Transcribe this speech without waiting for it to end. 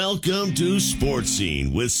Welcome to Sports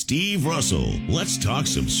Scene with Steve Russell. Let's talk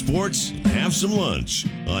some sports and have some lunch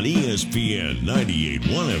on ESPN 98.1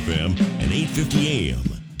 FM and 850 AM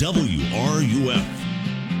WRUF.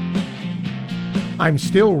 I'm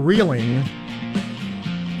still reeling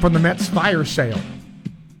from the Mets fire sale.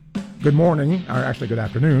 Good morning, or actually good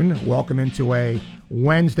afternoon. Welcome into a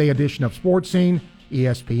Wednesday edition of Sports Scene,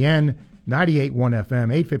 ESPN 98.1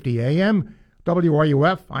 FM, 850 AM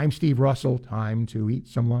WRUF. I'm Steve Russell. Time to eat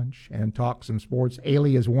some lunch and talk some sports.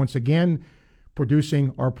 Ailey is once again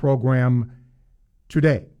producing our program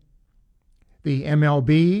today. The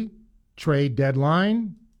MLB trade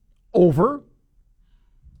deadline over,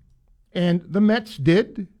 and the Mets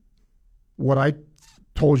did what I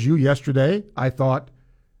told you yesterday I thought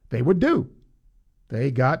they would do.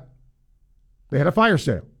 They had a fire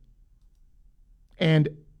sale, and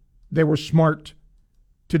they were smart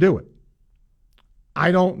to do it.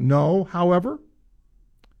 I don't know, however,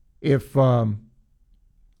 if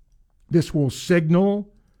this will signal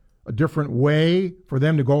a different way for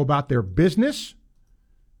them to go about their business,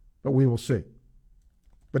 but we will see.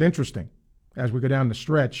 But interesting as we go down the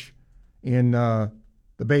stretch in the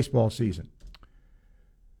baseball season.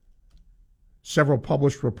 Several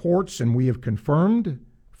published reports, and we have confirmed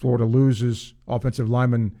Florida loses offensive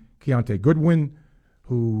lineman Keontae Goodwin,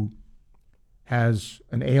 who has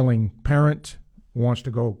an ailing parent, wants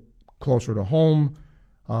to go closer to home,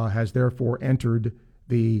 has therefore entered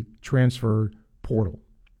the transfer portal.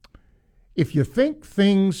 If you think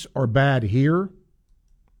things are bad here,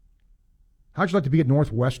 how'd you like to be at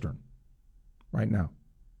Northwestern right now?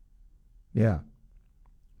 Yeah.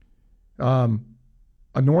 A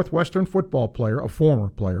Northwestern football player, a former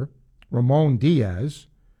player, Ramon Diaz,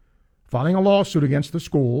 filing a lawsuit against the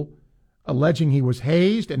school, alleging he was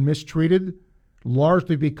hazed and mistreated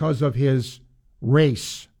largely because of his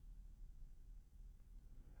race.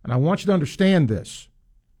 And I want you to understand this.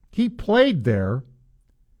 He played there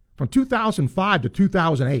from 2005 to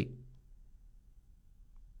 2008.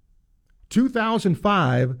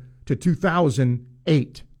 2005 to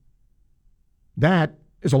 2008. That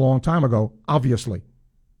is a long time ago, obviously.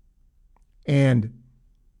 And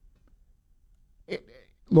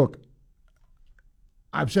look,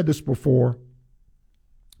 I've said this before.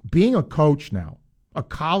 Being a coach now, a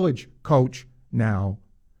college coach now,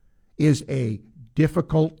 is a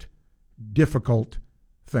difficult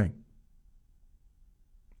thing.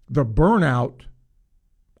 The burnout,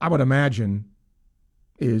 I would imagine,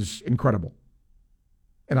 is incredible.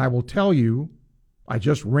 And I will tell you, I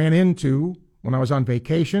just ran into, when I was on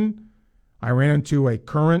vacation, I ran into a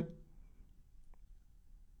current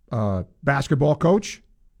basketball coach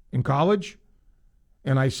in college,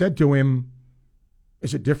 and I said to him,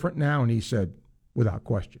 is it different now? And he said, without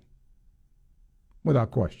question.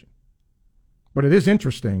 Without question. But it is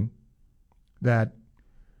interesting that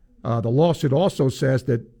the lawsuit also says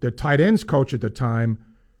that the tight ends coach at the time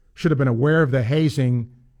should have been aware of the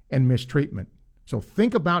hazing and mistreatment. So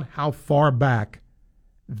think about how far back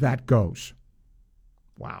that goes.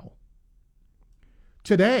 Wow.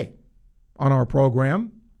 Today on our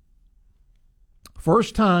program,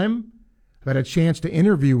 first time I've had a chance to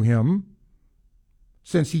interview him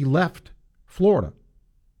since he left Florida.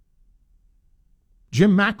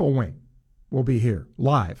 Jim McElwain will be here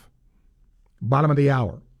live, bottom of the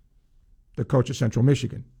hour, the coach of Central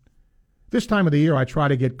Michigan. This time of the year, I try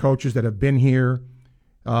to get coaches that have been here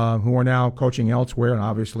who are now coaching elsewhere, and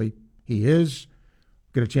obviously he is.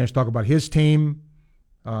 Get a chance to talk about his team,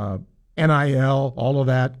 NIL, all of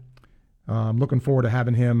that. I'm looking forward to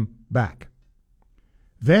having him back.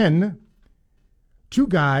 Then, two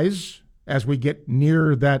guys, as we get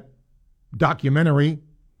near that documentary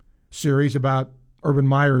series about Urban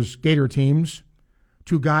Meyer's Gator teams,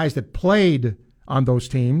 two guys that played on those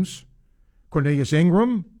teams, Cornelius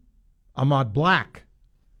Ingram, Ahmad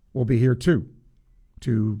will be here too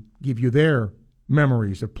to give you their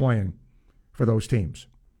memories of playing for those teams.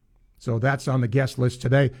 So that's on the guest list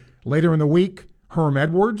today. Later in the week, Herm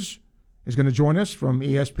Edwards is going to join us from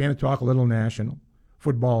ESPN to talk a little National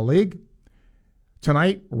Football League.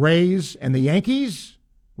 Tonight, Rays and the Yankees.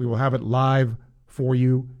 We will have it live for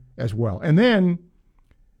you as well. And then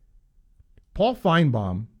Paul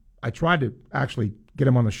Feinbaum, I tried to actually get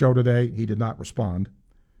him on the show today. He did not respond.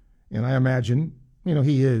 And I imagine,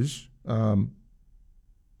 he is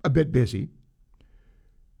a bit busy.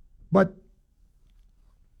 But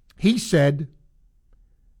he said,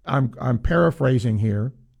 I'm paraphrasing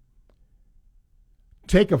here,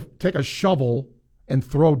 take a shovel and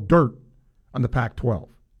throw dirt on the Pac-12.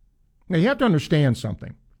 Now, you have to understand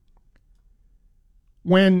something.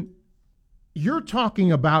 When you're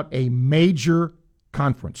talking about a major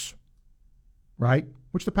conference, right?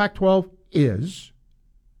 Which the Pac-12 is.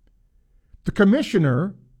 The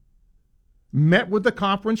commissioner met with the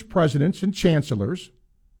conference presidents and chancellors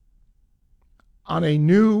on a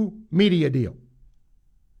new media deal.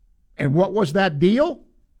 And what was that deal?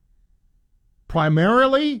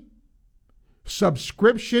 Primarily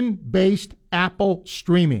subscription-based Apple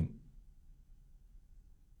streaming.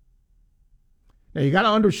 Now, you got to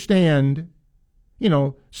understand,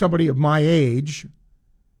 somebody of my age,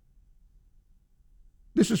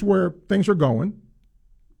 this is where things are going,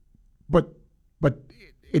 but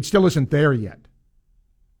it still isn't there yet.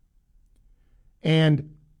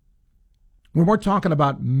 And when we're talking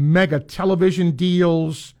about mega television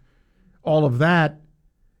deals, all of that,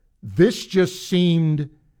 this just seemed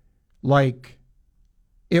like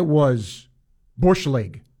it was Bush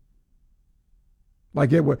League.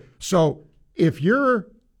 Like it was. So if you're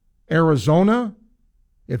Arizona,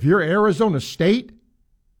 if you're Arizona State,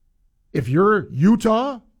 if you're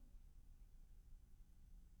Utah,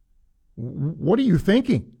 what are you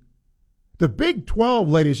thinking? The Big 12,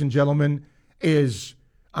 ladies and gentlemen, is,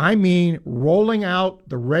 rolling out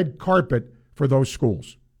the red carpet for those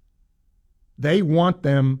schools. They want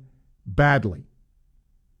them badly.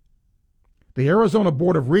 The Arizona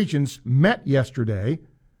Board of Regents met yesterday,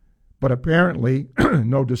 but apparently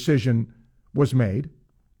no decision was made.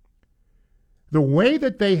 The way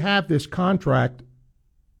that they have this contract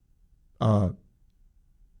put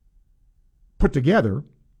together,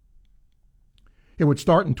 it would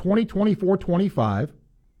start in 2024-25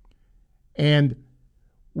 and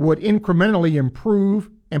would incrementally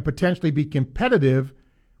improve and potentially be competitive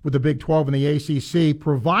with the Big 12 and the ACC,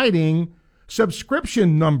 providing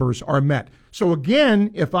subscription numbers are met. So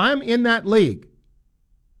again, if I'm in that league,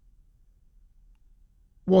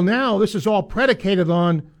 well, now this is all predicated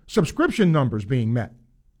on subscription numbers being met,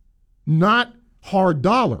 not hard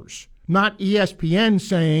dollars, not ESPN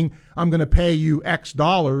saying, I'm going to pay you X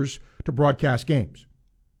dollars to broadcast games.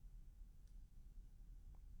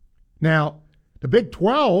 Now, the Big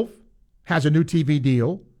 12 has a new TV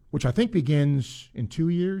deal, which I think begins in 2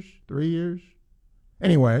 years, 3 years.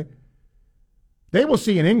 Anyway, they will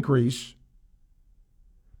see an increase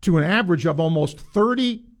to an average of almost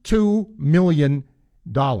 $32 million.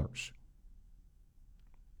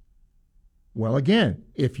 Well, again,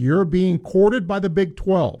 if you're being courted by the Big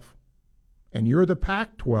 12 and you're the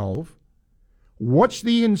Pac-12, what's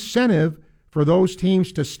the incentive for those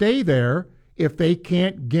teams to stay there if they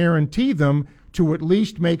can't guarantee them to at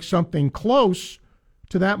least make something close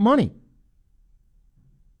to that money?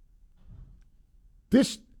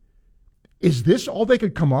 Is this all they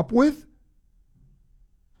could come up with?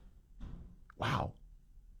 Wow.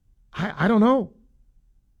 I don't know.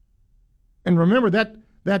 And remember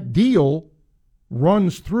that deal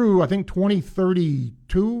runs through, I think,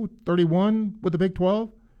 2032, 31 with the Big 12,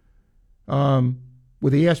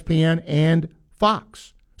 with ESPN and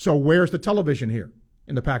Fox. So where's the television here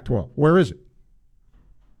in the Pac-12? Where is it?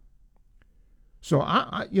 So,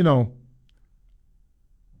 I don't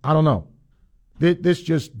know. This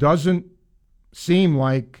just doesn't seem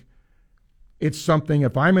like it's something,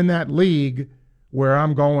 if I'm in that league, where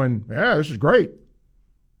I'm going, yeah, this is great.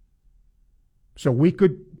 So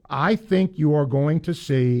I think you are going to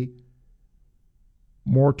see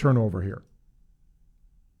more turnover here.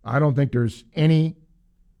 I don't think there's any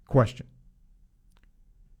question.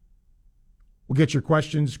 We'll get your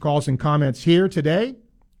questions, calls, and comments here today,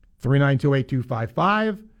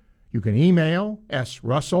 392-8255. You can email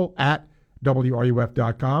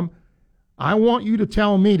srussell@wruf.com. I want you to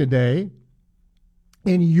tell me today,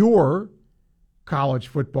 in your college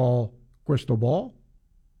football crystal ball,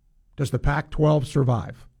 does the Pac-12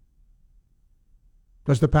 survive?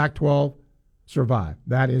 Does the Pac-12 survive?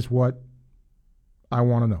 That is what I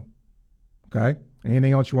want to know. Okay?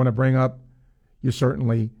 Anything else you want to bring up, you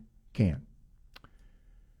certainly can.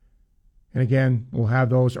 And again, we'll have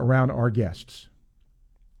those around our guests.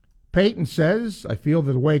 Peyton says, I feel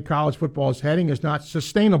that the way college football is heading is not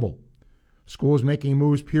sustainable. Schools making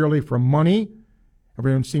moves purely for money.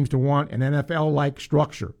 Everyone seems to want an NFL-like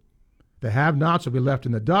structure. The have-nots will be left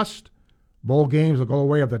in the dust. Bowl games will go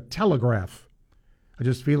away of the telegraph. I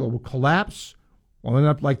just feel it will collapse. We'll end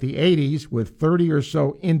up like the 80s with 30 or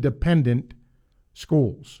so independent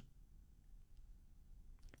schools.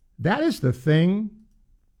 That is the thing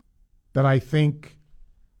that I think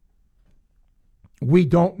we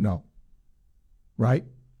don't know, right?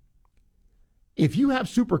 If you have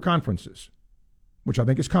super conferences, which I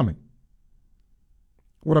think is coming,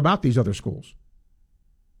 what about these other schools?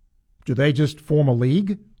 Do they just form a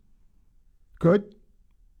league? Could.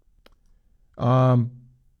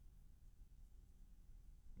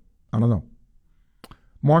 don't know.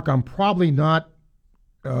 Mark, I'm probably not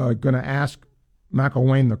going to ask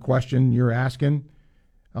McElwain the question you're asking,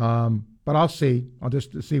 but I'll see. I'll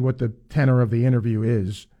just see what the tenor of the interview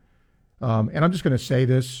is. And I'm just going to say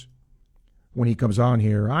this when he comes on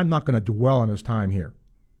here. I'm not going to dwell on his time here.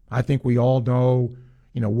 I think we all know,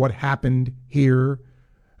 what happened here.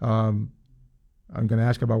 I'm going to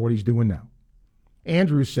ask about what he's doing now.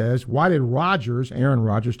 Andrew says, why did Aaron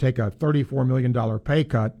Rodgers, take a $34 million pay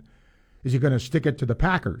cut? Is he going to stick it to the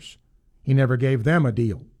Packers? He never gave them a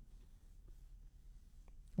deal.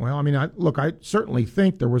 Well, I certainly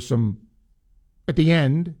think there was at the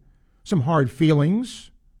end, some hard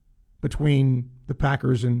feelings between the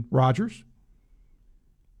Packers and Rodgers.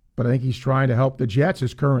 But I think he's trying to help the Jets,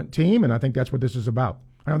 his current team, and I think that's what this is about.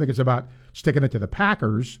 I don't think it's about sticking it to the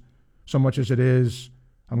Packers so much as it is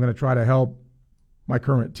I'm going to try to help my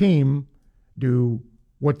current team do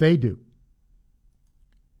what they do.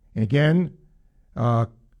 And again,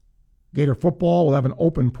 Gator football will have an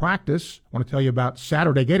open practice. I want to tell you about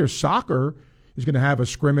Saturday. Gator soccer is going to have a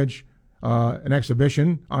scrimmage, an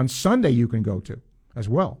exhibition on Sunday you can go to as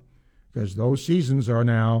well, because those seasons are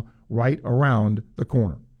now right around the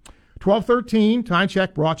corner. 12:13, time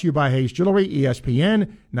check brought to you by Hayes Jewelry,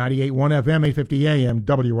 ESPN, 98.1 FM, 850 AM,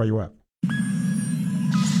 WRUF.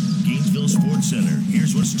 Gainesville Sports Center,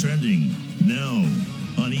 here's what's trending now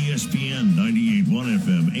on ESPN 98.1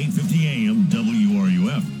 FM, 850 AM,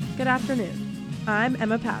 WRUF. Good afternoon. I'm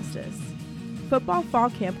Emma Pastis. Football fall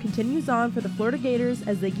camp continues on for the Florida Gators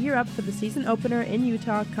as they gear up for the season opener in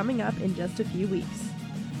Utah coming up in just a few weeks.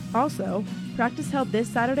 Also, practice held this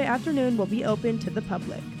Saturday afternoon will be open to the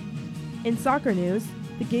public. In soccer news,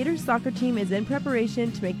 the Gators soccer team is in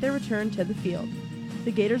preparation to make their return to the field.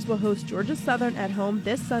 The Gators will host Georgia Southern at home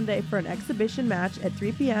this Sunday for an exhibition match at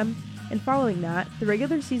 3 p.m., and following that, the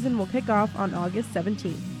regular season will kick off on August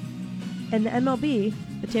 17th. In the MLB,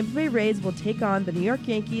 the Tampa Bay Rays will take on the New York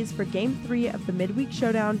Yankees for Game 3 of the midweek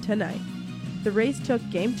showdown tonight. The Rays took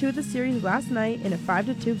Game 2 of the series last night in a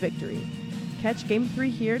 5-2 victory. Catch Game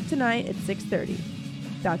 3 here tonight at 6:30.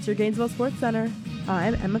 That's your Gainesville Sports Center.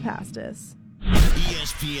 I'm Emma Pastis.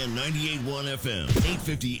 ESPN 98.1 FM,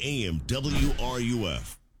 850 AM,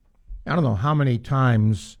 WRUF. I don't know how many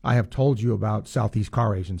times I have told you about Southeast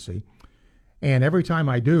Car Agency, and every time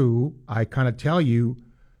I do, I kind of tell you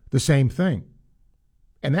the same thing.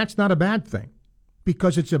 And that's not a bad thing,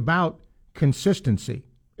 because it's about consistency.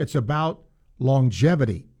 It's about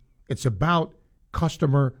longevity. It's about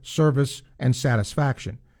customer service and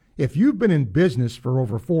satisfaction. If you've been in business for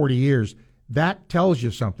over 40 years, that tells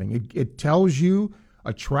you something. It tells you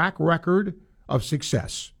a track record of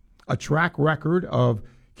success, a track record of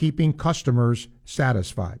keeping customers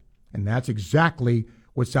satisfied. And that's exactly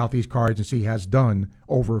what Southeast Car Agency has done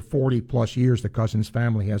over 40-plus years. The Cousins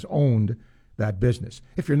family has owned that business.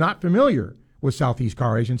 If you're not familiar with Southeast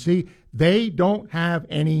Car Agency, they don't have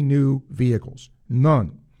any new vehicles.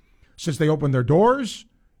 None. Since they opened their doors,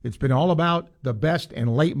 it's been all about the best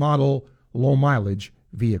and late model, low mileage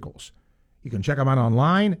vehicles. You can check them out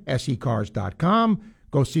online, secars.com.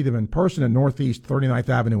 Go see them in person at Northeast 39th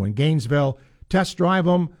Avenue in Gainesville. Test drive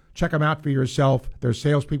them. Check them out for yourself. There's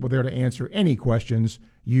salespeople there to answer any questions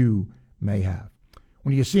you may have.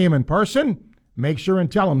 When you see them in person, make sure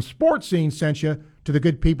and tell them Sports Scene sent you to the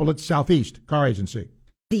good people at Southeast Car Agency.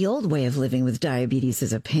 The old way of living with diabetes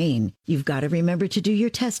is a pain. You've got to remember to do your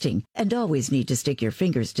testing and always need to stick your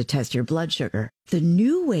fingers to test your blood sugar. The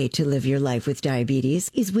new way to live your life with diabetes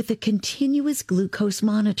is with a continuous glucose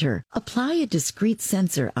monitor. Apply a discrete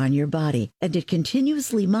sensor on your body, and it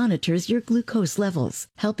continuously monitors your glucose levels,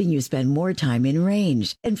 helping you spend more time in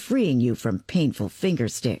range and freeing you from painful finger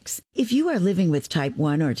sticks. If you are living with type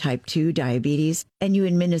 1 or type 2 diabetes and you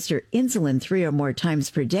administer insulin 3 or more times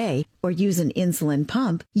per day or use an insulin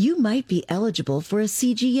pump, you might be eligible for a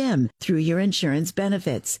CGM through your insurance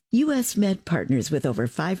benefits. U.S. Med partners with over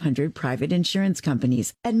 500 private insurance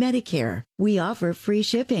companies and Medicare. We offer free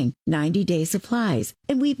shipping, 90-day supplies,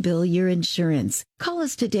 and we bill your insurance. Call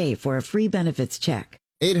us today for a free benefits check.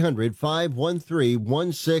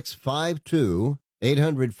 800-513-1652.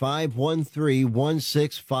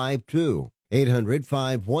 800-513-1652.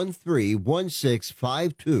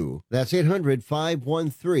 800-513-1652. That's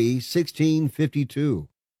 800-513-1652.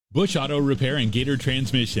 Bush Auto Repair and Gator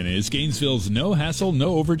Transmission is Gainesville's no-hassle,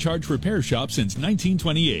 no-overcharge repair shop since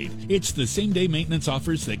 1928. It's the same-day maintenance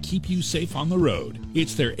offers that keep you safe on the road.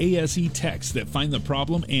 It's their ASE techs that find the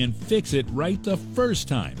problem and fix it right the first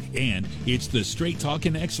time. And it's the straight talk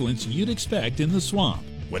and excellence you'd expect in the swamp.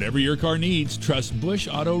 Whatever your car needs, trust Bush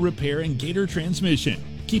Auto Repair and Gator Transmission.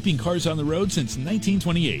 keeping cars on the road since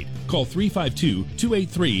 1928. Call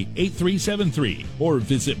 352-283-8373 or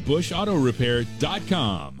visit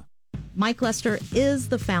bushautorepair.com. Mike Lester is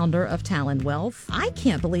the founder of Talon Wealth. I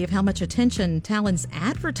can't believe how much attention Talon's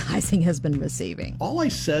advertising has been receiving. All I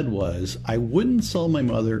said was I wouldn't sell my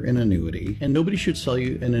mother an annuity, and nobody should sell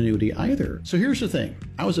you an annuity either. So here's the thing.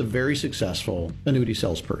 I was a very successful annuity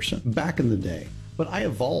salesperson back in the day, but I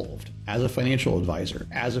evolved as a financial advisor,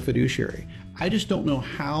 as a fiduciary. I just don't know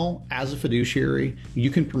how, as a fiduciary,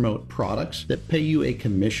 you can promote products that pay you a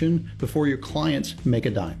commission before your clients make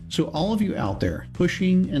a dime. So all of you out there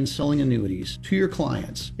pushing and selling annuities to your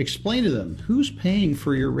clients, explain to them who's paying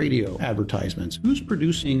for your radio advertisements, who's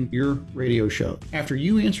producing your radio show. After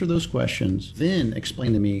you answer those questions, then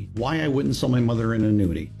explain to me why I wouldn't sell my mother an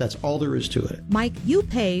annuity. That's all there is to it. Mike, you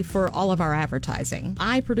pay for all of our advertising.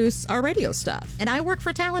 I produce our radio stuff, and I work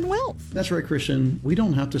for Talon Wealth. That's right, Christian. We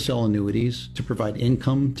don't have to sell annuities to provide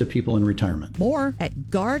income to people in retirement. More at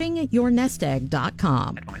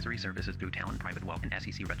guardingyournestegg.com. Advisory services through Talon Private Wealth and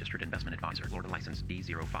SEC Registered Investment Advisor. Florida license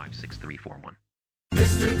D056341.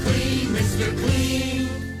 Mr. Clean, Mr. Clean.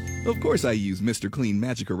 Of course I use Mr. Clean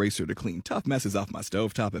Magic Eraser to clean tough messes off my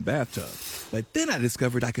stovetop and bathtub. But then I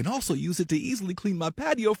discovered I can also use it to easily clean my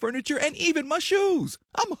patio furniture and even my shoes.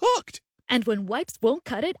 I'm hooked. And when wipes won't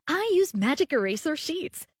cut it, I use Magic Eraser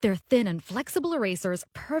Sheets. They're thin and flexible erasers,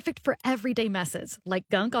 perfect for everyday messes, like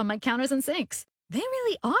gunk on my counters and sinks. They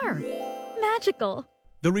really are magical.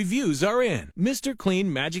 The reviews are in. Mr.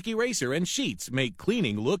 Clean Magic Eraser and Sheets make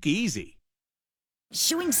cleaning look easy.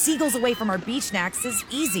 Shooing seagulls away from our beach snacks is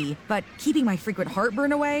easy, but keeping my frequent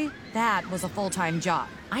heartburn away, that was a full-time job.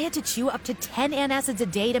 I had to chew up to 10 antacids a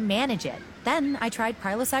day to manage it. Then I tried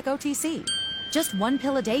Prilosec OTC. Just one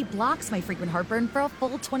pill a day blocks my frequent heartburn for a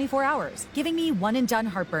full 24 hours, giving me one-and-done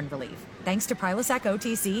heartburn relief. Thanks to Prilosec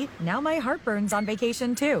OTC, now my heartburn's on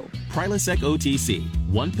vacation too. Prilosec OTC.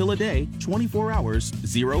 One pill a day, 24 hours,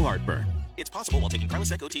 zero heartburn. It's possible while taking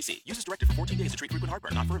Prilosec OTC. Use as directed for 14 days to treat frequent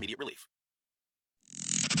heartburn, not for immediate relief.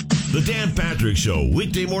 The Dan Patrick Show,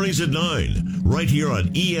 weekday mornings at 9, right here on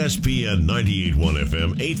ESPN 98.1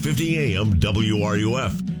 FM, 850 AM,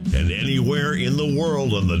 WRUF, and anywhere in the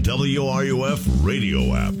world on the WRUF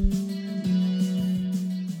radio app.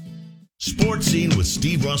 Sports Scene with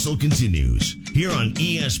Steve Russell continues here on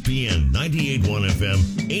ESPN 98.1 FM,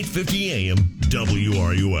 850 AM,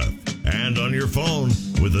 WRUF, and on your phone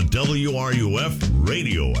with the WRUF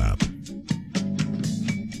radio app.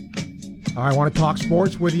 I want to talk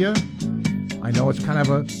sports with you. I know it's kind of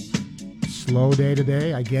a slow day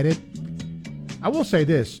today. I get it. I will say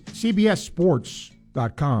this.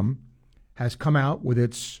 CBSSports.com has come out with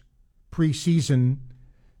its preseason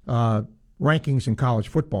rankings in college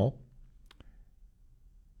football.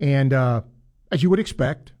 And as you would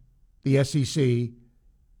expect, the SEC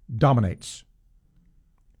dominates.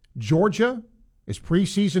 Georgia is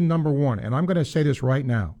preseason number 1. And I'm going to say this right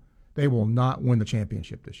now. They will not win the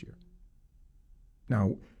championship this year.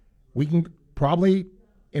 Now, we can probably,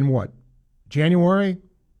 in January,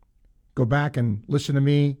 go back and listen to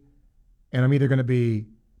me, and I'm either going to be,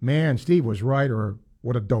 man, Steve was right, or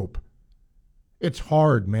what a dope. It's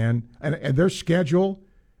hard, man. And their schedule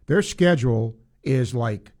is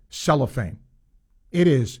like cellophane. It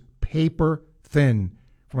is paper thin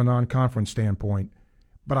from a non-conference standpoint,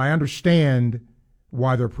 but I understand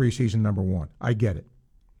why they're preseason number 1. I get it.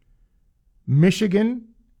 Michigan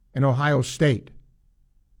and Ohio State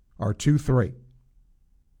are 2-3.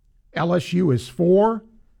 LSU is 4.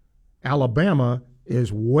 Alabama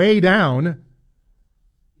is way down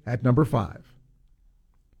at number 5.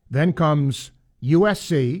 Then comes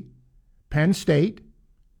USC, Penn State,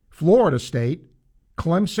 Florida State,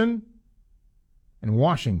 Clemson, and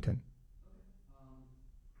Washington.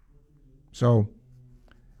 So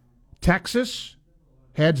Texas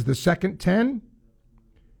heads the second 10.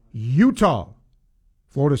 Utah,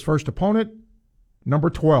 Florida's first opponent,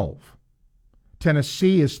 number 12.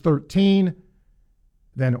 Tennessee is 13.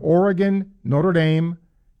 Then Oregon, Notre Dame,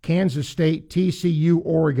 Kansas State, TCU,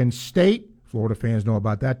 Oregon State. Florida fans know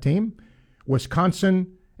about that team.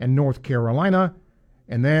 Wisconsin and North Carolina.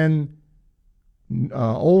 And then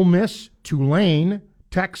Ole Miss, Tulane,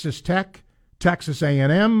 Texas Tech, Texas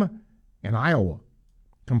A&M, and Iowa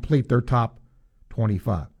complete their top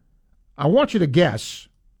 25. I want you to guess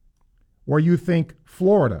where you think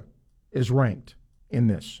Florida is ranked in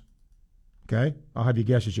this. Okay? I'll have you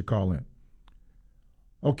guess as you call in.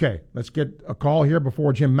 Okay, let's get a call here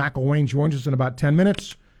before Jim McElwain joins us in about 10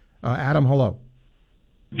 minutes. Adam, hello.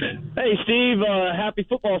 Hey, Steve. Happy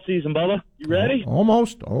football season, Bubba. You ready?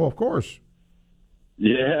 Almost. Oh, of course.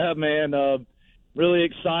 Yeah, man. Really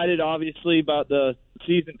excited, obviously, about the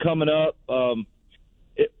season coming up.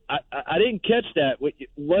 I didn't catch that.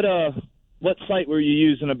 What site were you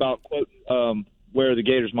using about where the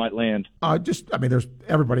Gators might land?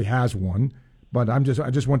 Everybody has one, but I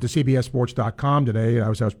just went to CBSSports.com today. I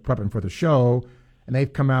was prepping for the show, and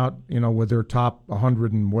they've come out, with their top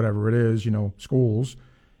 100 and whatever it is, schools,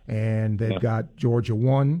 and they've got Georgia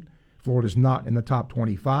 1. Florida's not in the top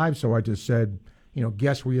 25, so I just said,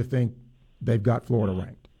 guess where you think they've got Florida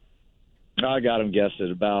ranked. I got them guessed at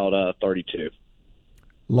about 32.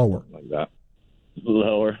 Lower. Like that.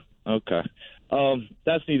 Lower. Okay.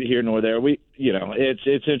 That's neither here nor there. It's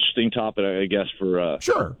interesting topic, I guess, for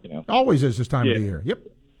sure. Always is this time of the year. Yep.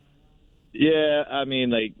 Yeah, I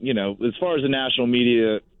mean, as far as the national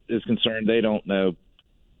media is concerned, they don't know.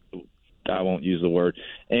 I won't use the word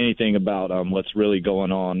anything about what's really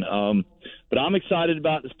going on. But I'm excited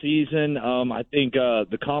about the season. I think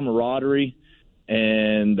the camaraderie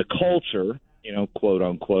and the culture, quote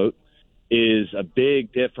unquote, is a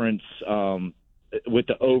big difference with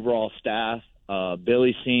the overall staff.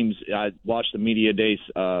 Billy I watched the media days,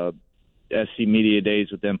 SC media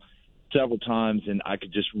days with them several times, and I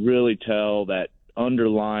could just really tell that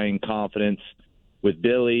underlying confidence with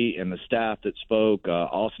Billy and the staff that spoke,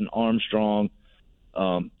 Austin Armstrong,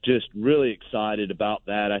 just really excited about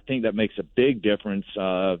that. I think that makes a big difference.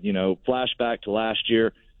 Flashback to last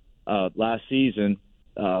season,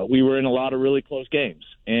 we were in a lot of really close games,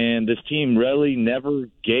 and this team really never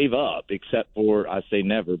gave up, except for, I say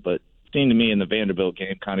never, but it seemed to me in the Vanderbilt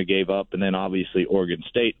game kind of gave up, and then obviously Oregon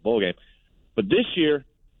State bowl game. But this year,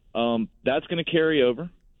 that's going to carry over.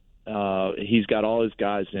 He's got all his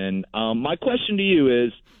guys in. My question to you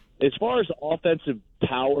is, as far as the offensive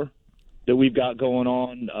power that we've got going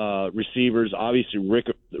on, receivers, obviously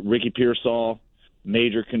Ricky Pearsall,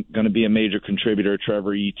 going to be a major contributor,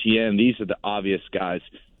 Trevor Etienne. These are the obvious guys.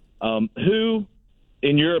 Who,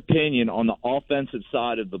 in your opinion, on the offensive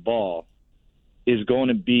side of the ball is going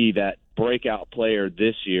to be that breakout player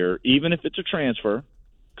this year, even if it's a transfer,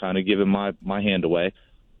 kind of giving my hand away,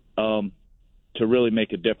 to really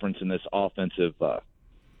make a difference in this offensive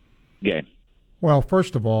game? Well,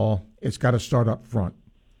 first of all, it's got to start up front,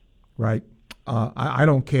 right? I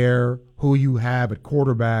don't care who you have at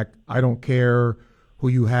quarterback. I don't care who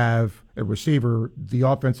you have at receiver. The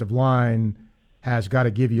offensive line has got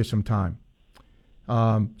to give you some time.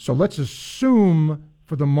 So let's assume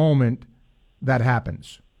for the moment that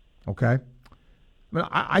happens, okay?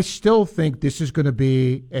 I still think this is going to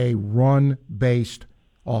be a run-based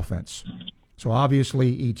offense. So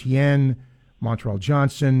obviously Etienne, Montrell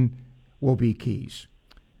Johnson will be keys.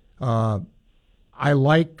 I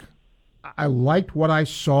liked what I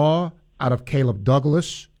saw out of Caleb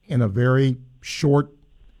Douglas in a very short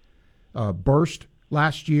burst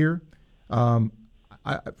last year.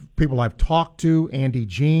 People I've talked to, Andy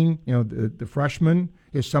Jean, the freshman,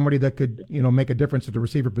 is somebody that could make a difference at the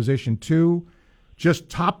receiver position too. Just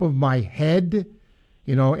top of my head,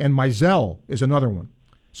 and Mizell is another one.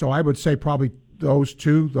 So I would say probably those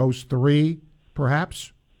three,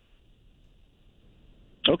 perhaps.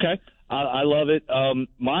 Okay. I love it.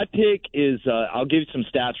 My pick is, I'll give you some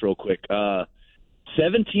stats real quick.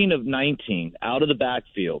 17 of 19 out of the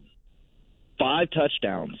backfield, 5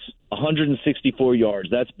 touchdowns, 164 yards.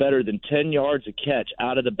 That's better than 10 yards a catch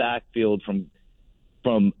out of the backfield from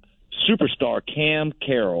superstar Cam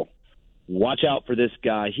Carroll. Watch out for this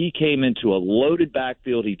guy. He came into a loaded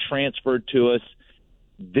backfield. He transferred to us.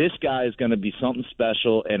 This guy is going to be something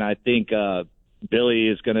special, and I think Billy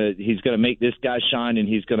is going to make this guy shine, and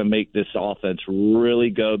he's going to make this offense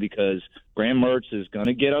really go, because Graham Mertz is going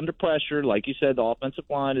to get under pressure. Like you said, the offensive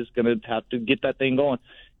line is going to have to get that thing going.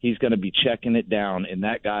 He's going to be checking it down, and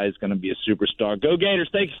that guy is going to be a superstar. Go Gators.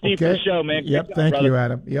 Thank you, Steve, for the show, man. Yep, thank you,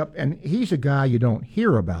 Adam. Yep, and he's a guy you don't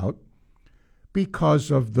hear about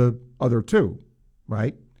because of the other two,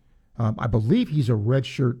 right? I believe he's a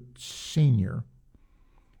redshirt senior.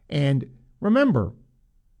 And remember,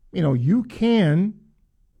 you can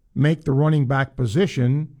make the running back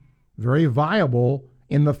position very viable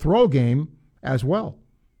in the throw game as well.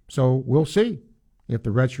 So we'll see if the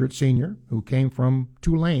redshirt senior, who came from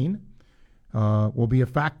Tulane, will be a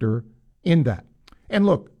factor in that. And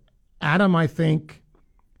look, Adam, I think,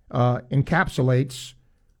 encapsulates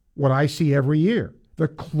what I see every year. The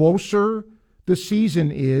closer the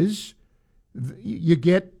season is,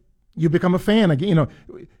 you become a fan again.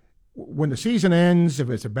 When the season ends, if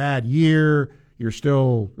it's a bad year, you're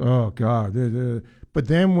still, oh, God. But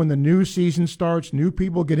then when the new season starts, new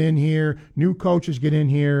people get in here, new coaches get in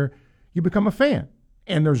here, you become a fan.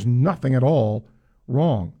 And there's nothing at all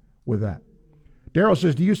wrong with that. Daryl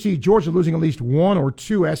says, do you see Georgia losing at least one or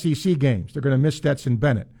two SEC games? They're going to miss Stetson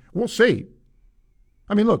Bennett. We'll see.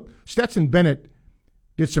 I mean, look, Stetson Bennett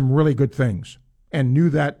did some really good things and knew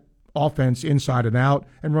that offense inside and out.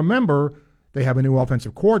 And remember, they have a new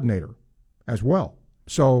offensive coordinator as well.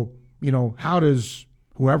 So, how does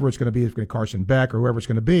whoever it's going to be, if it's going to be Carson Beck or whoever it's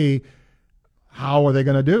going to be, how are they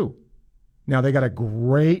going to do? Now, they got a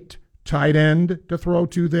great tight end to throw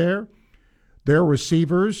to there. Their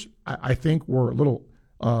receivers, I think, were a little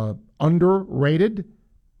underrated.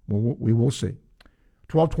 Well, we will see.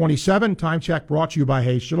 12:27, time check brought to you by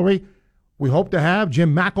Hayes Jewelry. We hope to have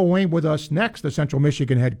Jim McElwain with us next, the Central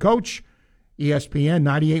Michigan head coach, ESPN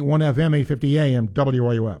 98.1 FM, 850 AM,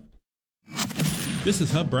 WRUF. This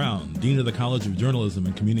is Hub Brown, Dean of the College of Journalism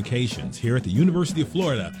and Communications here at the University of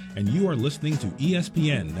Florida, and you are listening to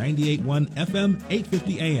ESPN 98.1 FM,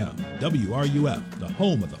 850 AM, WRUF, the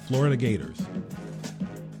home of the Florida Gators.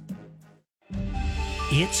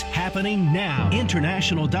 It's happening now.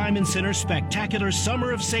 International Diamond Center's spectacular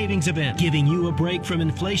Summer of Savings event, giving you a break from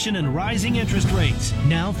inflation and rising interest rates.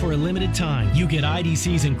 Now for a limited time, you get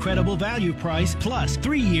IDC's incredible value price plus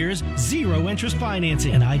 3 years, 0 interest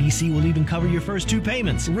financing. And IDC will even cover your first 2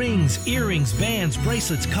 payments. Rings, earrings, bands,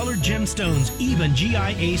 bracelets, colored gemstones, even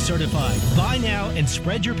GIA certified. Buy now and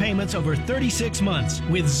spread your payments over 36 months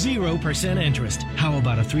with 0% interest. How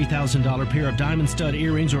about a $3,000 pair of diamond stud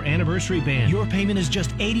earrings or anniversary band? Your payment is just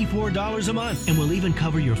 $84 a month and will even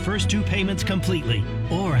cover your first 2 payments completely.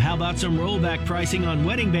 Or how about some rollback pricing on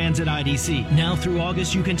wedding bands at IDC? Now through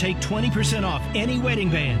August, you can take 20% off any wedding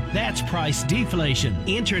band. That's price deflation.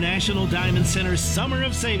 International Diamond Center's Summer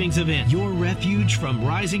of Savings event. Your refuge from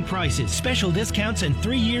rising prices. Special discounts and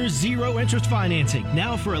 3 years, 0 interest financing.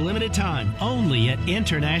 Now for a limited time, only at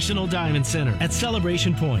International Diamond Center at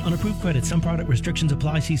Celebration Point. On approved credit, some product restrictions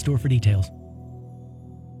apply. See store for details.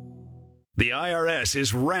 The IRS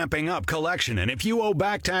is ramping up collection, and if you owe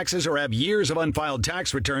back taxes or have years of unfiled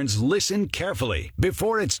tax returns, listen carefully.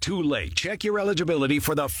 Before it's too late, check your eligibility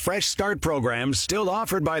for the Fresh Start program still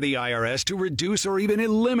offered by the IRS to reduce or even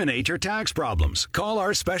eliminate your tax problems. Call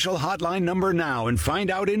our special hotline number now and find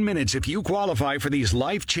out in minutes if you qualify for these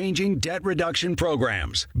life-changing debt reduction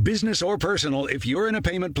programs. Business or personal, if you're in a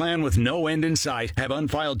payment plan with no end in sight, have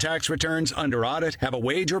unfiled tax returns, under audit, have a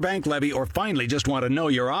wage or bank levy, or finally just want to know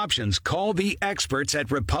your options, call the experts at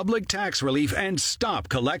Republic Tax Relief and stop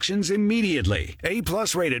collections immediately. A+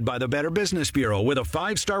 rated by the Better Business Bureau with a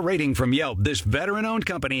 5-star rating from Yelp, this veteran-owned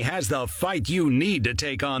company has the fight you need to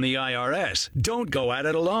take on the IRS. Don't go at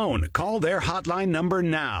it alone. Call their hotline number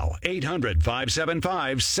now,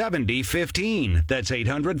 800-575-7015. That's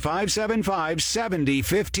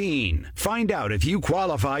 800-575-7015. Find out if you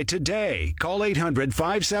qualify today. Call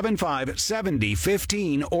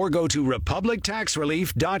 800-575-7015 or go to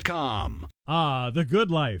republictaxrelief.com. Ah, the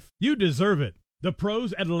good life. You deserve it. The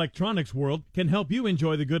pros at Electronics World can help you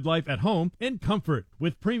enjoy the good life at home in comfort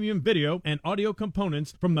with premium video and audio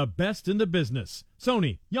components from the best in the business.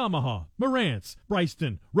 Sony, Yamaha, Marantz,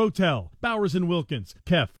 Bryston, Rotel, Bowers & Wilkins,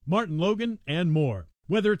 Kef, Martin Logan, and more.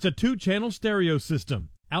 Whether it's a 2-channel stereo system,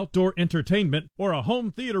 outdoor entertainment, or a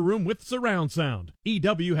home theater room with surround sound,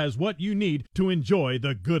 EW has what you need to enjoy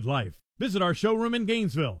the good life. Visit our showroom in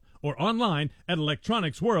Gainesville or online at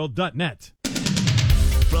electronicsworld.net.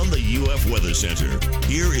 From the UF Weather Center,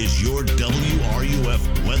 here is your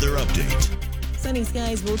WRUF weather update. Sunny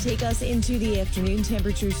skies will take us into the afternoon.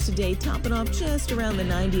 Temperatures today topping off just around the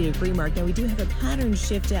 90-degree mark. Now, we do have a pattern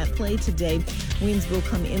shift at play today. Winds will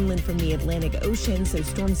come inland from the Atlantic Ocean, so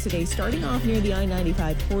storms today starting off near the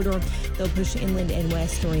I-95 corridor. They'll push inland and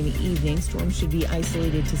west during the evening. Storms should be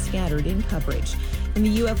isolated to scattered in coverage. In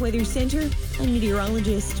the UF Weather Center, I'm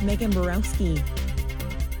meteorologist Megan Borowski.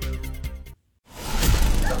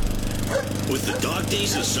 With the dog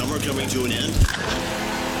days of summer coming to an end,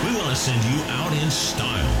 we want to send you out in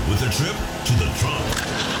style with a trip to the Trop.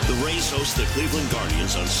 The Rays host the Cleveland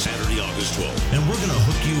Guardians on Saturday, August 12th. And we're going to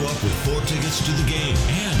hook you up with 4 tickets to the game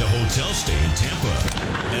and a hotel stay in Tampa.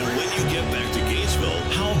 And when you get back to Gainesville,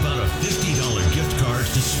 how about a $50 gift card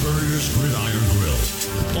to Spurrier's Gridiron Grill,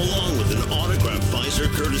 along with an autographed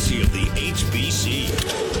visor courtesy of the HBC.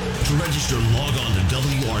 To register, log on to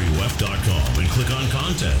WRUF.com and click on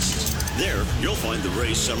contests. There, you'll find the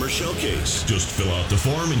Rays Summer Showcase. Just fill out the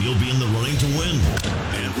form and you'll be in the running to win.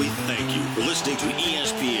 And we thank you for listening to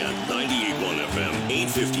ESPN 98.1 FM,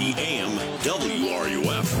 850 AM,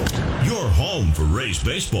 WRUF. Your home for Rays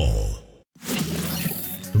baseball.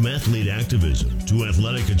 From athlete activism to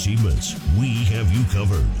athletic achievements, we have you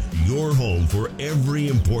covered. Your home for every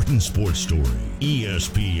important sports story.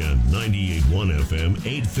 ESPN 98.1 FM,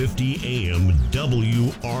 850 AM,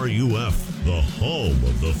 WRUF, the home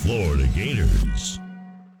of the Florida Gators.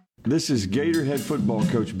 This is Gator head football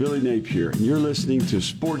coach Billy Napier, and you're listening to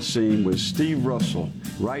Sports Scene with Steve Russell,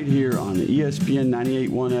 right here on the ESPN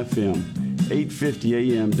 98.1 FM,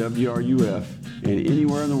 850 AM, WRUF, and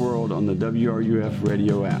anywhere in the world on the WRUF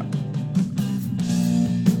radio app.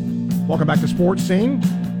 Welcome back to Sports Scene.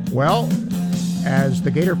 Well, as the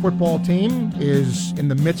Gator football team is in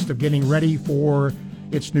the midst of getting ready for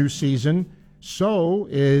its new season, so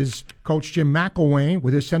is Coach Jim McElwain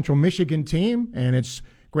with his Central Michigan team, and it's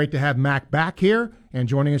great to have Mac back here and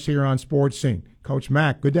joining us here on Sports Scene. Coach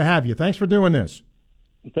Mac, good to have you. Thanks for doing this.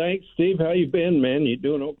 Thanks, Steve. How you been, man? You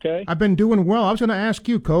doing okay? I've been doing well. I was going to ask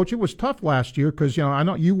you, Coach. It was tough last year because I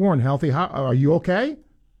know you weren't healthy. How are you okay?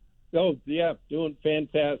 Oh yeah, doing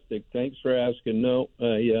fantastic. Thanks for asking. No,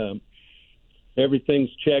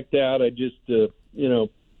 everything's checked out. I just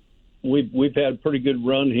we've had a pretty good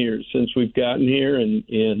run here since we've gotten here,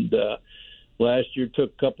 and last year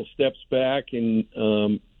took a couple steps back, and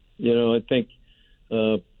I think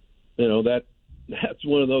that's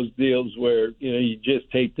one of those deals where you just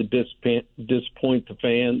hate to disappoint the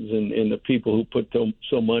fans and the people who put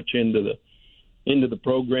so much into the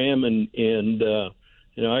program, and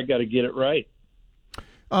I got to get it right.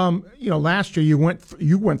 Last year you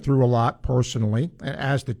went through a lot personally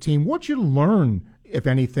as the team. What'd you learn, if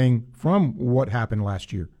anything, from what happened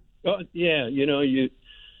last year? Yeah,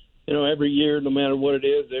 every year, no matter what it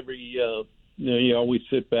is, you always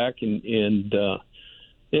sit back and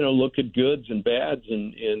look at goods and bads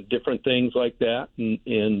and different things like that, and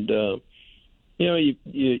you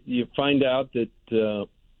find out that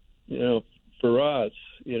for us,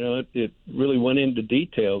 it really went into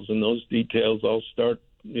details, and those details all start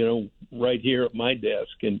right here at my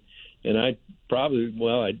desk, and I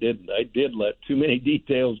did let too many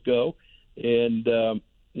details go, and at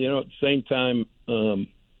the same time. Our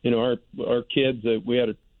kids, we had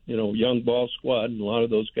a young ball squad, and a lot of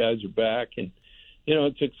those guys are back, and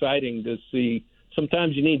it's exciting to see.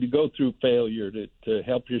 Sometimes you need to go through failure to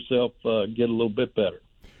help yourself get a little bit better.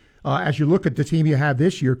 As you look at the team you have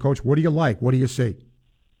this year, Coach, what do you like? What do you see?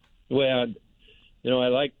 Well,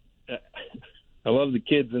 I love the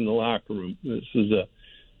kids in the locker room. This is a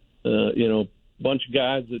bunch of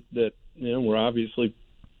guys that were obviously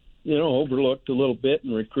overlooked a little bit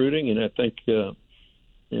in recruiting, and I think.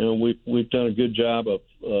 We've done a good job of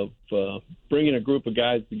bringing a group of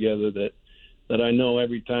guys together that I know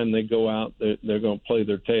every time they go out, they're going to play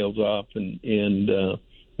their tails off and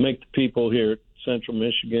make the people here at Central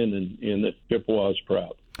Michigan and the Chippewas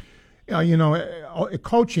proud.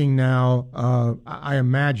 Coaching now, I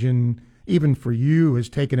imagine, even for you, has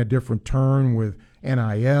taken a different turn with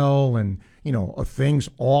NIL and, things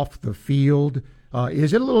off the field.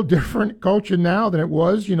 Is it a little different coaching now than it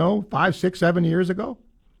was, 5, 6, 7 years ago?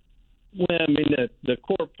 Well, I mean, the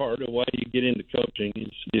core part of why you get into coaching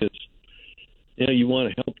is you want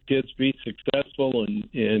to help kids be successful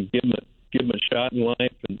and give them a shot in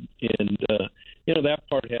life, and that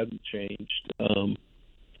part hasn't changed. I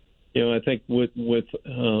think with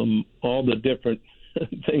all the different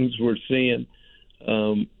things we're seeing,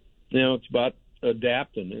 it's about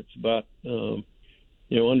adapting. It's about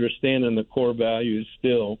understanding the core values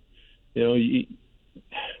still.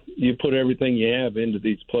 You put everything you have into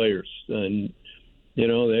these players, and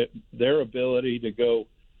their ability to go,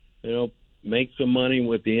 make some money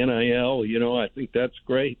with the NIL. I think that's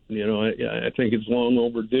great. I think it's long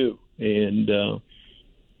overdue. And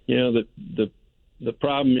the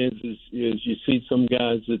problem is you see some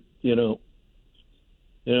guys that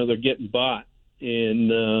they're getting bought, and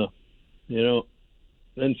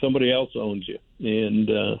then somebody else owns you. And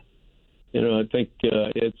I think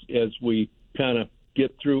as we kind of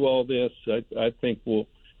get through all this, I think we'll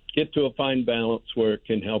get to a fine balance where it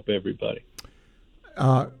can help everybody.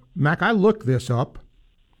 Mac, I looked this up.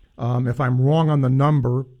 If I'm wrong on the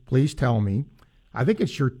number, please tell me. I think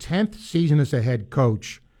it's your 10th season as a head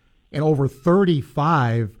coach and over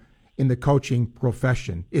 35 in the coaching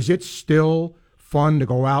profession. Is it still fun to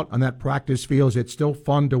go out on that practice field? Is it still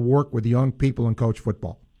fun to work with young people and coach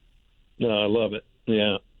football? No, I love it.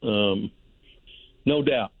 Yeah, no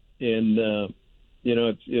doubt. And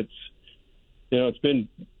it's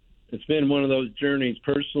been one of those journeys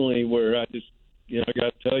personally where I just I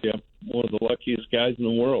got to tell you, I'm one of the luckiest guys in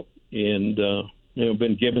the world, and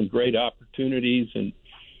been given great opportunities, and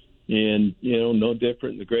no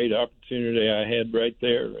different than the great opportunity I had right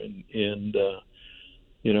there, and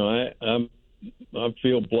I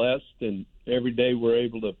feel blessed, and every day we're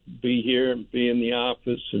able to be here and be in the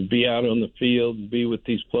office and be out on the field and be with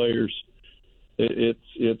these players.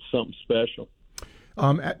 It's something special.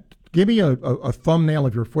 Give me a thumbnail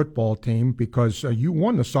of your football team, because you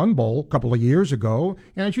won the Sun Bowl a couple of years ago,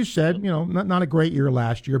 and as you said, not a great year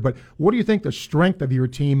last year. But what do you think the strength of your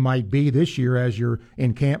team might be this year as you're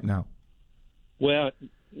in camp now? Well,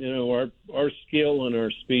 our skill and our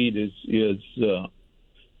speed is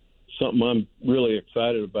something I'm really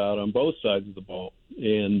excited about on both sides of the ball,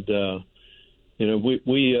 and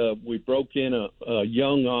we broke in a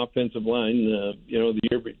young offensive line. The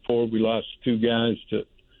year before we lost two guys to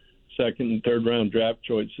second and third round draft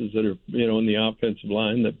choices that are in the offensive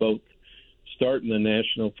line that both start in the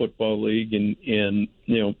National Football League, and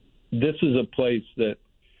this is a place that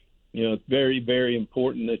it's very, very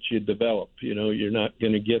important that you develop. You're not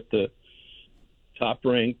going to get the top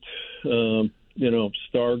ranked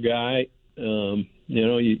star guy. You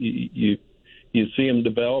see him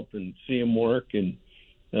develop and see him work, and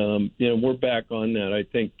we're back on that. I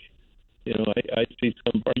think I see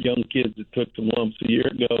some of our young kids that took some lumps a year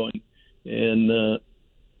ago, and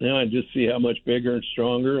I just see how much bigger and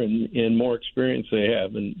stronger and more experience they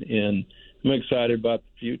have, and I'm excited about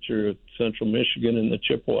the future of Central Michigan and the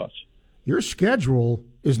Chippewas. Your schedule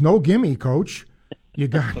is no gimme, Coach. You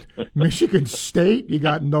got Michigan State, you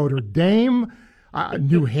got Notre Dame,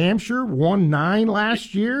 New Hampshire won 9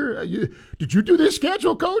 last year. Did you do this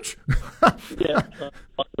schedule, Coach? Yeah,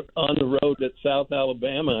 on the road at South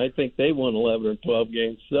Alabama, I think they won 11 or 12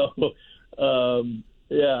 games. So,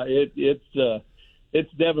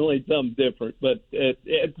 it's definitely something different. But at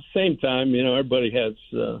the same time, everybody has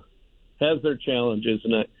their challenges,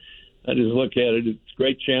 and I just look at it. It's a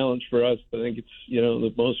great challenge for us. I think it's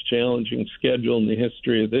the most challenging schedule in the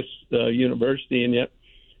history of this university, and yet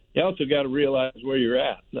you also got to realize where you're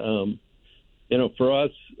at. For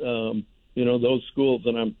us, those schools,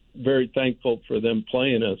 and I'm very thankful for them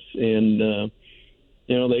playing us, and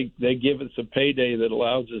they give us a payday that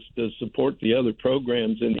allows us to support the other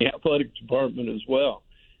programs in the athletic department as well.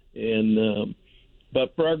 And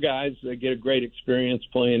but for our guys, they get a great experience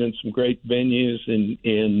playing in some great venues, and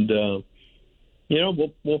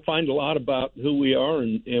we'll find a lot about who we are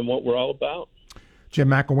and what we're all about. Jim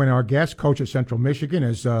McElwain, our guest, coach at Central Michigan,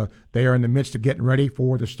 as they are in the midst of getting ready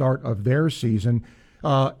for the start of their season.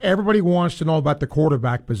 Everybody wants to know about the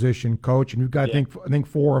quarterback position, Coach, and you've got, I think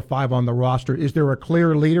 4 or 5 on the roster. Is there a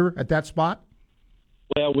clear leader at that spot?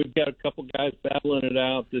 Well, we've got a couple guys battling it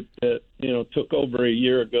out that took over a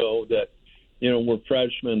year ago that were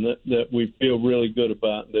freshmen that we feel really good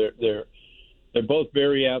about. They're both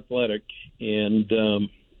very athletic, and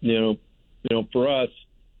for us,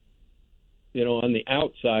 on the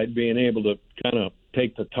outside, being able to kind of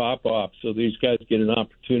take the top off, so these guys get an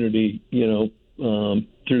opportunity,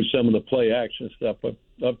 through some of the play action stuff.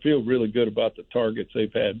 I feel really good about the targets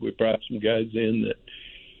they've had. We brought some guys in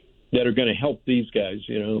that are going to help these guys,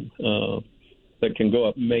 that can go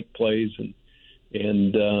up and make plays, and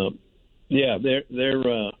they're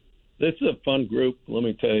this is a fun group. Let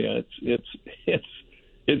me tell you,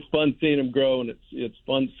 it's fun seeing them grow, and it's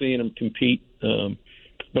fun seeing them compete.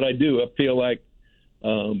 But I feel like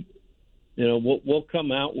we'll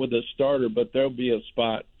come out with a starter, but there'll be a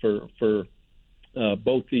spot for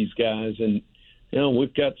both these guys, and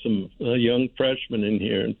we've got some young freshmen in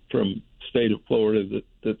here from state of Florida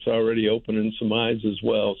that's already opening some eyes as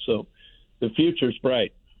well. So the future's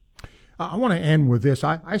bright. I want to end with this.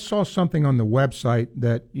 I saw something on the website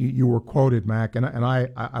that you were quoted, Mac, and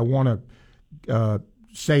I want to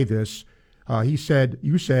say this. You said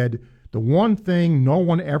the one thing no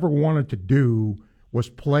one ever wanted to do was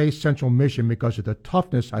play Central Michigan because of the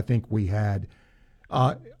toughness I think we had.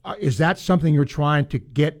 Is that something you're trying to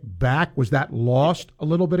get back? Was that lost a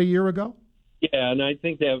little bit a year ago? Yeah, and I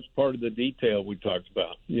think that was part of the detail we talked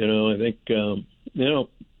about. I think,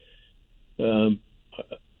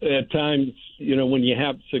 at times, when you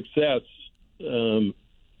have success, new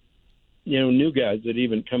guys that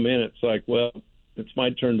even come in, it's like, well, it's my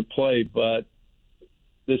turn to play, but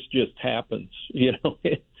this just happens, and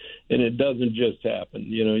it doesn't just happen.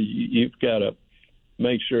 You've got to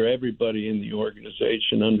make sure everybody in the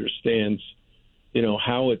organization understands,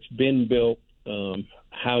 how it's been built,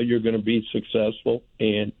 how you're going to be successful.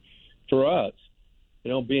 And for us,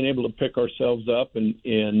 being able to pick ourselves up and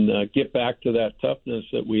get back to that toughness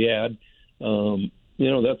that we had,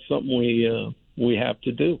 that's something we have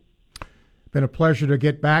to do. Been a pleasure to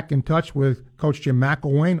get back in touch with Coach Jim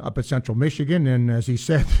McElwain up at Central Michigan. And as he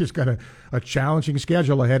said, he's got a challenging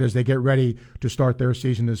schedule ahead as they get ready to start their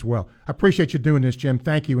season as well. I appreciate you doing this, Jim.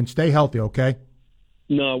 Thank you, and stay healthy, okay?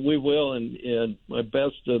 No, we will, and my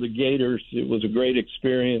best of the Gators. It was a great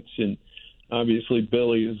experience, and obviously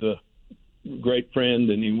Billy is a great friend,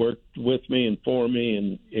 and he worked with me and for me,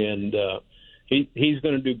 and he's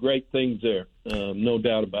going to do great things there, no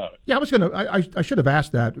doubt about it. Yeah, I should have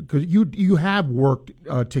asked that because you have worked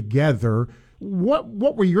together.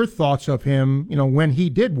 What were your thoughts of him? When he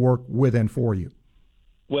did work with and for you.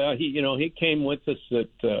 Well, he came with us at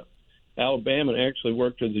Alabama and actually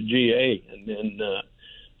worked as a GA, and then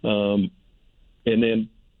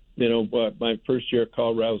my first year at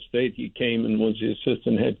Colorado State, he came and was the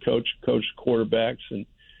assistant head coach, coached quarterbacks, and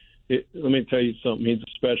let me tell you something. He's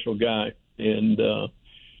a special guy, and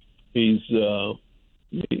he's a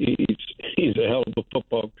hell of a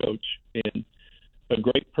football coach and a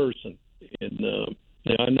great person. And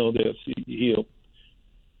I know this. He'll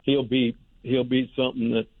be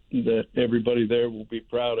something that everybody there will be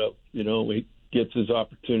proud of. He gets his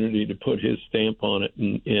opportunity to put his stamp on it,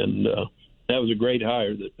 and that was a great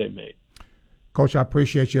hire that they made. Coach, I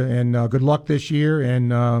appreciate you, and good luck this year, and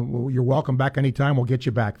you're welcome back anytime. We'll get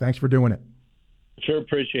you back. Thanks for doing it. Sure,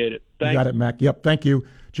 appreciate it. Thanks. You got it, Mac. Yep, thank you.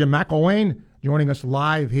 Jim McElwain joining us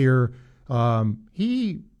live here.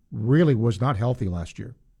 He really was not healthy last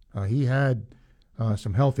year. He had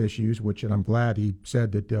some health issues, and I'm glad he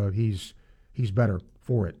said that he's better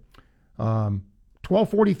for it.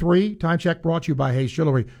 12:43, time check brought to you by Hayes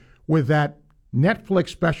Jewelry. With that Netflix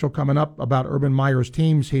special coming up about Urban Meyer's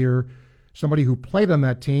teams here, somebody who played on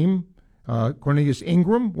that team, Cornelius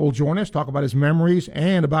Ingram, will join us, talk about his memories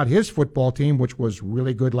and about his football team, which was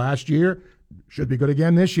really good last year, should be good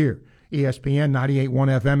again this year. ESPN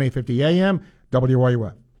 98.1 FM, 850 AM,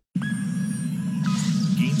 WRUF.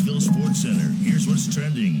 Gainesville Sports Center. Here's what's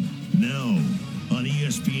trending now on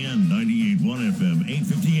ESPN 98.1 FM,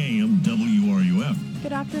 850 AM, WRUF.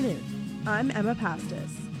 Good afternoon. I'm Emma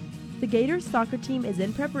Pastis. The Gators soccer team is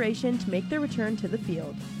in preparation to make their return to the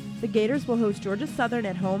field. The Gators will host Georgia Southern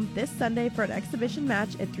at home this Sunday for an exhibition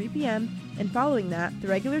match at 3 p.m., and following that, the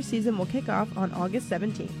regular season will kick off on August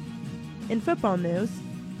 17th. In football news,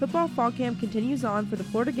 football fall camp continues on for the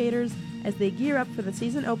Florida Gators as they gear up for the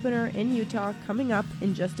season opener in Utah coming up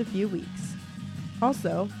in just a few weeks.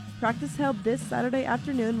 Also, practice held this Saturday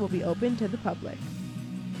afternoon will be open to the public.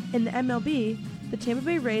 In the MLB, the Tampa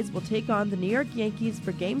Bay Rays will take on the New York Yankees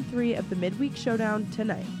for Game 3 of the midweek showdown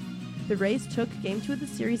tonight. The Rays took Game 2 of the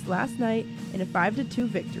series last night in a 5-2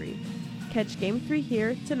 victory. Catch Game 3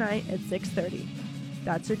 here tonight at 6:30.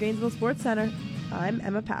 That's your Gainesville Sports Center. I'm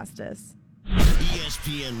Emma Pastis.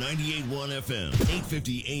 ESPN 98.1 FM,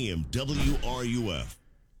 850 AM, WRUF.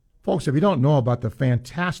 Folks, if you don't know about the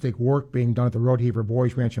fantastic work being done at the Rodeheaver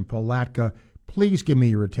Boys Ranch in Palatka, please give me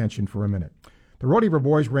your attention for a minute. The Rodeheaver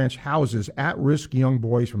Boys Ranch houses at-risk young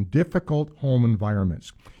boys from difficult home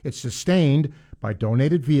environments. It's sustained by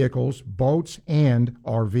donated vehicles, boats, and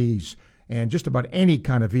RVs, and just about any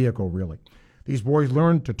kind of vehicle, really. These boys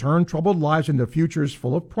learn to turn troubled lives into futures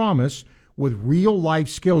full of promise with real-life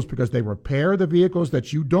skills because they repair the vehicles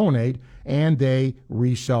that you donate and they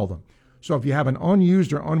resell them. So if you have an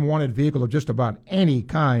unused or unwanted vehicle of just about any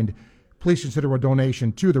kind, please consider a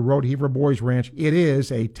donation to the Rodeheaver Boys Ranch. It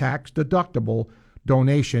is a tax-deductible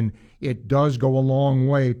donation. It does go a long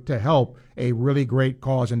way to help a really great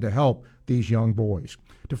cause and to help these young boys.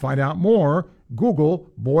 To find out more,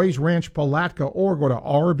 Google Boys Ranch Palatka or go to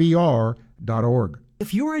rbr.org.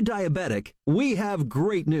 If you're a diabetic, we have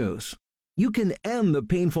great news. You can end the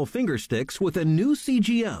painful finger sticks with a new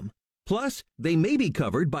CGM. Plus, they may be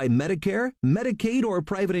covered by Medicare, Medicaid, or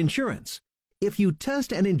private insurance. If you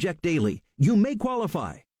test and inject daily, you may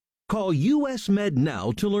qualify. Call US Med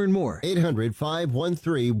now to learn more.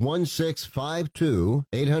 800-513-1652.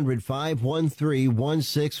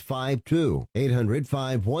 800-513-1652.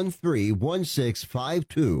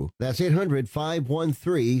 800-513-1652. That's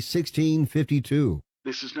 800-513-1652.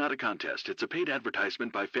 This is not a contest. It's a paid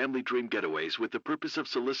advertisement by Family Dream Getaways with the purpose of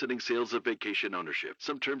soliciting sales of vacation ownership.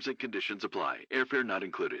 Some terms and conditions apply. Airfare not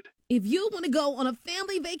included. If you want to go on a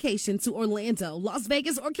family vacation to Orlando, Las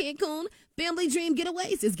Vegas, or Cancun, Family Dream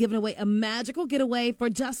Getaways is giving away a magical getaway for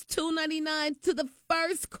just $2.99 to the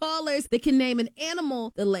first callers that can name an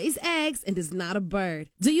animal that lays eggs and is not a bird.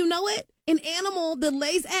 Do you know it? An animal that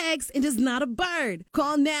lays eggs and is not a bird.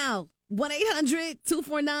 Call now.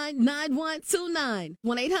 1-800-249-9129.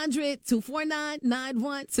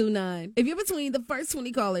 1-800-249-9129. If you're between the first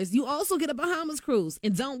 20 callers, you also get a Bahamas cruise.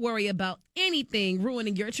 And don't worry about anything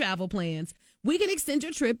ruining your travel plans. We can extend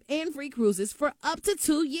your trip and free cruises for up to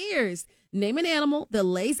 2 years. Name an animal that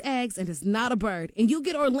lays eggs and is not a bird. And you'll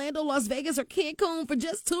get Orlando, Las Vegas, or Cancun for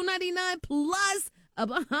just $2.99 plus a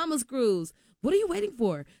Bahamas cruise. What are you waiting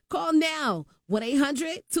for? Call now.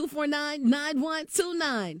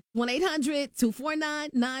 1-800-249-9129.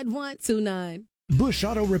 1-800-249-9129. Bush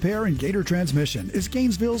Auto Repair and Gator Transmission is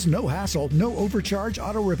Gainesville's no-hassle, no-overcharge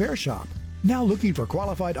auto repair shop. Now looking for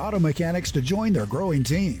qualified auto mechanics to join their growing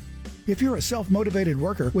team. If you're a self-motivated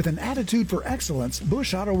worker with an attitude for excellence,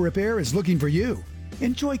 Bush Auto Repair is looking for you.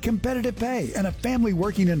 Enjoy competitive pay and a family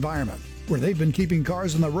working environment where they've been keeping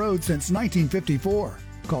cars on the road since 1954.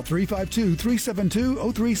 Call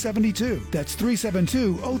 352-372-0372. That's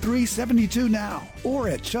 372-0372 now. Or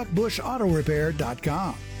at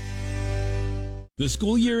chuckbushautorepair.com. The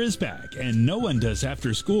school year is back, and no one does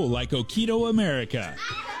after school like Aikido America.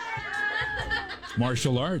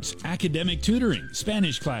 Martial arts, academic tutoring,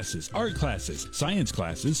 Spanish classes, art classes, science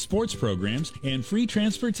classes, sports programs, and free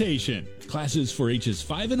transportation. Classes for ages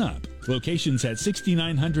 5 and up. Locations at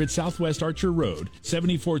 6900 Southwest Archer Road,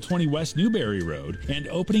 7420 West Newberry Road, and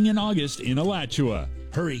opening in August in Alachua.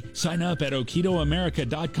 Hurry, sign up at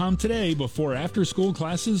OkidoAmerica.com today before after-school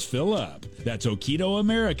classes fill up. That's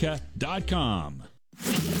OkidoAmerica.com.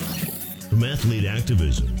 From athlete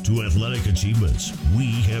activism to athletic achievements, we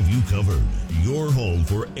have you covered. Your home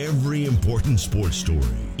for every important sports story.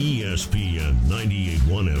 ESPN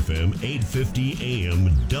 98.1 FM, 850 AM,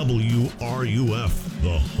 WRUF,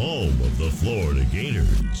 the home of the Florida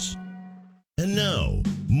Gators. And now,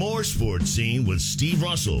 more Sports Scene with Steve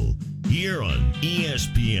Russell, here on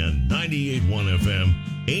ESPN 98.1 FM,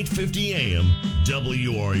 850 AM,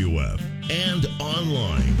 WRUF, and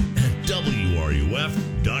online at WRUF.com.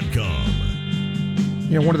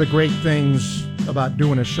 You know, one of the great things about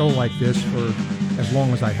doing a show like this for as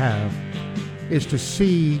long as I have is to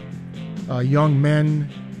see young men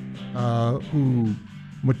who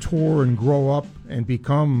mature and grow up and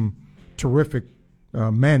become terrific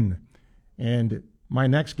men. And my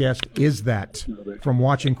next guest is that, from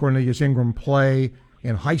watching Cornelius Ingram play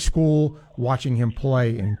in high school, watching him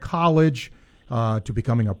play in college, to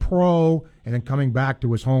becoming a pro, and then coming back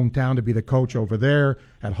to his hometown to be the coach over there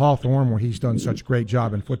at Hawthorne, where he's done such a great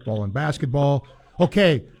job in football and basketball.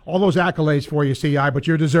 Okay, all those accolades for you, CI, but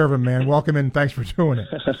you're deserving, man. Welcome in. Thanks for doing it.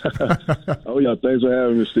 Oh, yeah, thanks for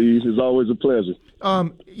having me, Steve. It's always a pleasure.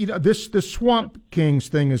 You know, this Swamp Kings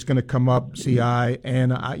thing is going to come up, CI,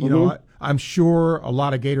 and you know, I'm sure a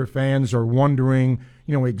lot of Gator fans are wondering,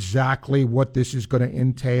 you know, exactly what this is going to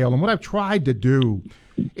entail. And what I've tried to do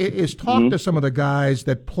is talk to some of the guys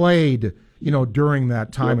that played, you know, during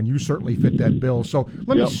that time, and you certainly fit that bill. So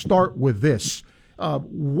let me start with this.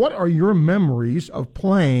 What are your memories of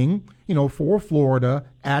playing, you know, for Florida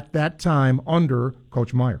at that time under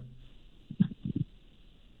Coach Meyer?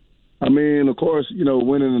 I mean, of course, you know,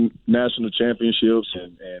 winning national championships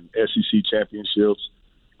and SEC championships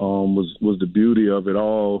was the beauty of it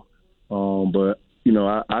all. But, you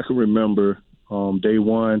know, I can remember day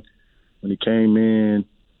one when he came in,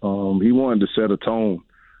 he wanted to set a tone.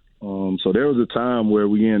 So there was a time where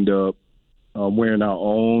we ended up wearing our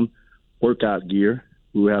own workout gear.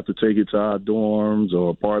 We would have to take it to our dorms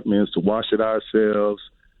or apartments to wash it ourselves.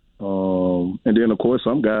 And then, of course,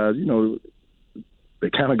 some guys, you know,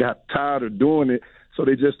 they kind of got tired of doing it, so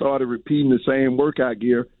they just started repeating the same workout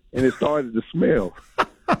gear, and it started to smell.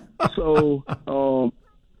 So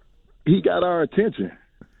he got our attention.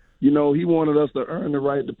 You know, he wanted us to earn the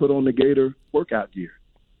right to put on the Gator workout gear.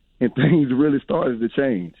 And things really started to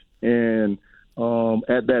change. And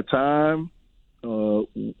at that time,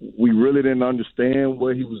 we really didn't understand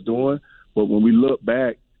what he was doing. But when we look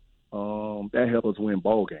back, that helped us win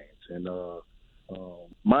ball games. And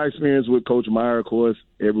my experience with Coach Meyer, of course,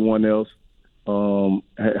 everyone else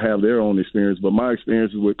have their own experience. But my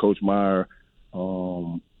experiences with Coach Meyer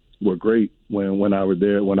were great when I was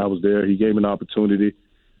there. When I was there, he gave me an opportunity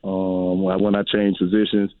when I changed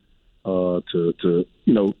positions to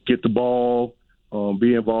you know, get the ball,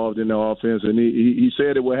 be involved in the offense, and he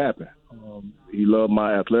said it would happen. He loved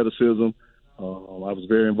my athleticism. I was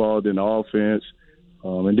very involved in the offense,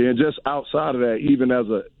 and then just outside of that, even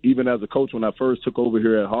as a coach, when I first took over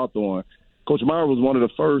here at Hawthorne, Coach Meyer was one of the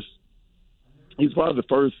first. He's probably the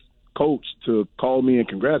first coach to call me and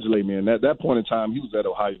congratulate me. And at that point in time, he was at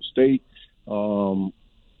Ohio State.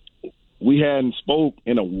 We hadn't spoke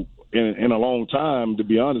in a long time, to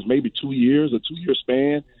be honest, maybe 2 years, a 2-year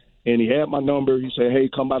span. And he had my number. He said, "Hey,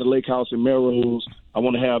 come by the lake house in Melrose. I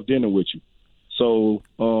want to have dinner with you." So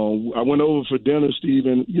I went over for dinner,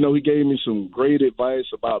 Stephen. You know, he gave me some great advice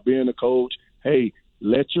about being a coach. Hey,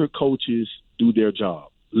 let your coaches do their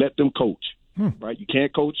job. Let them coach, right? You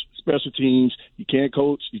can't coach special teams. You can't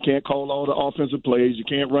call all the offensive plays. You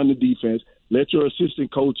can't run the defense. Let your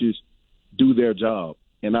assistant coaches do their job.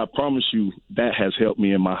 And I promise you that has helped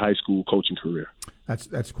me in my high school coaching career.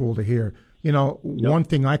 That's cool to hear. One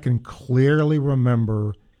thing I can clearly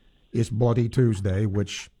remember is Bloody Tuesday,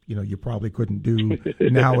 which, you probably couldn't do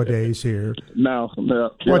nowadays here. No.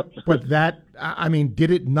 But that, I mean,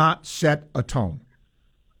 did it not set a tone?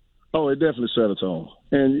 Oh, it definitely set a tone.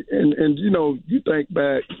 And you think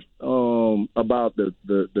back about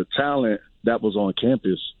the talent that was on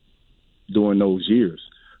campus during those years.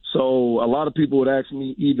 So a lot of people would ask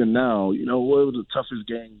me even now, what was the toughest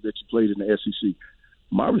game that you played in the SEC?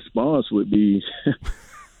 My response would be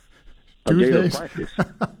a Gator practice.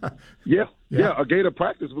 Yeah, a Gator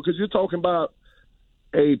practice, because you're talking about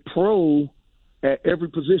a pro at every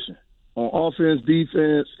position, on offense,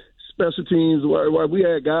 defense, special teams, where we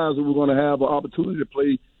had guys who were going to have an opportunity to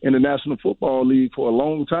play in the National Football League for a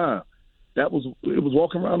long time. It was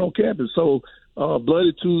walking around on campus. So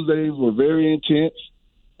Bloody Tuesdays were very intense.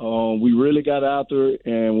 We really got out there,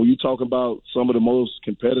 and when you talk about some of the most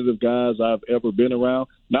competitive guys I've ever been around,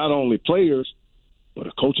 not only players, but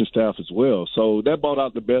a coaching staff as well. So that brought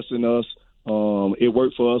out the best in us. It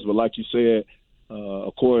worked for us, but like you said,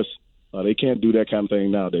 of course, they can't do that kind of thing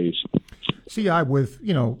nowadays.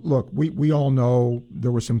 Look, we all know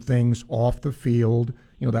there were some things off the field,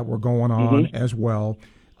 that were going on as well.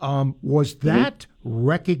 Was that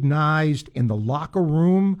recognized in the locker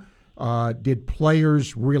room? Did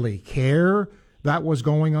players really care that was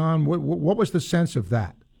going on? What was the sense of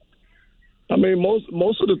that? I mean,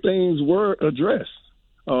 most of the things were addressed.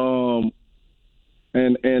 And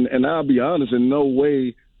I'll be honest, in no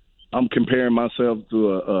way I'm comparing myself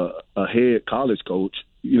to a head college coach,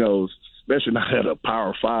 especially not at a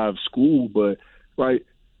Power 5 school, but right,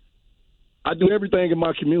 I do everything in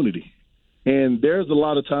my community. And there's a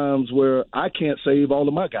lot of times where I can't save all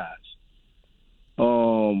of my guys.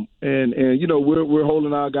 We're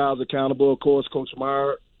holding our guys accountable. Of course, Coach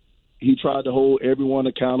Meyer, he tried to hold everyone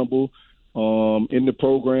accountable in the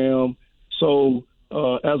program. So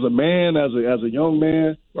as a man, as a young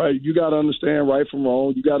man, right, you got to understand right from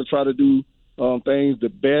wrong. You got to try to do things the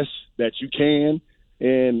best that you can.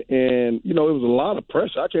 And it was a lot of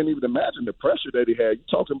pressure. I can't even imagine the pressure that he had. You're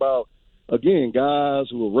talking about, again, guys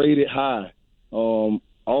who were rated high, all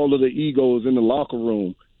of the egos in the locker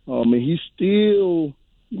room. And he still,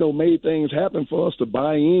 made things happen for us to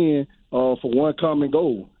buy in for one common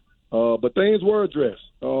goal. But things were addressed.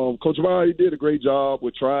 Coach Meyer, he did a great job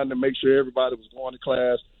with trying to make sure everybody was going to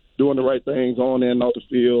class, doing the right things on and off the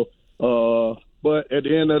field. But at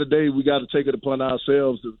the end of the day, we got to take it upon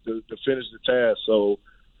ourselves to finish the task. So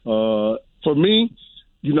for me,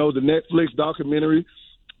 the Netflix documentary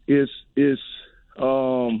is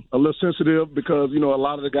a little sensitive because, a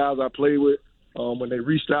lot of the guys I play with, when they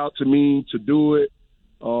reached out to me to do it,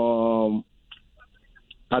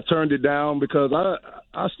 I turned it down because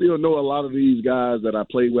I still know a lot of these guys that I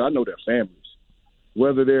play with. I know their families.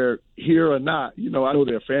 Whether they're here or not, I know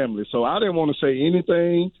their families. So I didn't want to say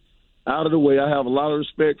anything out of the way. I have a lot of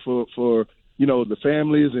respect for the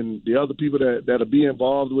families and the other people that'll be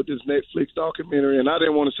involved with this Netflix documentary, and I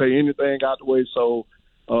didn't want to say anything out the way. So,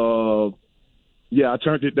 I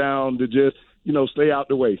turned it down to just, stay out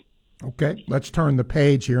the way. Okay, let's turn the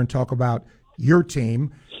page here and talk about your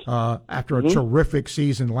team. After a terrific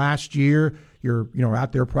season last year, you're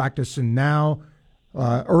out there practicing now.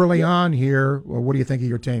 Early on here, what do you think of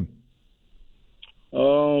your team?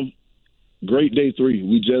 Great day 3.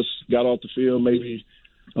 We just got off the field maybe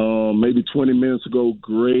 20 minutes ago.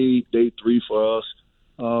 Great day 3 for us.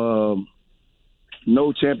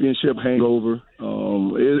 No championship hangover.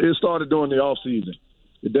 It started during the off season.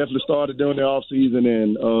 It definitely started during the off season,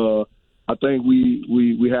 and I think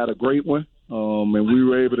we had a great one. And we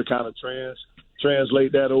were able to kind of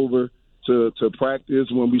translate that over to practice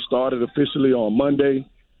when we started officially on Monday.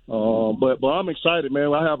 But I'm excited,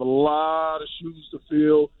 man. I have a lot of shoes to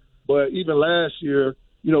fill. But even last year,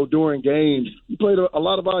 during games, we played a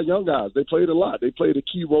lot of our young guys. They played a lot. They played a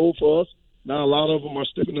key role for us. Now a lot of them are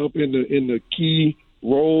stepping up in the key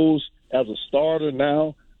roles as a starter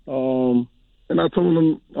now. And I told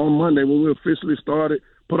them on Monday when we officially started,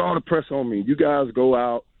 put all the pressure on me. You guys go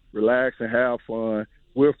out, relax, and have fun.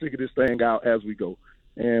 We'll figure this thing out as we go.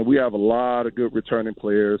 And we have a lot of good returning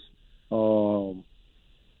players. We'll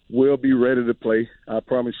be ready to play. I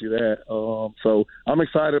promise you that. So I'm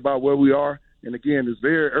excited about where we are. And, again, it's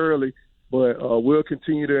very early, but we'll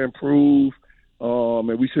continue to improve,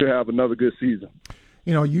 and we should have another good season.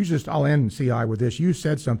 I'll end CI with this. You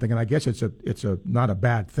said something, and I guess it's a not a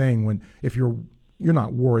bad thing if you're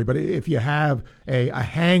not worried, but if you have a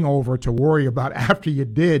hangover to worry about after you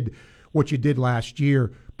did what you did last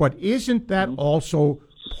year. But isn't that also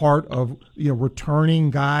part of returning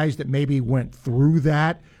guys that maybe went through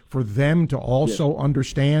that for them to also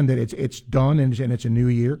understand that it's done and it's a new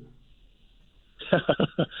year?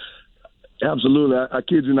 Absolutely. I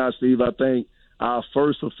kid you not, Steve. I think our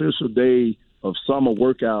first official day of summer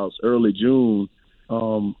workouts, early June,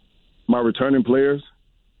 my returning players,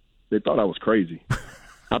 they thought I was crazy.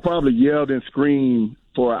 I probably yelled and screamed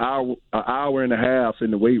for an hour and a half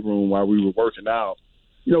in the weight room while we were working out.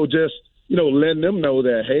 Letting them know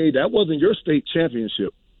that, hey, that wasn't your state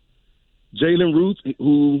championship. Jalen Ruth,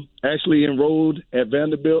 who actually enrolled at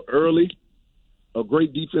Vanderbilt early, a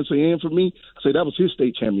great defensive end for me, I say that was his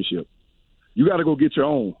state championship. You got to go get your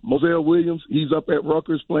own. Moselle Williams, he's up at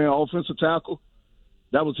Rutgers playing offensive tackle.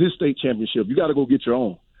 That was his state championship. You got to go get your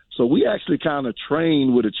own. So we actually kind of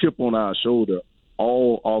trained with a chip on our shoulder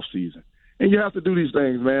all off season. And you have to do these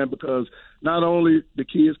things, man, because not only the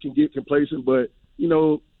kids can get complacent, but,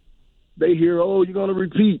 they hear, oh, you're going to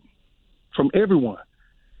repeat from everyone.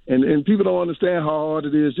 And people don't understand how hard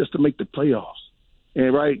it is just to make the playoffs.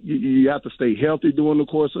 And, right, you have to stay healthy during the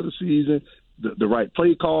course of the season, the right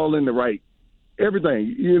play calling, the right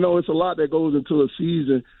everything. It's a lot that goes into a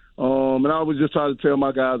season. And I always just try to tell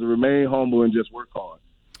my guys to remain humble and just work hard.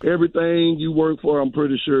 Everything you work for, I'm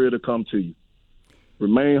pretty sure it'll come to you.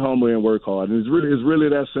 Remain humble and work hard. And it's really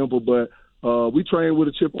that simple. But we train with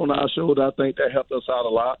a chip on our shoulder. I think that helped us out a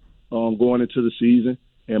lot going into the season.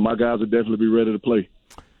 And my guys will definitely be ready to play.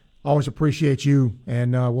 Always appreciate you,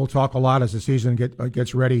 and we'll talk a lot as the season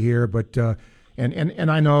gets ready here. But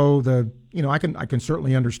and I know I can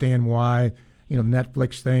certainly understand why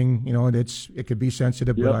Netflix thing it could be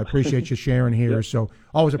sensitive, but I appreciate you sharing here. Yep. So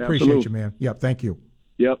always appreciate Absolutely. you, man. Yep, thank you.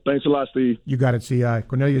 Yep, thanks a lot, Steve. You got it, CI.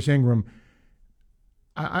 Cornelius Ingram.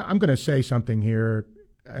 I'm going to say something here,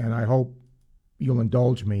 and I hope you'll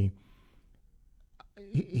indulge me.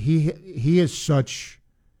 He is such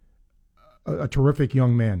a terrific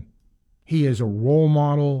young man. He is a role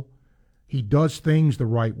model. He does things the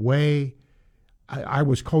right way. I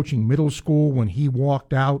was coaching middle school when he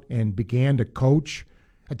walked out and began to coach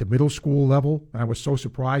at the middle school level. I was so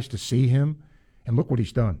surprised to see him. And look what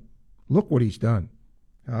he's done. Look what he's done.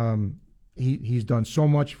 He's done so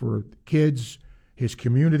much for kids, his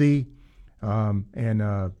community,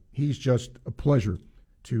 and he's just a pleasure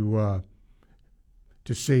to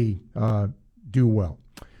see do well.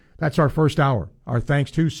 That's our first hour. Our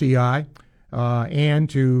thanks to CI and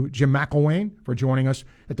to Jim McElwain for joining us.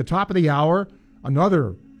 At the top of the hour,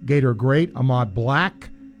 another Gator great, Ahmad Black,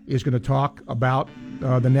 is going to talk about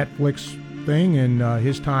the Netflix thing and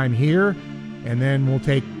his time here. And then we'll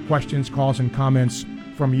take questions, calls, and comments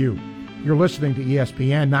from you. You're listening to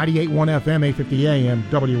ESPN 98.1 FM, 850 AM,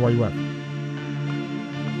 WRUF.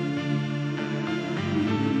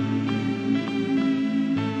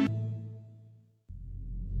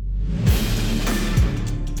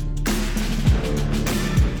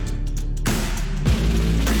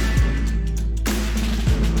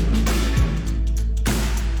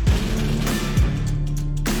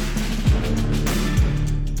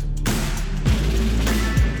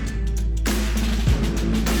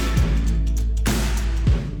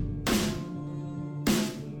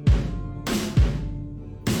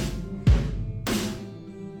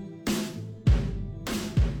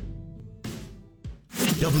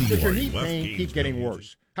 If your knee pain keeps getting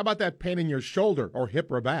worse, how about that pain in your shoulder or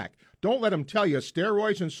hip or back? Don't let them tell you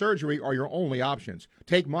steroids and surgery are your only options.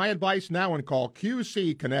 Take my advice now and call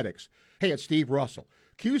QC Kinetics. Hey, it's Steve Russell.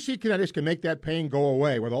 QC Kinetics can make that pain go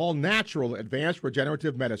away with all natural advanced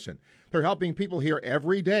regenerative medicine. They're helping people here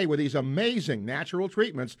every day with these amazing natural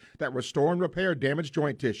treatments that restore and repair damaged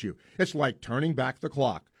joint tissue. It's like turning back the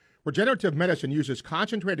clock. Regenerative medicine uses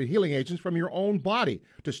concentrated healing agents from your own body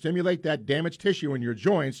to stimulate that damaged tissue in your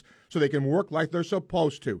joints so they can work like they're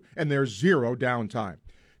supposed to, and there's zero downtime.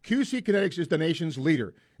 QC Kinetics is the nation's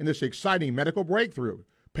leader in this exciting medical breakthrough.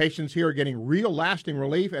 Patients here are getting real lasting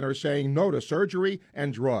relief and are saying no to surgery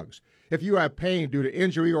and drugs. If you have pain due to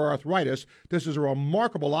injury or arthritis, this is a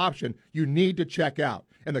remarkable option you need to check out,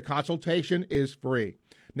 and the consultation is free.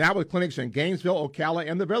 Now with clinics in Gainesville, Ocala,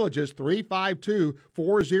 and the Villages,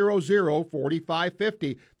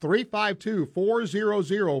 352-400-4550,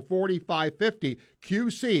 352-400-4550,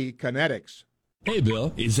 QC Kinetics. Hey,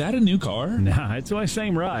 Bill, is that a new car? Nah, it's my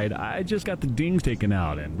same ride. I just got the dings taken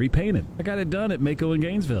out and repainted. I got it done at Mako in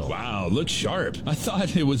Gainesville. Wow, looks sharp. I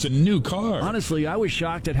thought it was a new car. Honestly, I was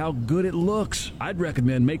shocked at how good it looks. I'd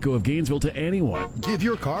recommend Mako of Gainesville to anyone. Give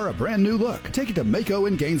your car a brand new look. Take it to Mako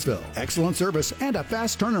in Gainesville. Excellent service and a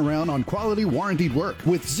fast turnaround on quality warranted work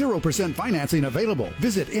with 0% financing available.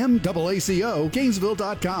 Visit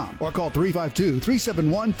MAACOGainesville.com or call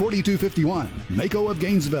 352-371-4251. Mako of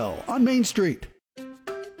Gainesville on Main Street.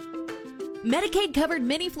 Medicaid covered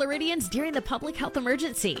many Floridians during the public health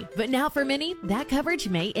emergency, but now for many, that coverage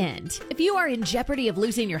may end. If you are in jeopardy of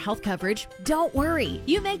losing your health coverage, don't worry.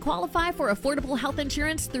 You may qualify for affordable health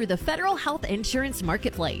insurance through the Federal Health Insurance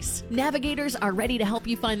Marketplace. Navigators are ready to help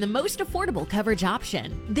you find the most affordable coverage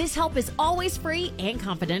option. This help is always free and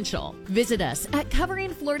confidential. Visit us at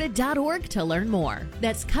coveringflorida.org to learn more.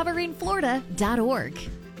 That's coveringflorida.org.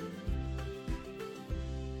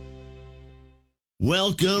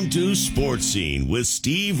 Welcome to Sports Scene with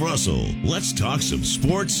Steve Russell. Let's talk some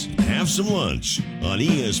sports, have some lunch on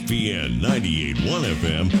ESPN 98.1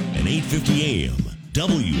 FM and 850 AM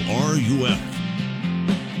WRUF.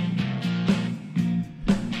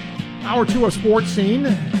 Hour 2 of Sports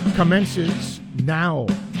Scene commences now.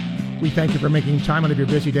 We thank you for making time out of your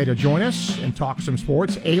busy day to join us and talk some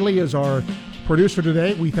sports. Ailey is our producer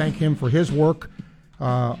today. We thank him for his work.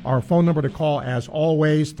 Our phone number to call, as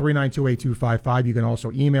always, 392-8255. You can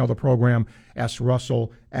also email the program,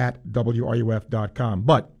 srussell@wruf.com.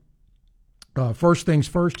 But first things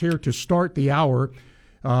first here, to start the hour,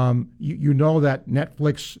 you know that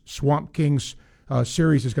Netflix Swamp Kings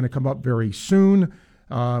series is going to come up very soon.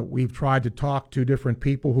 We've tried to talk to different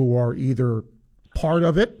people who are either part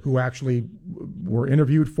of it, who actually were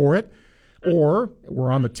interviewed for it, or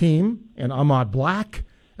were on the team, and Ahmad Black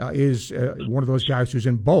is one of those guys who's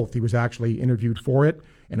in both. He was actually interviewed for it,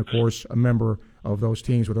 and, of course, a member of those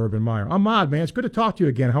teams with Urban Meyer. Ahmad, man, it's good to talk to you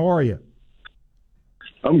again. How are you?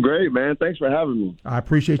 I'm great, man. Thanks for having me. I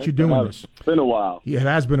appreciate you doing this. It's been a while. Yeah, it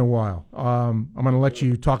has been a while. I'm going to let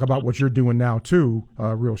you talk about what you're doing now, too,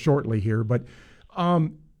 real shortly here. But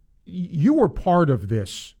you were part of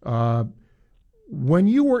this. When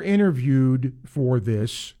you were interviewed for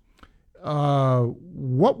this,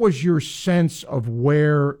 what was your sense of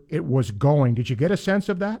where it was going? Did you get a sense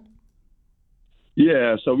of that?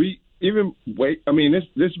 Yeah, so this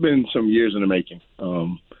has been some years in the making.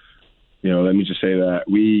 Let me just say that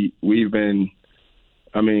we've been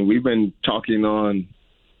talking on,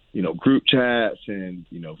 group chats and,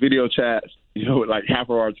 video chats, with like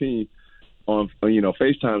half of our team on,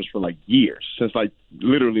 FaceTimes for like years, since like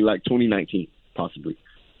literally like 2019, possibly.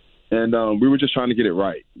 And we were just trying to get it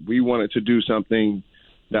right. We wanted to do something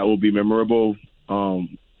that will be memorable,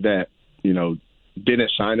 that,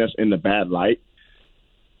 didn't shine us in the bad light,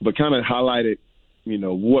 but kind of highlighted,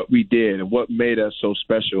 what we did and what made us so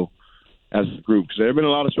special as a group. Because there have been a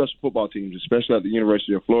lot of special football teams, especially at the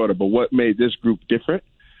University of Florida, but what made this group different?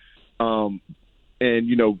 And,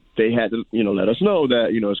 they had to, let us know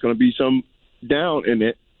that, it's going to be some down in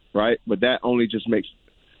it, right? But that only just makes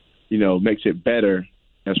it better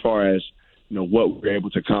as far as, what we're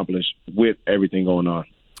able to accomplish with everything going on.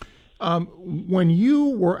 When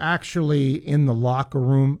you were actually in the locker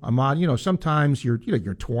room, Ahmad, sometimes you're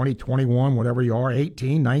 20, 21, whatever you are,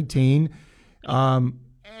 18, 19, and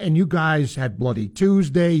you guys had Bloody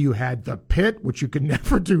Tuesday. You had the pit, which you could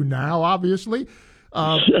never do now, obviously.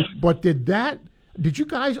 But did you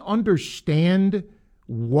guys understand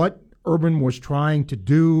what Urban was trying to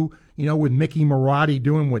do, with Mickey Marotti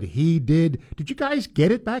doing what he did? Did you guys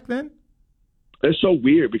get it back then? It's so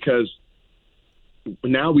weird because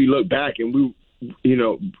now we look back and we,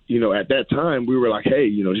 at that time we were like, hey,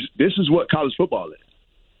 this is what college football is.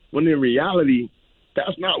 When in reality,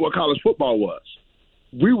 that's not what college football was.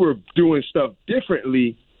 We were doing stuff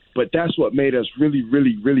differently, but that's what made us really,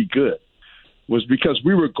 really, really good, was because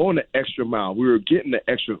we were going the extra mile. We were getting the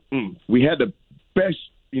extra We had the best,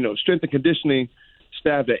 strength and conditioning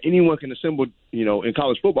staff that anyone can assemble, in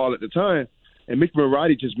college football at the time. And Mickey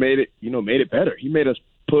Marotti just made it better. He made us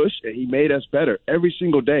push, and he made us better every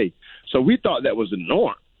single day. So we thought that was the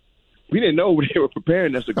norm. We didn't know they were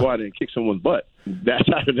preparing us to go out and kick someone's butt that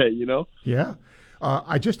Saturday, Yeah.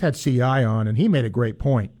 I just had CI on, and he made a great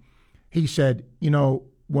point. He said,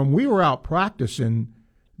 when we were out practicing,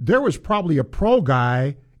 there was probably a pro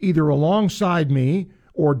guy either alongside me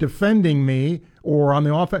or defending me or on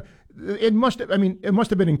the offense. It must have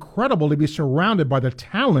been incredible to be surrounded by the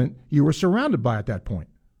talent you were surrounded by at that point.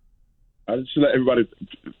 I just let everybody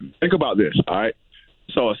think about this, all right?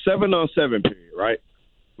 So a 7-on-7 period, right?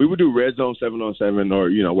 We would do red zone 7-on-7 or,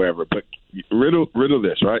 wherever. But riddle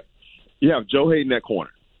this, right? You have Joe Hayden at corner.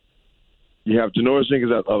 You have Janoris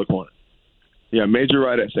Jenkins at the other corner. You have Major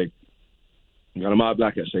Wright at safety. You got Ahmad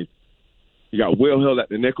Black at safety. You got Will Hill at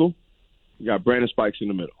the nickel. You got Brandon Spikes in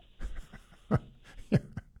the middle.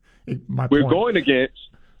 We're going against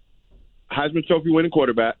Heisman Trophy winning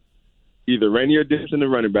quarterback, either Rainier Dixon, the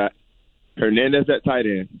running back, Hernandez at tight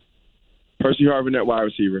end, Percy Harvin at wide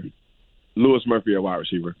receiver, Lewis Murphy at wide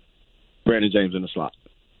receiver, Brandon James in the slot.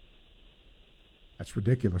 That's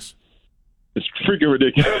ridiculous. It's freaking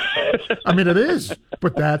ridiculous. I mean, it is,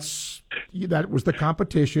 but that was the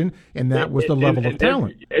competition, and that was the level of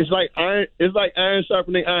talent. It's like iron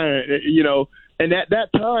sharpening iron, And at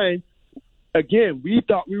that time, again, we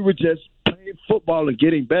thought we were just playing football and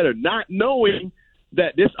getting better, not knowing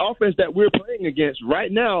that this offense that we're playing against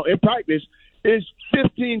right now in practice is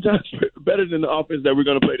 15 times better than the offense that we're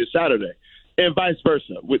going to play this Saturday, and vice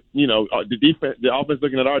versa. With the defense, the offense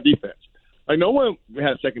looking at our defense. Like, no one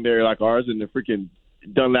had a secondary like ours, and the freaking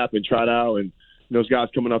Dunlap and Trout and those guys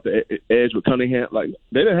coming off the edge with Cunningham. Like,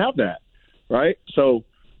 they didn't have that, right? So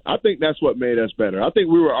I think that's what made us better. I think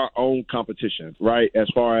we were our own competition, right, as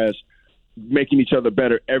far as making each other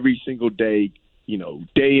better every single day,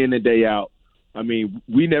 day in and day out. I mean,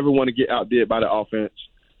 we never want to get outdid by the offense,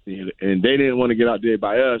 and they didn't want to get outdid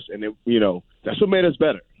by us, and that's what made us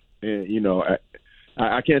better. And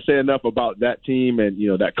I can't say enough about that team and,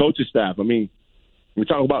 that coaching staff. I mean, we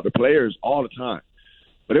talk about the players all the time,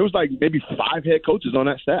 but it was like maybe 5 head coaches on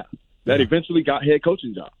that staff that eventually got head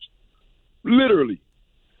coaching jobs. Literally,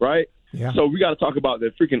 right? Yeah. So we got to talk about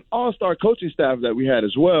the freaking all-star coaching staff that we had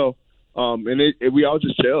as well. We all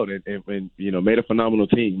just chilled and made a phenomenal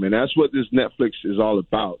team. And that's what this Netflix is all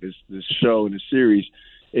about, this show and this series,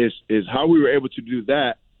 is how we were able to do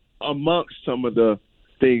that amongst some of the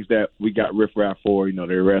things that we got riffraff for, the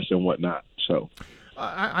arrests and whatnot. So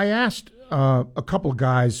I asked a couple of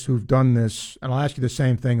guys who've done this, and I'll ask you the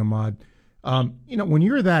same thing, Ahmad. When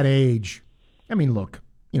you're that age, I mean, look,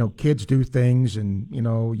 kids do things, and,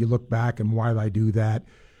 you look back and why did I do that?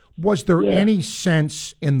 Was there any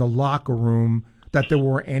sense in the locker room that there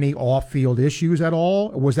were any off-field issues at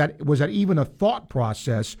all? Was that even a thought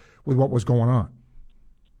process with what was going on?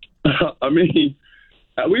 I mean,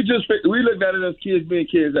 we looked at it as kids being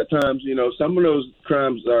kids at times. Some of those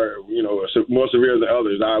crimes are, more severe than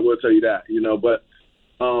others. I will tell you that, But,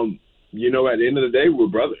 at the end of the day, we're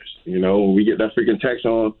brothers. When we get that freaking text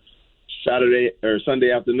on Saturday or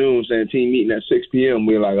Sunday afternoon saying team meeting at 6 p.m.,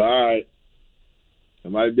 we're like, all right,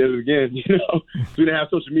 somebody did it again. We didn't have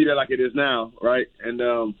social media like it is now, right? And,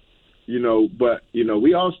 but,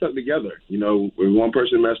 we all stuck together. When one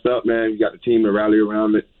person messed up, man, we got the team to rally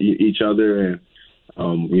around each other, and,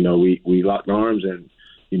 we locked arms, and,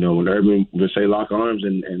 when Urban would say lock arms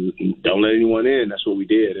and don't let anyone in, that's what we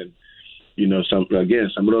did. And, some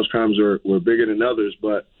of those crimes were bigger than others,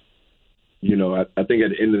 but, I think at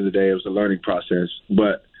the end of the day, it was a learning process.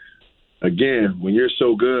 But, again, when you're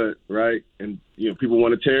so good, right, and, people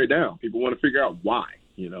want to tear it down. People want to figure out why,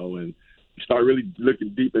 and you start really looking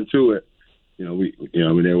deep into it.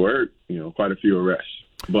 There were, quite a few arrests.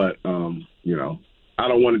 But, I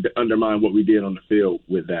don't want to undermine what we did on the field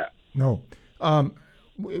with that. No.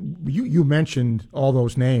 You mentioned all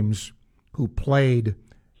those names who played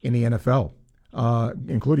in the NFL,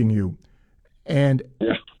 including you. And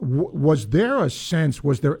was there a sense,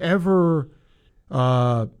 was there ever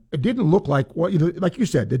it didn't look like like you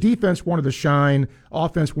said, the defense wanted to shine,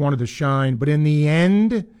 offense wanted to shine, but in the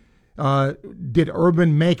end, did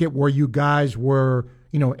Urban make it where you guys were,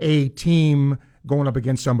 a team going up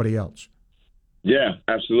against somebody else? Yeah,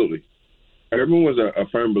 absolutely. Urban was a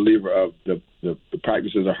firm believer of the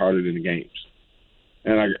practices are harder than the games,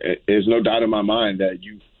 and there's no doubt in my mind that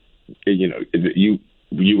you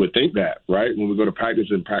would think that, right? When we go to practice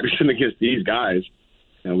and practicing against these guys,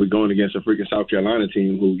 and we're going against a freaking South Carolina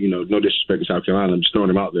team who, no disrespect to South Carolina, I'm just throwing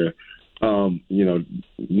them out there,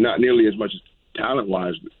 not nearly as much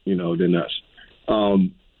talent-wise, than us.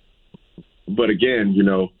 But again,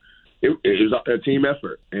 it was a team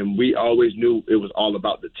effort, and we always knew it was all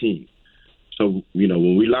about the team. So,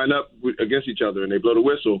 when we line up against each other and they blow the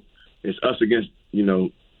whistle, it's us against,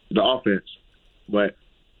 the offense. But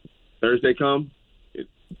Thursday come,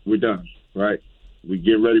 we're done, right? We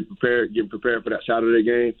get prepared for that Saturday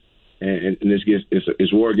game, and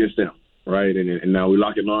it's war against them, right? And now we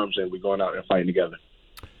lock in arms and we're going out and fighting together.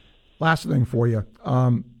 Last thing for you.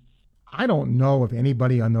 I don't know if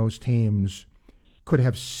anybody on those teams could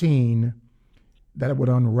have seen that it would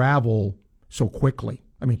unravel so quickly.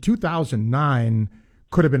 I mean, 2009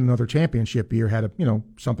 could have been another championship year had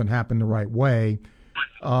something happened the right way.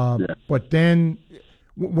 But then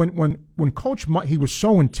when Coach Mike, he was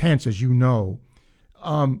so intense, as you know,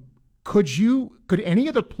 could any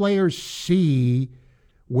of the players see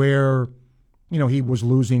where he was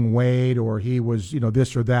losing weight or he was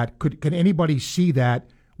this or that? Could anybody see that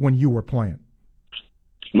when you were playing?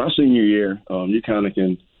 My senior year, you kind of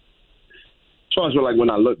can. As far as like when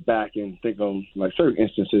I look back and think of like certain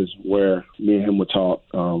instances where me and him would talk.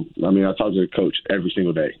 I talked to the coach every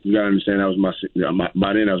single day. You gotta understand that was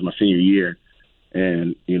by then that was my senior year,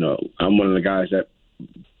 and I'm one of the guys that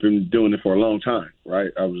been doing it for a long time,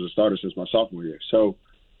 right? I was a starter since my sophomore year. So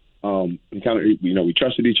we kind of, we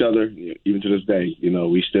trusted each other, even to this day.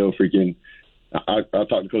 We still freaking I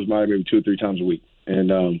talk to Coach Meyer maybe 2 or 3 times a week.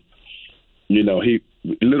 And, he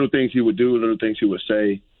little things he would do, little things he would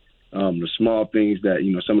say, the small things that,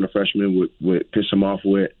 some of the freshmen would piss him off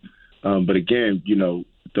with. But again,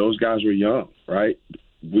 those guys were young, right?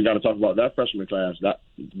 We got to talk about that freshman class. That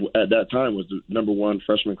at that time was the number 1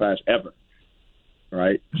 freshman class ever,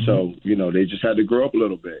 right? Mm-hmm. So, they just had to grow up a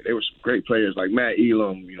little bit. They were some great players like Matt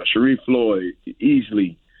Elam, Sharif Floyd,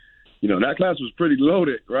 Easley. That class was pretty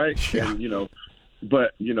loaded, right? Yeah. And,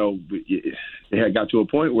 but, it had got to a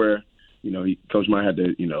point where, Coach Meyer had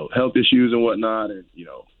to, health issues and whatnot. And,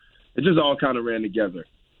 it just all kind of ran together.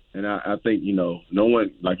 And I think, no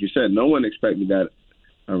one, like you said, no one expected that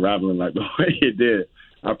unraveling like the way it did.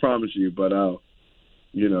 I promise you. But,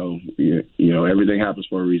 everything happens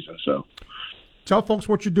for a reason. So tell folks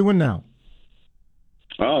what you're doing now.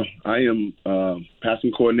 Oh, I am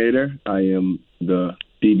passing coordinator. I am the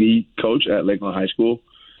DB coach at Lakeland High School.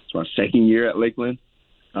 It's my second year at Lakeland.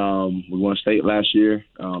 We won state last year.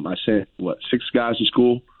 I sent, 6 guys to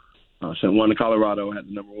school. I sent one to Colorado. I had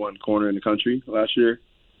the number 1 corner in the country last year.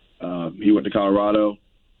 He went to Colorado.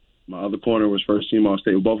 My other corner was first team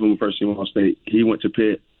All-State. Both of them were first team All-State. He went to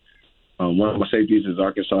Pitt. One of my safeties is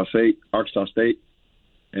Arkansas State.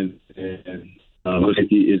 And my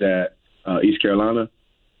safety is at East Carolina.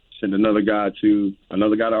 Sent another guy to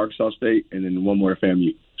Arkansas State, and then one more to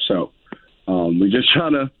FAMU. So we're just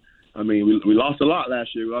trying to. We lost a lot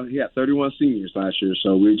last year. He had 31 seniors last year,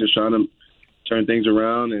 so we're just trying to turn things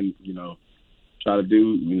around and try to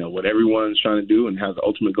do what everyone's trying to do and have the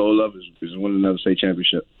ultimate goal of is win another state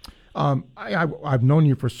championship. I've known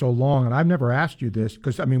you for so long, and I've never asked you this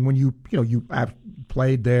because when you have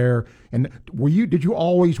played there, and did you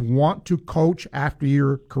always want to coach after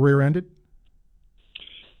your career ended?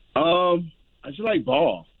 I just like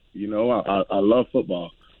ball. I love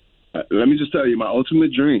football. Let me just tell you, my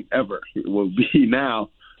ultimate dream ever will be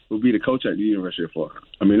to coach at the University of Florida.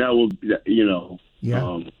 That will,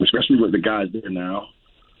 especially with the guys there now.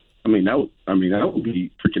 That would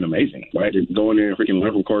be freaking amazing, right? Go in there and freaking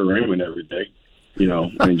learn from Corey Raymond every day,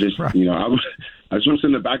 and just, right. I just want to sit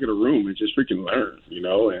in the back of the room and just freaking learn, and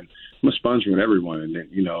I'm a sponge from everyone. And then,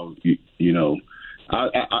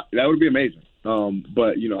 that would be amazing.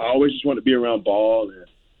 But, I always just want to be around ball and,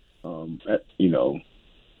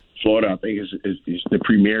 Florida, I think, is the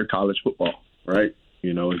premier college football, right?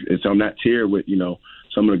 It's on that tier with,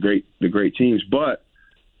 some of the great teams. But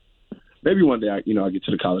maybe one day I get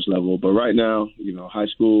to the college level. But right now, high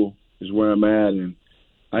school is where I'm at, and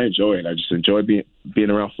I enjoy it. I just enjoy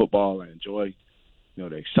being around football. I enjoy,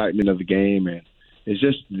 the excitement of the game, and it's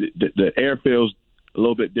just the air feels a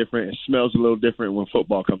little bit different. It smells a little different when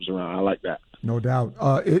football comes around. I like that. No doubt.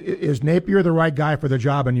 Is Napier the right guy for the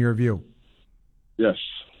job in your view? Yes.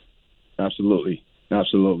 Absolutely. You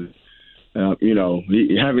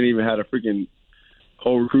haven't even had a freaking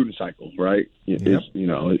whole recruiting cycle, right? Yep.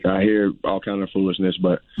 I hear all kind of foolishness,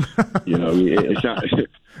 but it's not.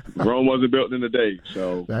 Rome wasn't built in a day,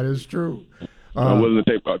 so that is true. I'm willing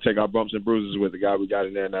to take our bumps and bruises with the guy we got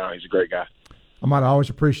in there now. He's a great guy. Ahmad, I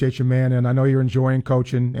always appreciate you, man, and I know you're enjoying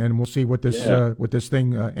coaching, and we'll see what this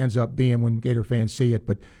thing ends up being when Gator fans see it.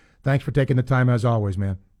 But thanks for taking the time as always,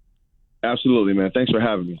 man. Absolutely, man. Thanks for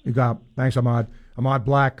having me. You got it. Thanks, Ahmad. Ahmad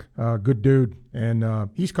Black, good dude, and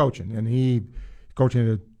he's coaching, and he's coaching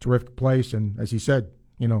at a terrific place. And as he said,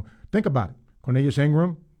 think about it. Cornelius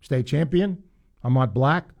Ingram, state champion. Ahmad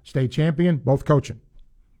Black, state champion, both coaching.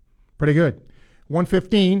 Pretty good.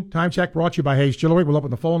 1:15, time check brought to you by Hayes Jewelry. We'll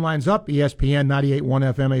open the phone lines up. ESPN 98.1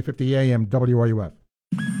 FM, 850 AM, WRUF.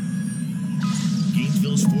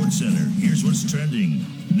 Gainesville Sports Center. Here's what's trending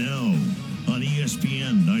now on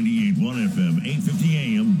ESPN 98.1 FM, 850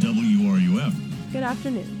 AM, WRUF. Good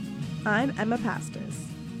afternoon. I'm Emma Pastis.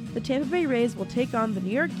 The Tampa Bay Rays will take on the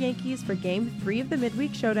New York Yankees for Game 3 of the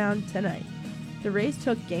midweek showdown tonight. The Rays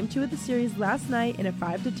took Game 2 of the series last night in a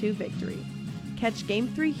 5-2 victory. Catch Game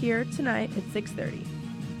 3 here tonight at 6:30.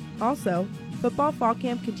 Also, football fall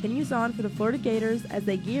camp continues on for the Florida Gators as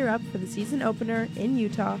they gear up for the season opener in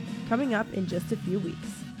Utah coming up in just a few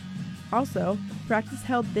weeks. Also, practice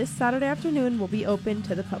held this Saturday afternoon will be open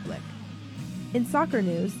to the public. In soccer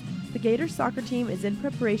news, the Gators soccer team is in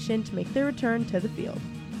preparation to make their return to the field.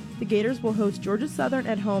 The Gators will host Georgia Southern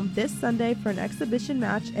at home this Sunday for an exhibition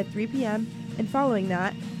match at 3 p.m., and following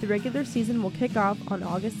that, the regular season will kick off on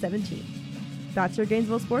August 17th. That's your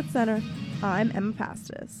Gainesville Sports Center. I'm Emma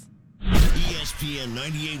Pastis. ESPN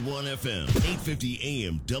 98.1 FM, 850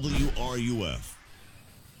 AM, WRUF.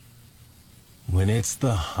 when it's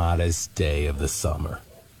the hottest day of the summer.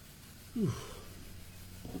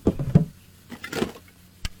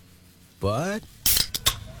 But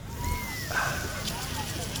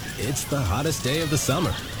it's the hottest day of the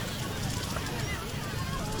summer.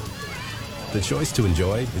 The choice to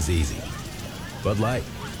enjoy is easy. Bud Light.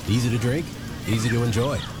 Easy to drink, easy to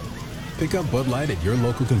enjoy. Pick up Bud Light at your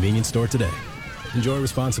local convenience store today. Enjoy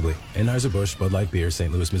responsibly. Anheuser-Busch Bud Light Beer,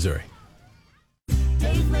 St. Louis, Missouri.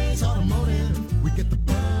 Dave Mays Automotive. We get the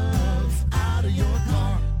buzz out of your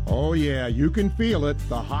car. Oh, yeah, you can feel it.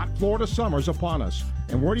 The hot Florida summer's upon us.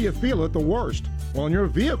 And where do you feel it the worst? Well, in your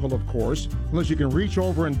vehicle, of course, unless you can reach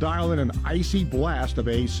over and dial in an icy blast of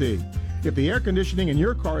AC. If the air conditioning in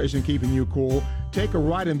your car isn't keeping you cool, take a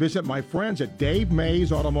ride and visit my friends at Dave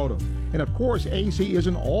Mays Automotive. And of course, AC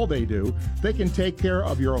isn't all they do. They can take care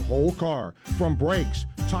of your whole car, from brakes,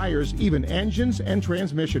 tires, even engines and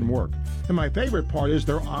transmission work. And my favorite part is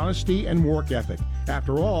their honesty and work ethic.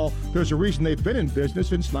 After all, there's a reason they've been in business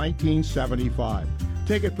since 1975.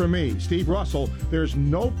 Take it from me, Steve Russell, there's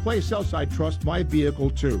no place else I trust my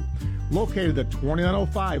vehicle to. Located at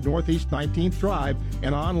 2905 Northeast 19th Drive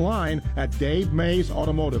and online at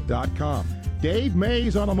DaveMaysAutomotive.com. Dave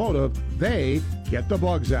Mays Automotive, they get the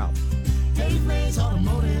bugs out. Dave Mays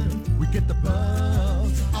Automotive, we get the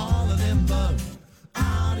bugs, all of them bugs,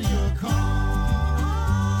 out of your car.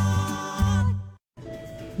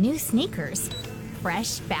 New sneakers,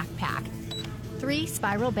 fresh backpack, 3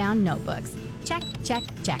 spiral-bound notebooks. Check, check,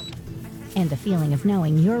 check. And the feeling of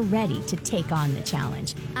knowing you're ready to take on the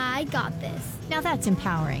challenge. I got this. Now that's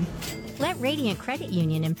empowering. Let Radiant Credit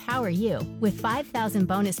Union empower you with 5,000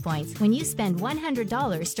 bonus points when you spend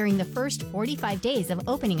 $100 during the first 45 days of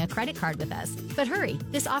opening a credit card with us. But hurry,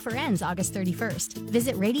 this offer ends August 31st.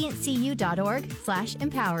 Visit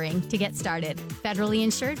radiantcu.org/empowering to get started. Federally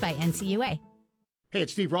insured by NCUA. Hey,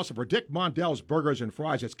 it's Steve Russell for Dick Mondell's Burgers and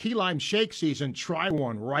Fries. It's key lime shake season. Try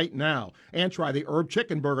one right now. And try the herb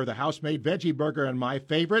chicken burger, the house-made veggie burger, and my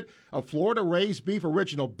favorite, a Florida raised beef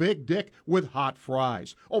original Big Dick with hot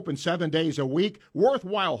fries. Open 7 days a week.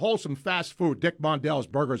 Worthwhile, wholesome fast food. Dick Mondell's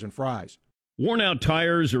Burgers and Fries. Worn-out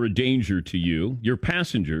tires are a danger to you, your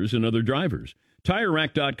passengers, and other drivers.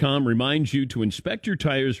 TireRack.com reminds you to inspect your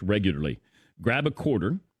tires regularly. Grab a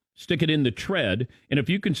quarter, stick it in the tread, and if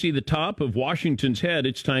you can see the top of Washington's head,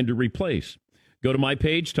 it's time to replace. Go to my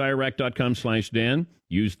page, TireRack.com/Dan.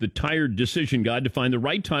 Use the Tire Decision Guide to find the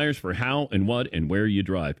right tires for how and what and where you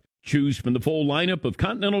drive. Choose from the full lineup of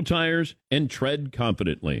Continental tires and tread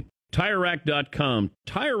confidently. TireRack.com.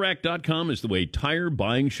 TireRack.com is the way tire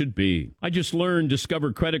buying should be. I just learned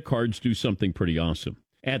Discover credit cards do something pretty awesome.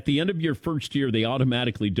 At the end of your first year, they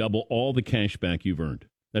automatically double all the cash back you've earned.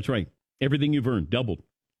 That's right. Everything you've earned, doubled.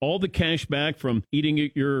 All the cash back from eating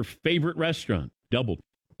at your favorite restaurant, doubled.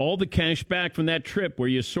 All the cash back from that trip where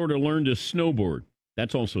you sort of learned to snowboard,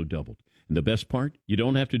 that's also doubled. And the best part, you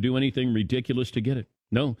don't have to do anything ridiculous to get it.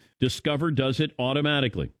 No, Discover does it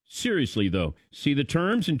automatically. Seriously, though, see the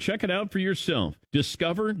terms and check it out for yourself.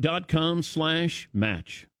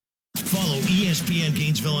 Discover.com/match. Follow ESPN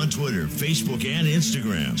Gainesville on Twitter, Facebook, and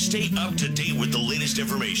Instagram. Stay up to date with the latest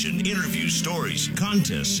information, interviews, stories,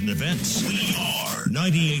 contests, and events. We are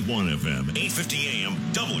 98.1 FM, 850 AM,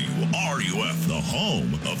 WRUF, the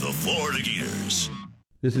home of the Florida Gators.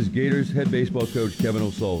 This is Gators head baseball coach Kevin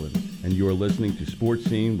O'Sullivan, and you are listening to Sports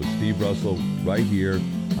Scene with Steve Russell right here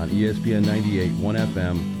on ESPN 98.1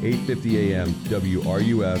 FM, 850 AM,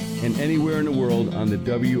 WRUF, and anywhere in the world on the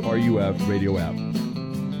WRUF radio app.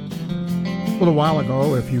 A little while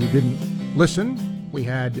ago, if you didn't listen, we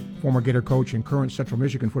had former Gator coach and current Central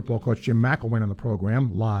Michigan football coach Jim McElwain on the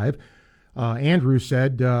program live. Andrew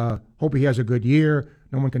said, hope he has a good year.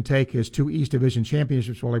 No one can take his 2 East Division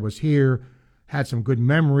championships while he was here. Had some good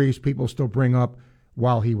memories people still bring up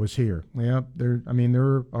while he was here. Yeah, there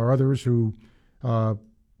are others who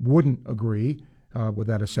wouldn't agree with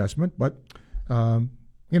that assessment, but,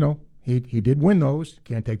 he did win those.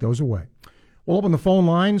 Can't take those away. We'll open the phone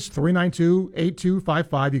lines,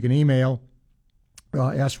 392-8255. You can email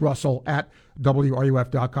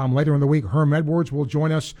srussell@wruf.com. Later in the week, Herm Edwards will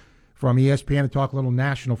join us from ESPN to talk a little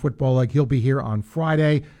National Football League. He'll be here on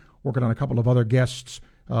Friday, working on a couple of other guests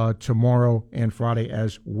tomorrow and Friday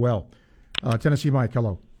as well. Tennessee Mike,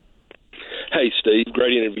 hello. Hey, Steve.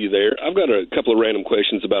 Great interview there. I've got a couple of random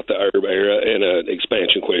questions about the Urban era and an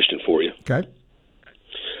expansion question for you. Okay.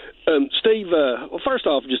 Steve, well, first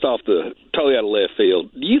off, just totally out of left field,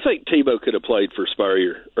 do you think Tebow could have played for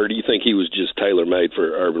Spurrier, or do you think he was just tailor-made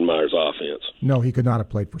for Urban Meyer's offense? No, he could not have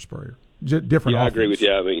played for Spurrier. Different offense. I agree with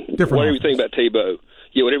you. I mean, different whatever you think about Tebow,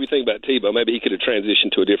 whatever you think about Tebow, maybe he could have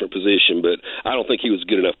transitioned to a different position, but I don't think he was a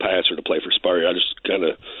good enough passer to play for Spurrier. I just kind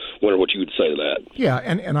of wonder what you would say to that. Yeah,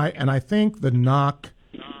 and I think the knock,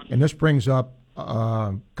 and this brings up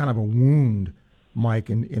kind of a wound, Mike,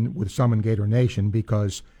 with some in Gator Nation,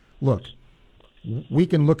 because, look, we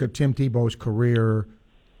can look at Tim Tebow's career.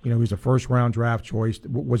 He's a first-round draft choice.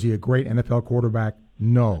 Was he a great NFL quarterback?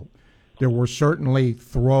 No. There were certainly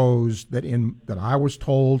throws that I was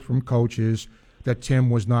told from coaches that Tim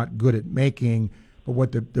was not good at making, but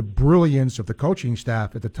what the brilliance of the coaching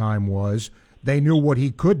staff at the time was, they knew what he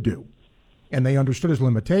could do, and they understood his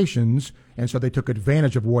limitations, and so they took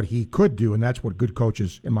advantage of what he could do, and that's what good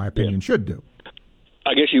coaches, in my opinion, should do.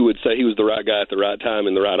 I guess you would say he was the right guy at the right time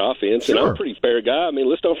in the right offense, and I'm a pretty fair guy. I mean,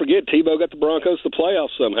 let's don't forget, Tebow got the Broncos to the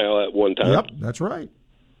playoffs somehow at one time. Yep, that's right.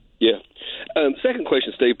 Yeah. Second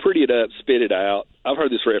question, Steve. Pretty it up, spit it out. I've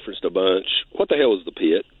heard this referenced a bunch. What the hell is the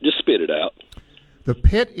pit? Just spit it out. The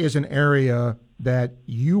pit is an area that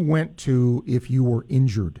you went to if you were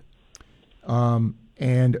injured, and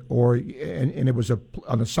it was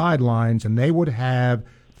on the sidelines, and they would have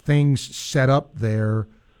things set up there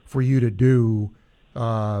for you to do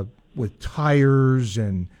with tires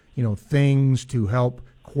and things to help,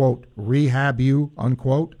 quote, rehab you,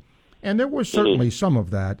 unquote. And there was certainly some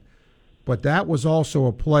of that, but that was also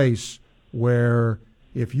a place where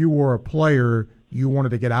if you were a player, you wanted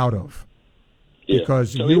to get out of.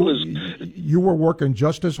 Because you were working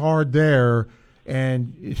just as hard there,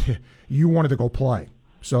 and you wanted to go play.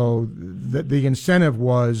 So the incentive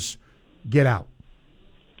was get out.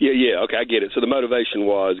 Yeah, okay, I get it. So the motivation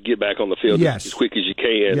was get back on the field as quick as you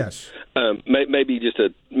can. Yes. Maybe just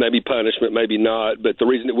maybe punishment, maybe not. But the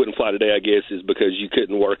reason it wouldn't fly today, I guess, is because you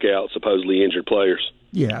couldn't work out supposedly injured players.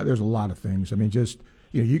 Yeah, there's a lot of things. I mean, just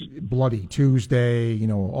Bloody Tuesday,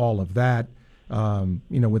 all of that.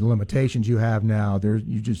 With the limitations you have now,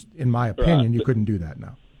 in my opinion, you couldn't do that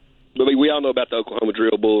now. But we all know about the Oklahoma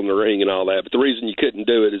drill bull and the ring and all that. But the reason you couldn't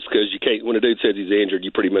do it is because you can't. When a dude says he's injured,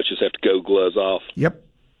 you pretty much just have to go gloves off. Yep,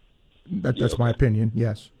 that's my opinion.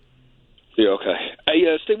 Yes. Yeah. Okay.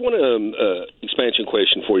 Hey, Steve, one expansion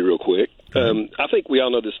question for you, real quick. I think we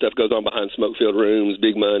all know this stuff goes on behind smoke-filled rooms,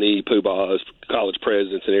 big money, poobahs, college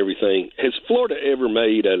presidents, and everything. Has Florida ever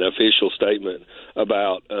made an official statement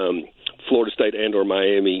about Florida State and/or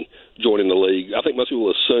Miami joining the league? I think most people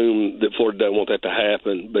assume that Florida doesn't want that to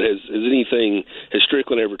happen, but has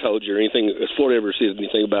Strickland ever told you, or anything? Has Florida ever said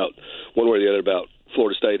anything about one way or the other about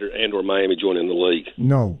Florida State and/or Miami joining the league?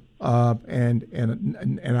 No, and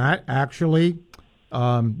I actually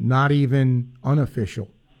not even unofficial.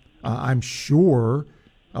 I'm sure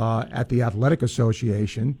at the Athletic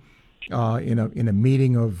Association, in a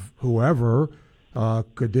meeting of whoever.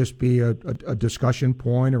 Could this be a discussion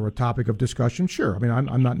point or a topic of discussion? Sure. I mean,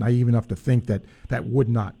 I'm not naive enough to think that would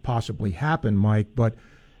not possibly happen, Mike, but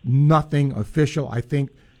nothing official. I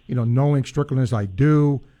think, knowing Strickland as I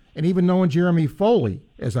do, and even knowing Jeremy Foley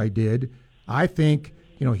as I did, I think,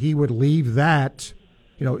 he would leave that,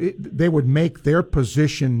 they would make their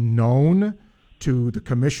position known to the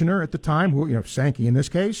commissioner at the time, who, Sankey in this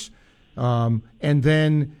case, and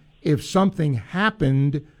then if something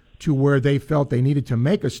happened to where they felt they needed to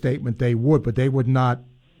make a statement, they would, but they would not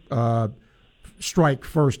strike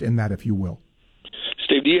first in that, if you will.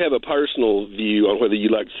 Steve, do you have a personal view on whether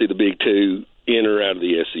you'd like to see the Big Two in or out of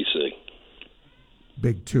the SEC?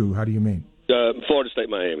 Big Two, how do you mean? Florida State,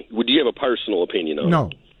 Miami. Do you have a personal opinion on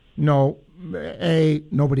it? No. A,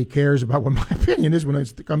 nobody cares about what my opinion is when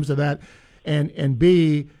it comes to that. And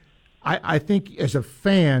B, I think as a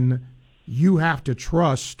fan, you have to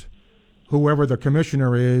trust whoever the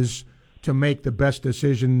commissioner is to make the best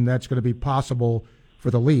decision that's going to be possible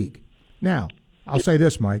for the league. Now, I'll say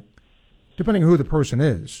this, Mike, depending on who the person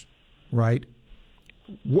is, right,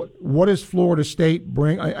 what does Florida State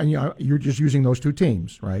bring? You're just using those two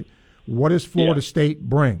teams, right? What does Florida State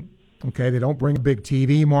bring? Okay, they don't bring a big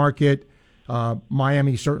TV market.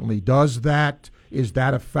 Miami certainly does that. Is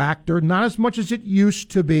that a factor? Not as much as it used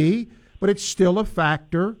to be, but it's still a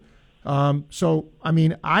factor. So, I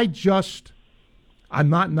mean, I'm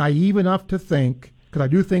not naive enough to think, because I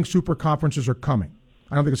do think super conferences are coming.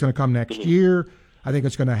 I don't think it's going to come next year. I think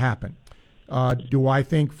it's going to happen. Do I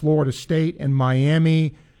think Florida State and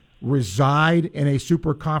Miami reside in a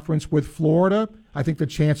super conference with Florida? I think the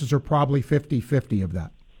chances are probably 50-50 of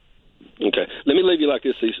that. Okay. Let me leave you like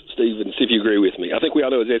this, Steve, and see if you agree with me. I think we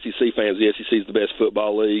all know as SEC fans, the SEC is the best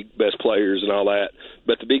football league, best players and all that.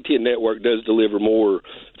 But the Big Ten Network does deliver more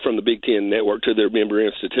from the Big Ten Network to their member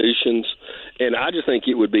institutions. And I just think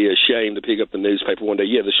it would be a shame to pick up the newspaper one day.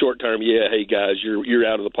 Yeah, the short term, hey, guys, you're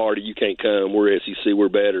out of the party. You can't come. We're SEC. We're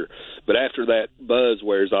better. But after that buzz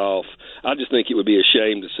wears off, I just think it would be a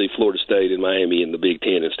shame to see Florida State and Miami in the Big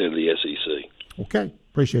Ten instead of the SEC. Okay.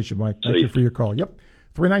 Appreciate you, Mike. Thank you for your call. Yep.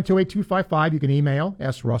 3928255. You can email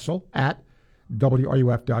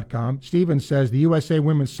srussell@wruf.com. Steven says the USA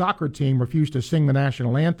women's soccer team refused to sing the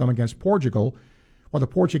national anthem against Portugal, while the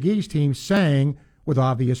Portuguese team sang with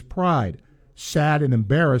obvious pride. Sad and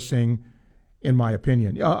embarrassing, in my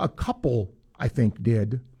opinion. A couple, I think,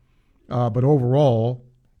 did, but overall,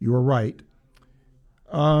 you were right.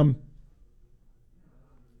 I'm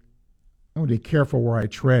going to be careful where I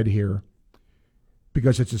tread here,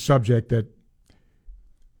 because it's a subject that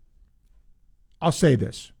I'll say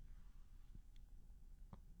this.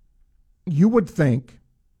 You would think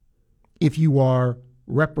if you are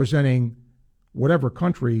representing whatever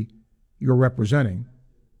country you're representing,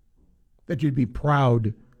 that you'd be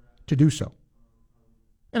proud to do so.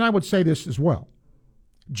 And I would say this as well.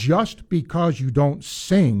 Just because you don't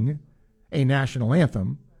sing a national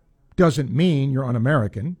anthem doesn't mean you're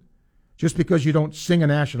un-American. Just because you don't sing a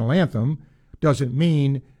national anthem doesn't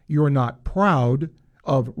mean you're not proud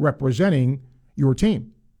of representing your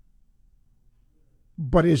team.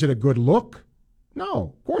 But is it a good look?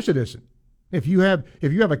 No, of course it isn't. If you have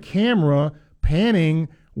a camera panning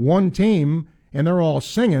one team and they're all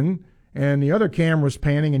singing, and the other camera's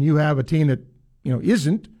panning, and you have a team that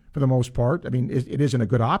isn't, for the most part, I mean, it isn't a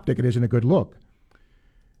good optic. It isn't a good look.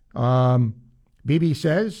 BB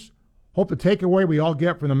says, hope the takeaway we all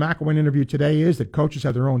get from the McElwain interview today is that coaches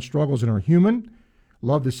have their own struggles and are human.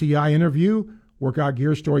 Love the CI interview. Workout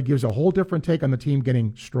Gear story gives a whole different take on the team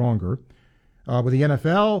getting stronger. With the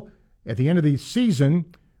NFL, at the end of the season,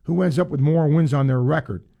 who ends up with more wins on their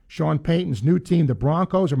record? Sean Payton's new team, the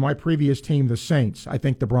Broncos, or my previous team, the Saints? I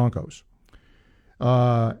think the Broncos.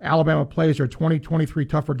 Alabama plays their 2023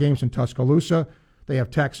 tougher games in Tuscaloosa. They have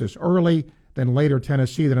Texas early, then later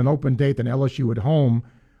Tennessee, then an open date, then LSU at home.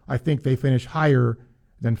 I think they finish higher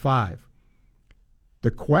than 5.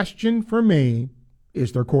 The question for me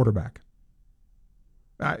is their quarterback.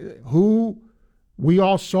 Who we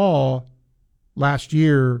all saw last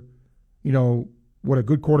year, what a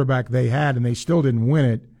good quarterback they had, and they still didn't win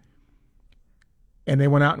it. And they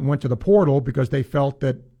went out and went to the portal because they felt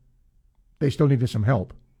that they still needed some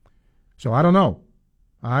help. So I don't know.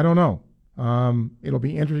 It'll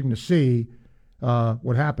be interesting to see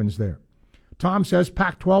what happens there. Tom says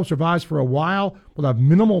Pac-12 survives for a while, will have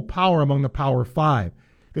minimal power among the Power 5.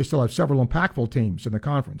 They still have several impactful teams in the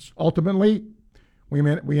conference. Ultimately, we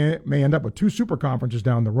may end up with 2 super conferences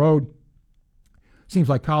down the road. Seems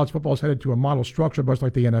like college football is headed to a model structure, much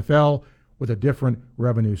like the NFL, with a different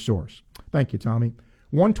revenue source. Thank you, Tommy.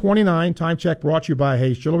 1:29, time check brought to you by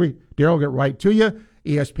Hayes Jewelry. Daryl, get right to you.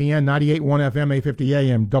 ESPN 98.1 FM, 850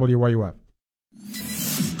 AM, WRUF.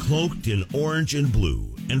 Cloaked in orange and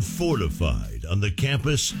blue and fortified on the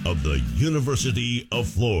campus of the University of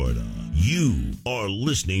Florida. You are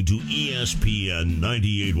listening to ESPN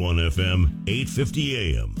 98.1 FM, 850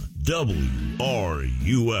 AM,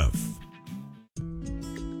 WRUF.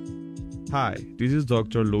 Hi, this is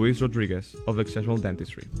Dr. Luis Rodriguez of Exceptional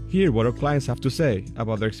Dentistry. Hear what our clients have to say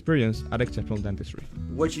about their experience at Exceptional Dentistry.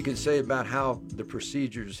 What you can say about how the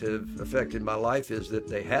procedures have affected my life is that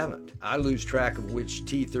they haven't. I lose track of which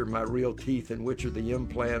teeth are my real teeth and which are the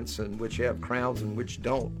implants and which have crowns and which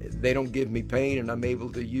don't. They don't give me pain, and I'm able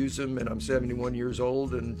to use them, and I'm 71 years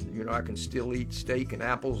old, and I can still eat steak and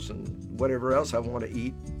apples and whatever else I want to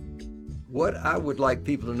eat. What I would like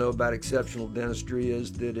people to know about Exceptional Dentistry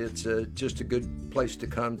is that it's just a good place to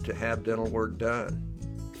come to have dental work done.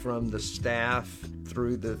 From the staff,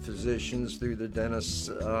 through the physicians, through the dentists,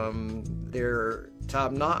 they're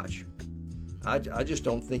top-notch. I just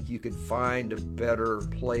don't think you could find a better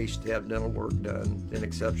place to have dental work done than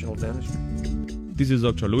Exceptional Dentistry. This is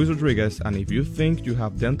Dr. Luis Rodriguez, and if you think you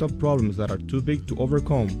have dental problems that are too big to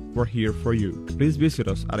overcome, we're here for you. Please visit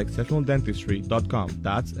us at exceptionaldentistry.com.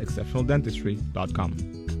 That's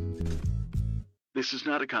exceptionaldentistry.com. This is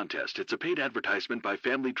not a contest. It's a paid advertisement by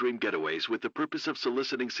Family Dream Getaways with the purpose of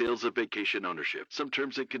soliciting sales of vacation ownership. Some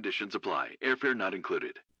terms and conditions apply. Airfare not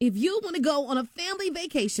included. If you want to go on a family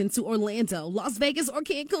vacation to Orlando, Las Vegas, or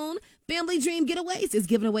Cancun, Family Dream Getaways is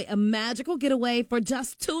giving away a magical getaway for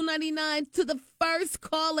just $2.99 to the first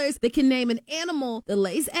callers that can name an animal that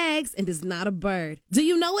lays eggs and is not a bird. Do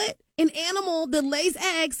you know it? An animal that lays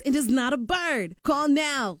eggs and is not a bird. Call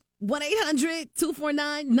now.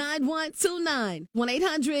 1-800-249-9129.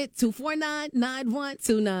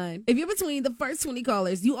 1-800-249-9129. If you're between the first 20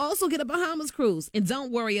 callers, you also get a Bahamas cruise. And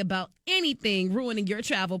don't worry about anything ruining your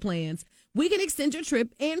travel plans. We can extend your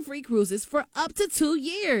trip and free cruises for up to 2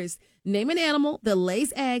 years. Name an animal that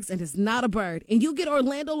lays eggs and is not a bird, and you'll get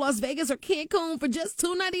Orlando, Las Vegas, or Cancun for just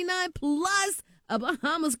 $299 plus a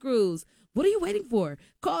Bahamas cruise. What are you waiting for?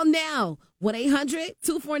 Call now.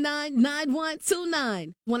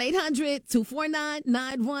 1-800-249-9129.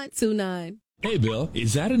 1-800-249-9129. Hey, Bill,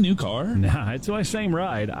 is that a new car? Nah, it's my same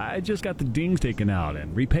ride. I just got the dings taken out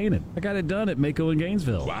and repainted. I got it done at Mako in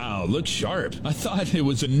Gainesville. Wow, looks sharp. I thought it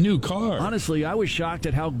was a new car. Honestly, I was shocked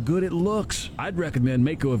at how good it looks. I'd recommend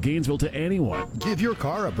Mako of Gainesville to anyone. Give your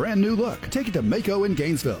car a brand new look. Take it to Mako in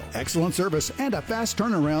Gainesville. Excellent service and a fast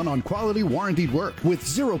turnaround on quality warranted work with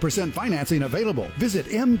 0% financing available. Visit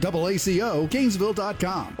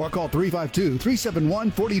MAACOGainesville.com or call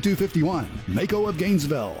 352-371-4251. Mako of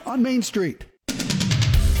Gainesville on Main Street.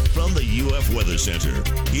 From the UF Weather Center,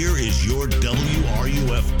 here is your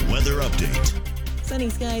WRUF weather update. Sunny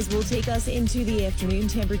skies will take us into the afternoon.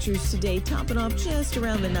 Temperatures today topping off just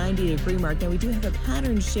around the 90-degree mark. Now, we do have a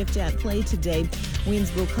pattern shift at play today.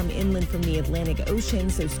 Winds will come inland from the Atlantic Ocean,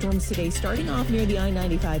 so storms today starting off near the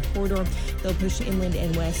I-95 corridor. They'll push inland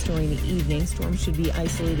and west during the evening. Storms should be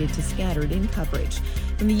isolated to scattered in coverage.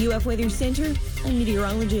 From the UF Weather Center, I'm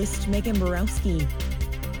meteorologist Megan Borowski.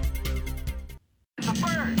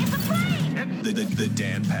 The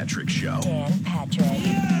Dan Patrick Show. Dan Patrick.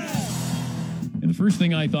 And the first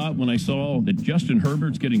thing I thought when I saw that Justin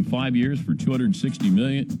Herbert's getting 5 years for $260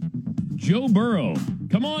 million, Joe Burrow,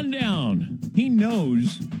 come on down. He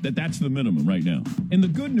knows that that's the minimum right now. And the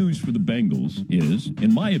good news for the Bengals is,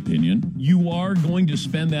 in my opinion, you are going to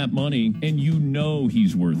spend that money, and you know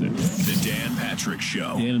he's worth it. The Dan Patrick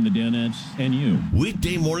Show. Dan and the Danettes and you.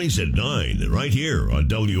 Weekday mornings at 9, right here on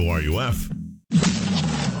WRUF.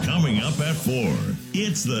 Coming up at 4,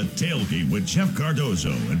 it's The Tailgate with Jeff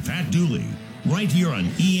Cardozo and Pat Dooley. Right here on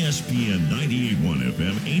ESPN 98.1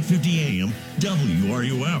 FM, 850 AM,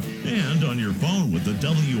 WRUF. And on your phone with the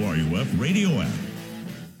WRUF radio app.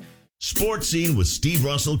 Sports Scene with Steve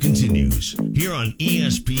Russell continues here on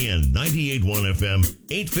ESPN 98.1 FM,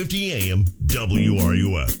 850 AM,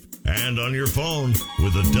 WRUF. And on your phone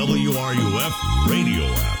with the WRUF radio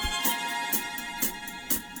app.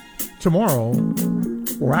 Tomorrow,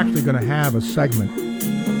 we're actually going to have a segment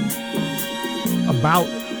about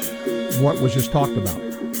what was just talked about.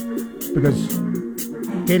 Because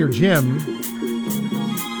Gator Jim,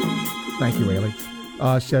 thank you, Ailey,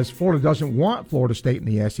 says Florida doesn't want Florida State in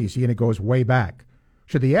the SEC, and it goes way back.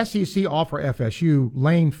 Should the SEC offer FSU,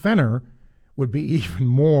 Lane Fenner would be even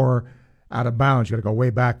more out of bounds. You got to go way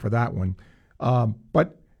back for that one.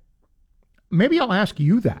 But maybe I'll ask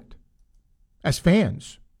you that. As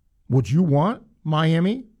fans, would you want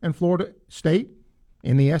Miami and Florida State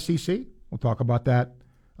in the SEC? We'll talk about that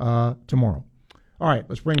tomorrow. All right,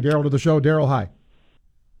 let's bring Daryl to the show. Daryl, hi.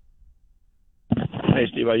 Hey,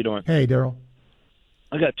 Steve, how you doing? Hey, Daryl.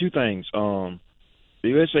 I got two things. The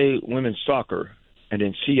USA women's soccer and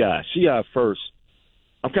then CI. CI first.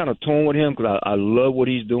 I'm kind of torn with him because I love what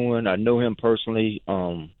he's doing. I know him personally.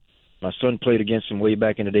 My son played against him way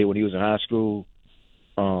back in the day when he was in high school.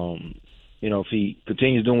 You know, if he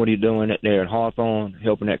continues doing what he's doing there in Hawthorne,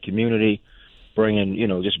 helping that community, bringing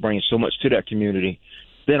so much to that community.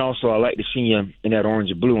 Then also I like to see him in that orange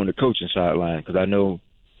and blue on the coaching sideline because I know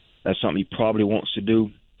that's something he probably wants to do.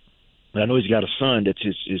 And I know he's got a son that's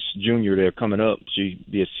his junior there coming up to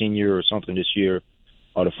be a senior or something this year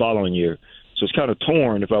or the following year. So it's kind of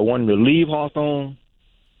torn if I wanted to leave Hawthorne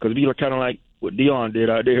because it'd be kind of like what Dion did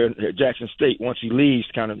out there at Jackson State. Once he leaves,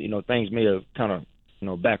 kind of, things may have kind of,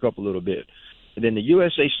 back up a little bit. And then the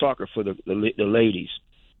USA Soccer for the ladies.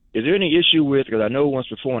 Is there any issue with, because I know once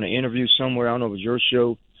before in an interview somewhere, I don't know if it was your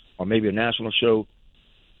show or maybe a national show,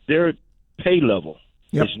 their pay level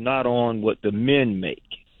is not on what the men make.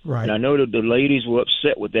 Right. And I know that the ladies were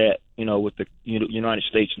upset with that, with the United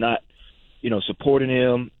States not, supporting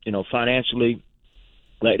them, financially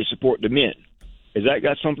like they support the men. Has that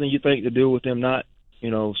got something you think to do with them not,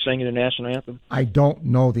 singing the national anthem? I don't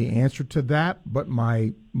know the answer to that, but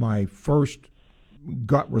my first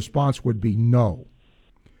gut response would be no.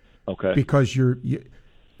 Okay. Because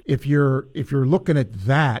if you're looking at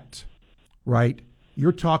that, right,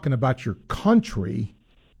 you're talking about your country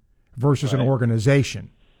versus an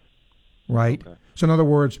organization, right? Okay. So in other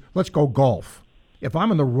words, let's go golf. If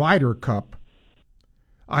I'm in the Ryder Cup,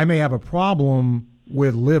 I may have a problem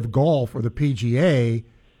with Live Golf or the PGA,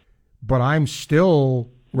 but I'm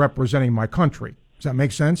still representing my country. Does that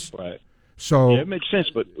make sense? Right. So yeah, it makes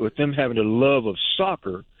sense. But with them having the love of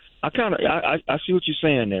soccer, I see what you're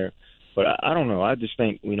saying there. But I don't know. I just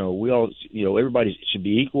think we all everybody should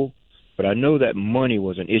be equal. But I know that money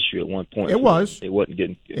was an issue at one point. It was. It wasn't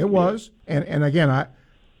getting. It was, and again,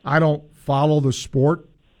 I don't follow the sport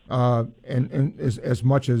and as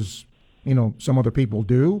much as some other people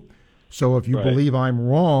do. So if you believe I'm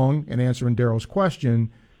wrong in answering Daryl's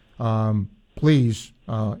question, please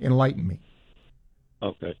enlighten me.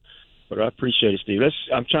 Okay, but I appreciate it, Steve.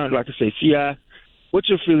 I'm trying, like I say, CI. What's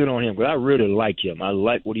your feeling on him? Because I really like him. I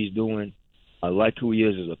like what he's doing. I like who he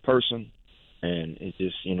is as a person. And it's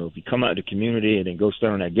just, if you come out to the community and then go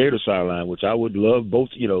stand on that Gator sideline, which I would love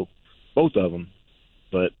both of them.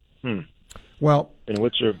 But, Well, and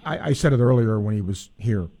what's your? I said it earlier when he was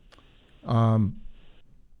here. I've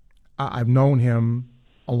known him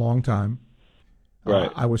a long time.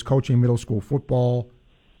 Right. I was coaching middle school football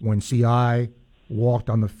when CI walked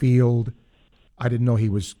on the field. I didn't know he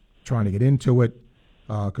was trying to get into it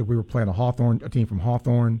because we were playing a team from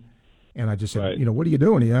Hawthorne. And I just said, what are you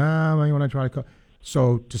doing? When I try to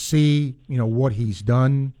so to see, what he's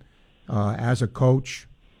done as a coach,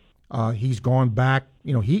 he's gone back.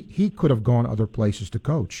 He could have gone other places to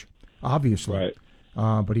coach, obviously,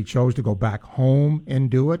 but he chose to go back home and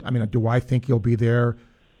do it. I mean, do I think he'll be there,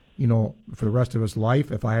 for the rest of his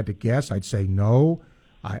life? If I had to guess, I'd say no.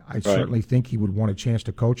 I certainly think he would want a chance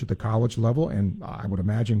to coach at the college level, and I would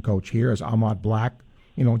imagine coach here, as Ahmad Black,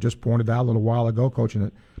 just pointed out a little while ago, coaching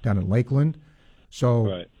it down in Lakeland.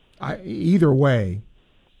 So either way,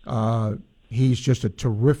 he's just a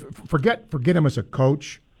terrific. Forget him as a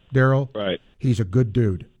coach, Daryl. Right. He's a good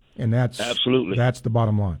dude, and that's the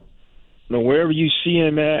bottom line. Wherever you see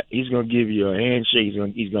him at, he's going to give you a handshake.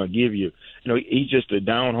 He's going to give you. He's just a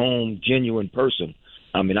down home, genuine person.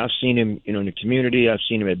 I mean, I've seen him, in the community. I've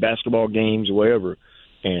seen him at basketball games or wherever,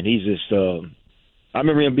 and he's just. I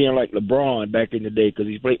remember him being like LeBron back in the day because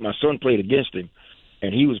my son played against him,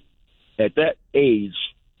 and he was at that age,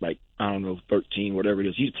 like, I don't know, 13, whatever it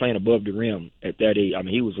is. He's playing above the rim at that age. I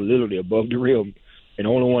mean, he was literally above the rim, and the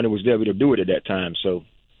only one that was there to do it at that time. So,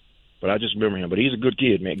 but I just remember him. But he's a good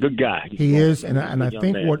kid, man, good guy. He is, and I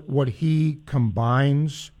think what he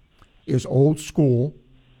combines is old school.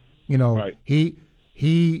 He a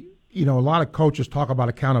lot of coaches talk about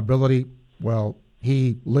accountability. Well,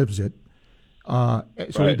 he lives it.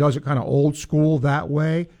 So he does it kind of old school that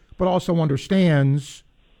way, but also understands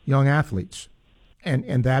young athletes.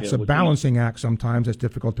 And that's a balancing act sometimes that's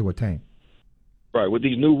difficult to attain. Right. With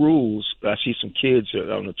these new rules, I see some kids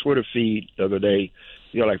on the Twitter feed the other day,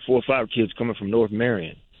 like 4 or 5 kids coming from North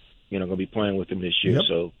Marion, going to be playing with him this year. Yep.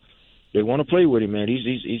 So they want to play with him, man.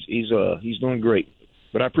 He's doing great.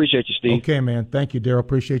 But I appreciate you, Steve. Okay, man. Thank you, Daryl.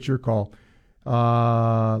 Appreciate your call.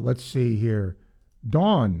 Let's see here.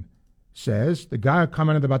 Dawn says the guy who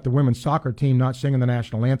commented about the women's soccer team not singing the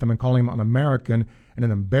national anthem and calling him un-American and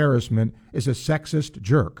an embarrassment is a sexist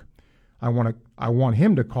jerk. I want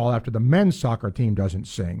him to call after the men's soccer team doesn't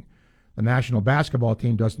sing, the national basketball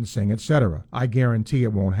team doesn't sing, etc. I guarantee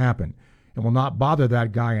it won't happen. It will not bother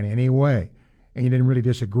that guy in any way. And you didn't really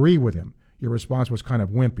disagree with him. Your response was kind of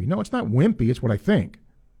wimpy. No, it's not wimpy. It's what I think.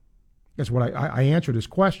 It's what I answered his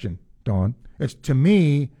question, Dawn. It's, to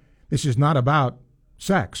me, this is not about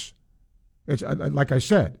sex. It's like I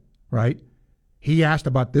said, right? He asked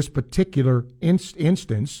about this particular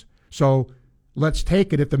instance, so let's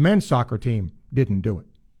take it if the men's soccer team didn't do it.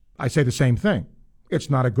 I say the same thing. It's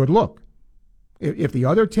not a good look. If the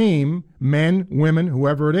other team, men, women,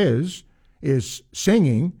 whoever it is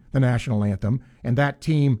singing the national anthem and that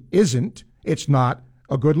team isn't, it's not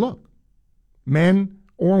a good look. Men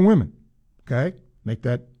or women, okay? Make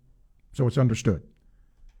that so it's understood.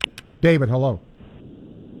 David, hello.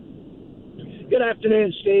 Good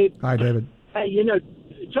afternoon, Steve. Hi, David. Hey,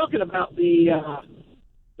 talking about the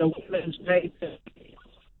women's pay,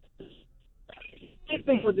 same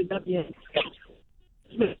thing with the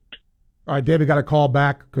WNBA. All right, David, got a call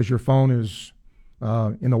back because your phone is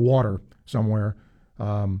in the water somewhere,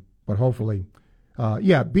 but hopefully.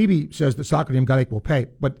 BB says the soccer team got equal pay,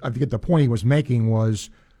 but I think the point he was making was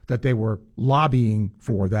that they were lobbying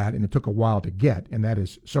for that, and it took a while to get, and that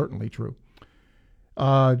is certainly true.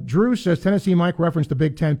 Drew says Tennessee Mike referenced the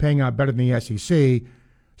Big Ten paying out better than the SEC.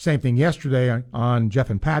 Same thing yesterday on Jeff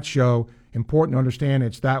and Pat's show. Important to understand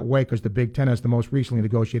it's that way because the Big Ten has the most recently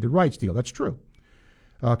negotiated rights deal. That's true.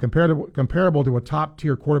 Comparable to a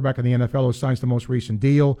top-tier quarterback in the NFL who signs the most recent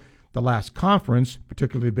deal, the last conference,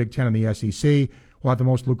 particularly the Big Ten and the SEC, will have the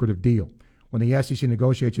most lucrative deal. When the SEC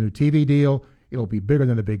negotiates a new TV deal, it'll be bigger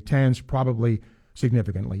than the Big Ten's, probably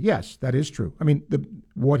significantly. Yes, that is true. I mean,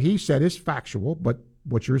 what he said is factual, but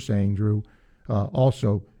what you're saying, Drew,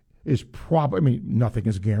 also is probably. I mean, nothing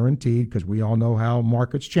is guaranteed because we all know how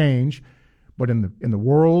markets change. But in the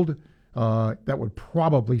world that would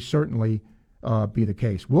probably certainly be the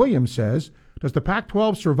case. Williams says, does the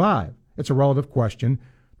Pac-12 survive? It's a relative question.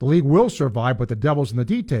 The league will survive, but the devil's in the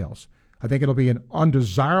details. I think it'll be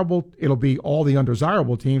all the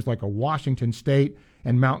undesirable teams like a Washington State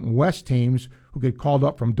and Mountain West teams who get called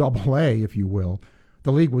up from Double-A, if you will.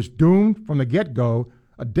 The league was doomed from the get-go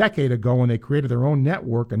a decade ago when they created their own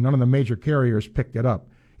network and none of the major carriers picked it up.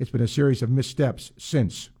 It's been a series of missteps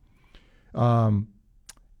since. And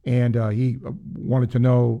he wanted to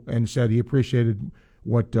know and said he appreciated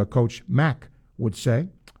what Coach Mack would say,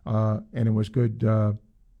 and it was good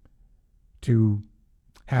to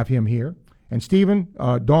have him here. And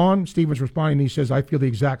Stephen's responding, he says, I feel the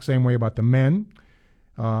exact same way about the men.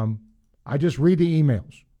 I just read the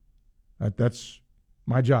emails. That's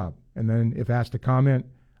my job. And then if asked to comment,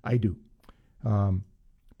 I do. But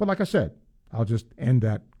like I said, I'll just end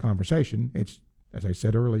that conversation. It's, as I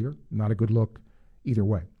said earlier, not a good look either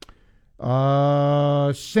way.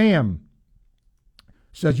 Sam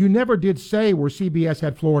says, you never did say where CBS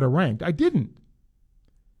had Florida ranked. I didn't.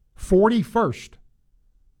 41st.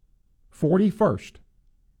 41st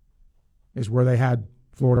is where they had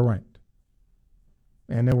Florida ranked.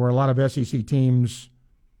 And there were a lot of SEC teams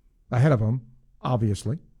ahead of them,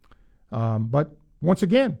 obviously. But once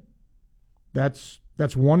again, that's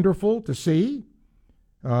wonderful to see.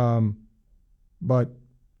 But,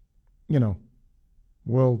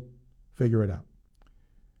 we'll figure it out.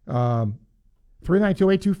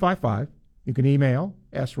 392-8255. You can email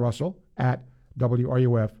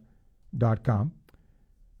srussell@wruf.com.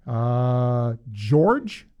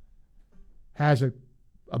 George has a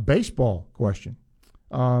baseball question.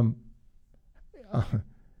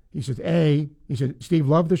 He said, Steve,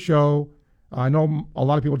 love the show. I know a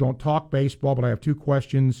lot of people don't talk baseball, but I have two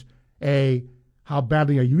questions. A, how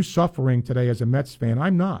badly are you suffering today as a Mets fan?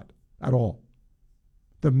 I'm not at all.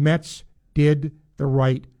 The Mets did the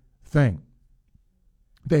right thing.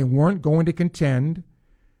 They weren't going to contend,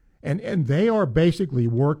 and they are basically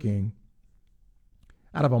working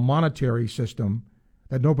out of a monetary system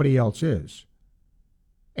that nobody else is.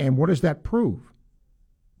 And what does that prove?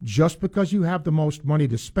 Just because you have the most money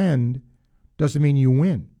to spend doesn't mean you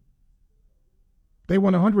win. They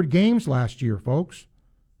won 100 games last year, folks.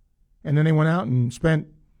 And then they went out and spent,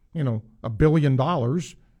 $1 billion.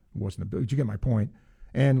 It wasn't a billion, you get my point.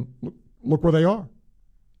 And look where they are.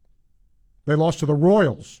 They lost to the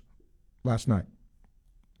Royals last night.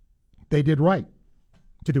 They did right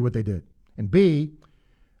to do what they did. And B,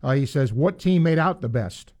 he says, what team made out the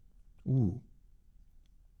best? Ooh.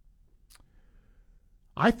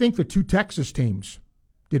 I think the two Texas teams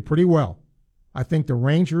did pretty well. I think the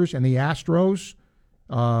Rangers and the Astros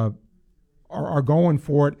are going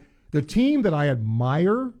for it. The team that I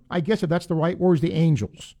admire, I guess if that's the right word, is the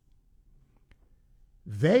Angels.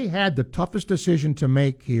 They had the toughest decision to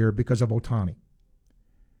make here because of Ohtani.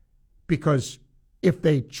 Because if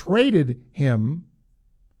they traded him,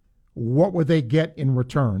 what would they get in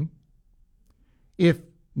return? If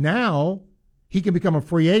now he can become a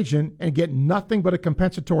free agent and get nothing but a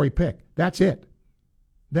compensatory pick. That's it.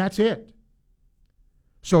 That's it.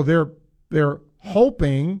 So they're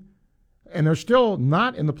hoping, and they're still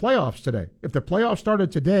not in the playoffs today. If the playoffs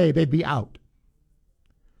started today, they'd be out.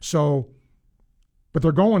 So, but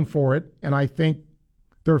they're going for it, and I think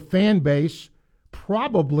their fan base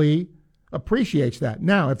probably appreciates that.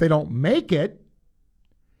 Now, if they don't make it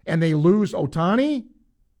and they lose Ohtani,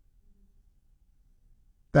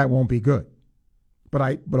 that won't be good.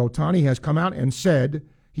 But Ohtani has come out and said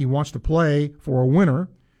he wants to play for a winner,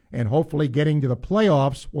 and hopefully getting to the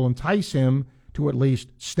playoffs will entice him to at least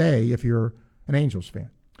stay if you're an Angels fan.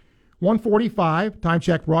 1:45, time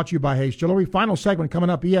check brought to you by Hayes Jewelry. Final segment coming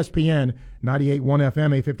up, ESPN 98.1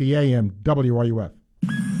 FM, 850 AM, WRUF.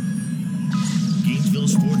 Gainesville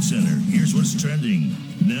Sports Center. Here's what's trending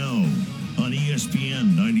now on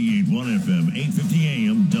ESPN 98.1 FM, 850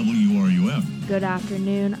 AM, WRUF. Good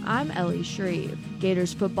afternoon. I'm Ellie Shreve.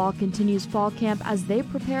 Gators football continues fall camp as they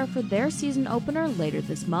prepare for their season opener later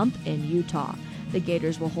this month in Utah. The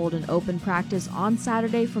Gators will hold an open practice on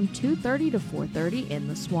Saturday from 2:30 to 4:30 in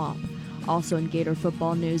the Swamp. Also in Gator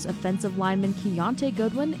football news, offensive lineman Keontae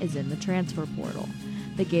Goodwin is in the transfer portal.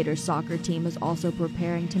 The Gators soccer team is also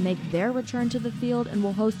preparing to make their return to the field and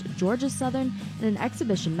will host Georgia Southern in an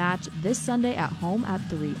exhibition match this Sunday at home at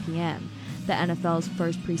 3 p.m. The NFL's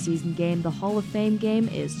first preseason game, the Hall of Fame game,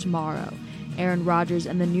 is tomorrow. Aaron Rodgers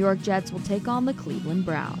and the New York Jets will take on the Cleveland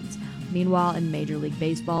Browns. Meanwhile, in Major League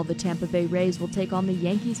Baseball, the Tampa Bay Rays will take on the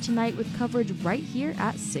Yankees tonight with coverage right here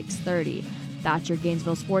at 6:30. That's your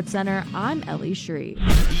Gainesville Sports Center. I'm Ellie Shree.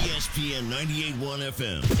 ESPN 98.1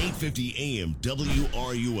 FM, 850 AM,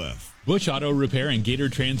 WRUF. Bush Auto Repair and Gator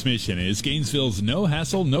Transmission is Gainesville's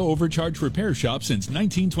no-hassle, no-overcharge repair shop since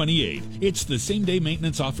 1928. It's the same-day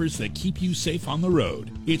maintenance offers that keep you safe on the road.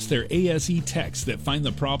 It's their ASE techs that find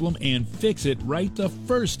the problem and fix it right the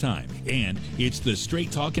first time. And it's the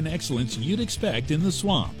straight talk and excellence you'd expect in the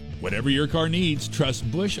swamp. Whatever your car needs,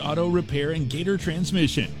 trust Bush Auto Repair and Gator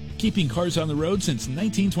Transmission. Keeping cars on the road since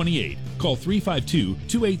 1928. Call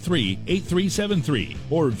 352-283-8373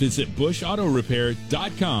 or visit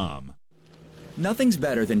bushautorepair.com. Nothing's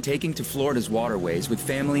better than taking to Florida's waterways with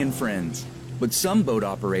family and friends. But some boat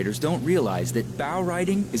operators don't realize that bow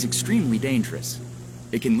riding is extremely dangerous.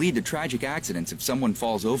 It can lead to tragic accidents if someone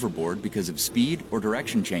falls overboard because of speed or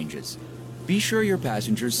direction changes. Be sure your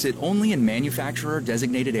passengers sit only in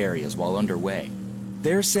manufacturer-designated areas while underway.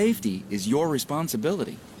 Their safety is your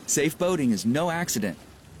responsibility. Safe boating is no accident.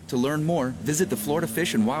 To learn more, visit the Florida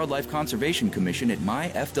Fish and Wildlife Conservation Commission at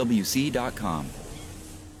myfwc.com.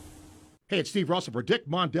 Hey, it's Steve Russell for Dick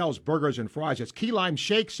Mondell's Burgers and Fries. It's key lime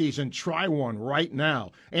shake season. Try one right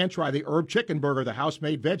now. And try the herb chicken burger, the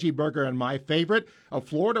house-made veggie burger, and my favorite, a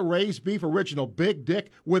Florida raised beef original Big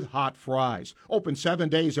Dick with hot fries. Open 7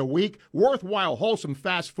 days a week. Worthwhile, wholesome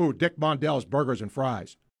fast food. Dick Mondell's Burgers and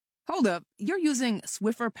Fries. Hold up, you're using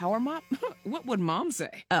Swiffer Power Mop? What would Mom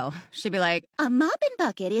say? Oh, she'd be like, a mopping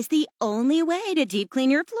bucket is the only way to deep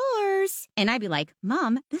clean your floors. And I'd be like,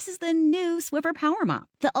 Mom, this is the new Swiffer Power Mop,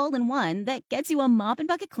 the all-in-one that gets you a mop and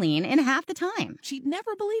bucket clean in half the time. She'd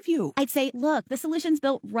never believe you. I'd say, look, the solution's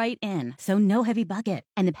built right in, so no heavy bucket.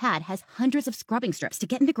 And the pad has hundreds of scrubbing strips to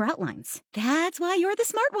get into grout lines. That's why you're the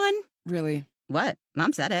smart one. Really? What?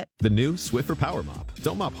 Mom said it. The new Swiffer Power Mop.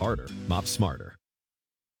 Don't mop harder, mop smarter.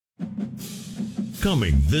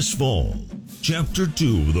 Coming this fall, Chapter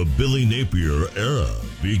 2 of the Billy Napier era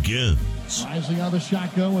begins. Rising out of the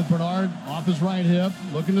shotgun with Bernard off his right hip,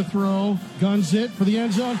 looking to throw, guns it for the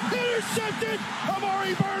end zone. Intercepted!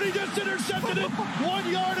 Amari Birdie just intercepted it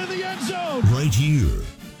 1 yard in the end zone. Right here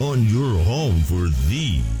on your home for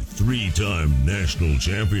the three-time national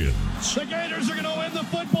champions. The Gators are going to win the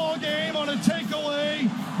football game on a takeaway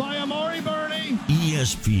by Amari Birdie.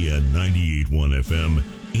 ESPN 98.1 FM,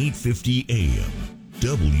 850 AM,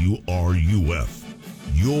 WRUF.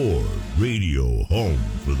 Your radio home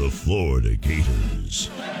for the Florida Gators.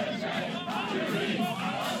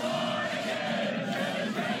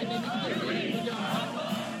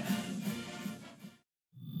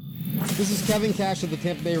 This is Kevin Cash of the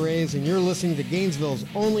Tampa Bay Rays, and you're listening to Gainesville's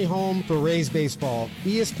only home for Rays baseball.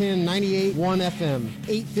 ESPN 98.1 FM,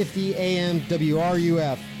 850 AM,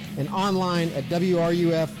 WRUF, and online at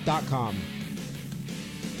WRUF.com.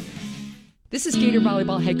 This is Gator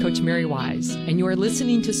Volleyball head coach Mary Wise, and you are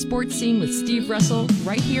listening to Sports Scene with Steve Russell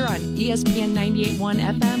right here on ESPN 98.1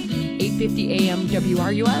 FM, 850 AM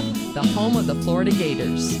WRUF, the home of the Florida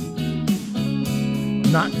Gators.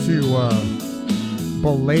 Not to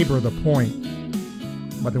belabor the point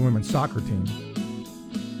about the women's soccer team,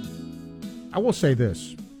 I will say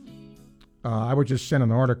this. I would just send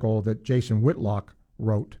an article that Jason Whitlock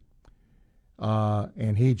wrote,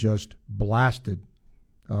 and he just blasted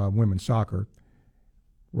women's soccer,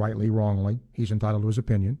 rightly, wrongly. He's entitled to his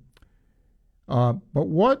opinion. But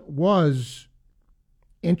what was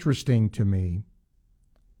interesting to me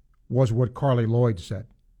was what Carly Lloyd said.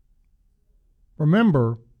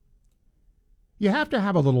 Remember, you have to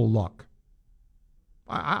have a little luck.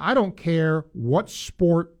 I don't care what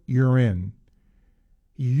sport you're in.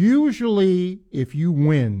 Usually, if you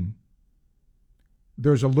win,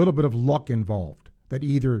 there's a little bit of luck involved that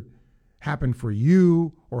either happen for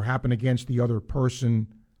you or happen against the other person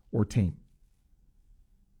or team.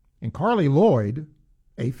 And Carly Lloyd,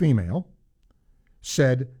 a female,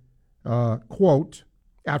 said, quote,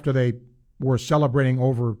 after they were celebrating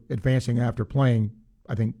over advancing after playing,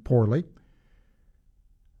 I think, poorly,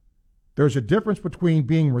 there's a difference between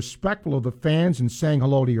being respectful of the fans and saying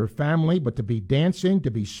hello to your family, but to be dancing,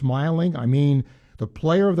 to be smiling, I mean, the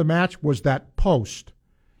player of the match was that post.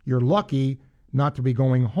 You're lucky not to be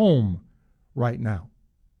going home right now.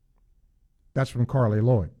 That's from Carly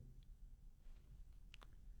Lloyd.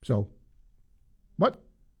 So, but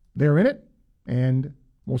they're in it, and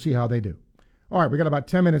we'll see how they do. All right, we got about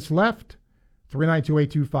 10 minutes left.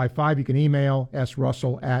 392-8255. You can email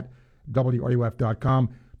srussell@wruf.com.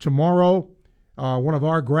 Tomorrow, one of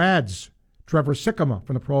our grads, Trevor Sikkema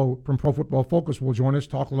from Pro Football Focus, will join us,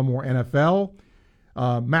 talk a little more NFL.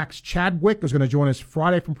 Max Chadwick is going to join us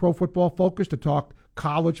Friday from Pro Football Focus to talk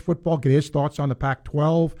college football, get his thoughts on the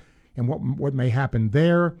Pac-12 and what may happen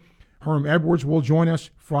there. Herm Edwards will join us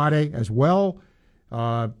Friday as well.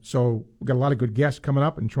 So we've got a lot of good guests coming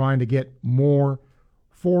up and trying to get more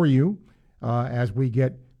for you as we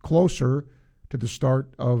get closer to the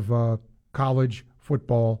start of college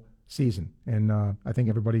football season. And I think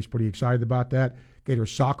everybody's pretty excited about that. Gator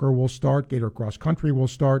soccer will start. Gator cross country will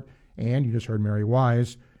start. And you just heard Mary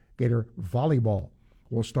Wise, Gator volleyball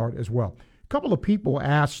will start as well. A couple of people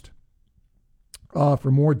asked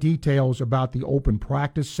for more details about the open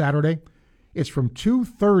practice Saturday. It's from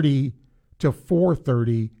 2:30 to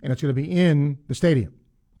 4:30, and it's going to be in the stadium,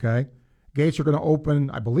 okay? Gates are going to open,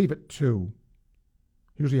 I believe, at 2,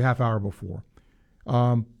 usually a half hour before.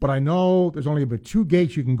 But I know there's only about 2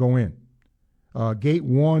 gates you can go in. Gate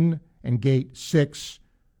 1 and Gate 6,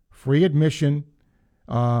 free admission,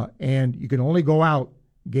 and you can only go out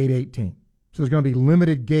Gate 18. So there's going to be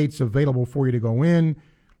limited gates available for you to go in,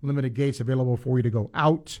 limited gates available for you to go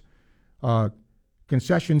out.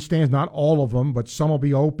 Concession stands, not all of them, but some will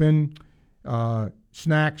be open.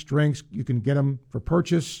 Snacks, drinks, you can get them for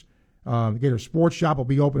purchase. The Gator Sports Shop will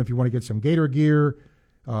be open if you want to get some Gator gear.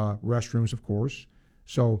 Restrooms, of course.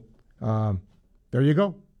 So there you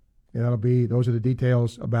go. And those are the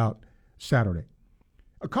details about Saturday.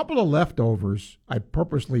 A couple of leftovers I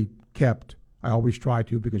purposely kept. I always try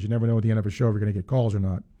to because you never know at the end of a show if you're going to get calls or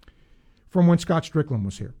not. From when Scott Strickland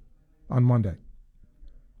was here on Monday.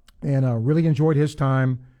 And really enjoyed his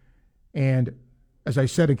time. And as I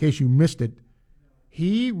said, in case you missed it,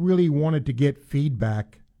 he really wanted to get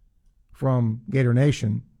feedback from Gator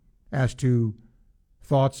Nation as to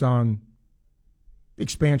thoughts on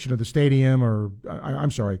expansion of the stadium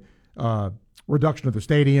reduction of the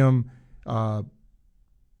stadium,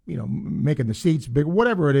 making the seats big,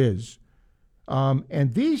 whatever it is.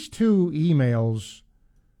 And these 2 emails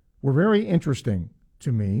were very interesting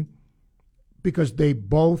to me because they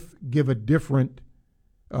both give a different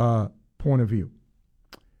point of view.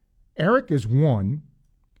 Eric is one,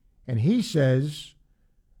 and he says,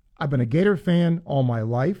 I've been a Gator fan all my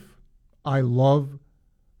life. I love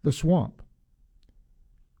the Swamp.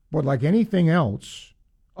 But like anything else,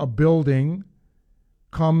 a building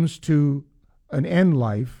comes to an end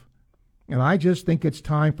life, and I just think it's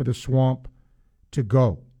time for the Swamp to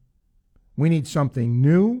go. We need something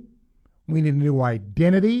new. We need a new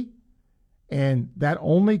identity, and that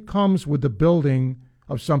only comes with the building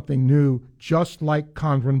of something new, just like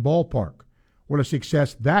Conran Ballpark. What a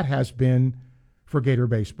success that has been for Gator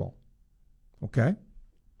baseball. Okay?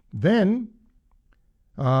 Then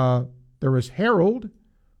there is Harold,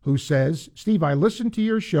 who says, Steve, I listen to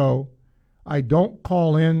your show. I don't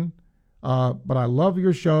call in, but I love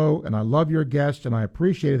your show, and I love your guests, and I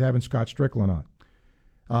appreciated having Scott Strickland on.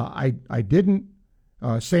 I didn't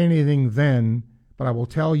say anything then, but I will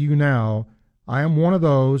tell you now, I am one of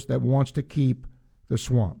those that wants to keep the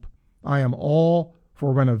Swamp. I am all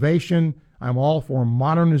for renovation. I'm all for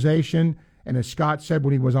modernization. And as Scott said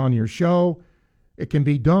when he was on your show, it can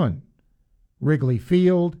be done. Wrigley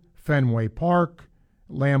Field, Fenway Park,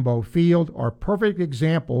 Lambeau Field are perfect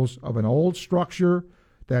examples of an old structure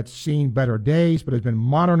that's seen better days but has been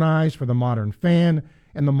modernized for the modern fan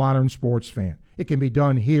and the modern sports fan. It can be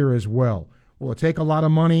done here as well. Will it take a lot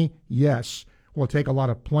of money? Yes. Will it take a lot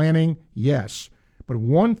of planning? Yes. But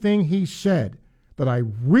one thing he said that I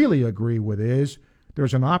really agree with is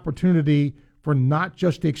there's an opportunity for not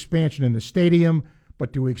just expansion in the stadium,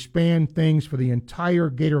 but to expand things for the entire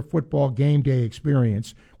Gator football game day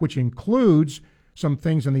experience, which includes some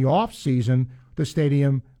things in the off season the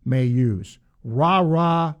stadium may use.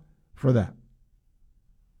 Rah for that.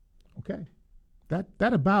 Okay.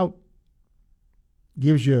 That about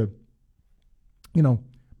gives you,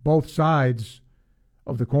 both sides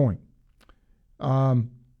of the coin. And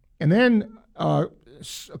then a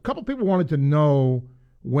couple people wanted to know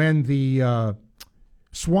when the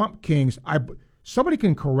Swamp Kings, somebody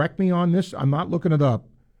can correct me on this. I'm not looking it up.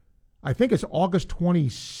 I think it's August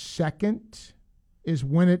 22nd is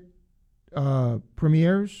when it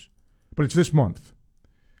premieres, but it's this month.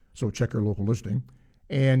 So check your local listing,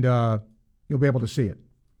 and you'll be able to see it.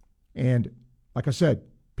 And like I said,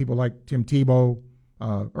 people like Tim Tebow,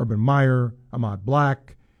 Urban Meyer, Ahmad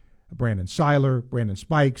Black, Brandon Seiler, Brandon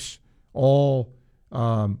Spikes, all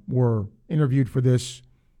were interviewed for this.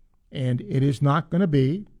 And it is not going to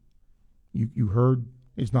be, you heard,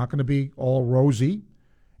 it's not going to be all rosy,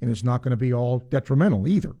 and it's not going to be all detrimental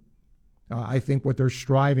either. I think what they're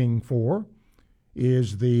striving for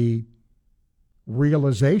is the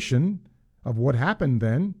realization of what happened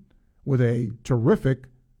then with a terrific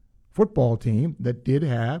football team that did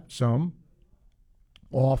have some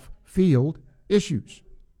off-field issues.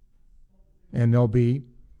 And they'll be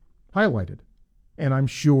highlighted. And I'm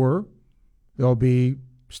sure there'll be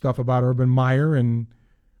stuff about Urban Meyer and,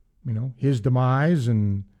 his demise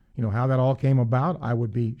and, how that all came about. I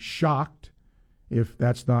would be shocked if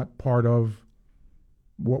that's not part of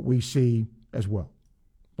what we see as well.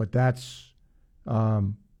 But that's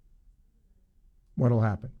what'll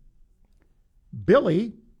happen.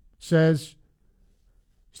 Billy says,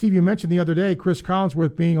 Steve, you mentioned the other day Chris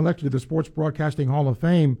Collinsworth being elected to the Sports Broadcasting Hall of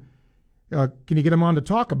Fame. Can you get him on to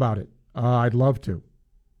talk about it? I'd love to.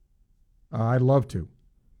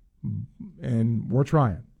 And we're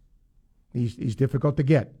trying. He's difficult to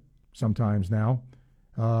get sometimes now,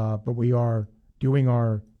 but we are doing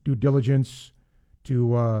our due diligence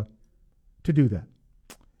to do that.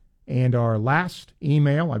 And our last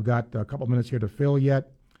email, I've got a couple minutes here to fill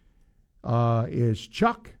yet, is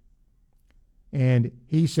Chuck. And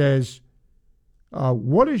he says,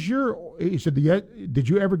 he said, did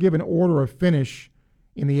you ever give an order of finish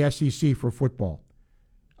in the SEC for football?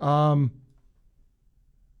 If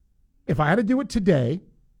I had to do it today,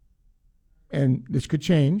 and this could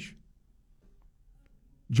change,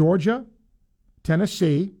 Georgia,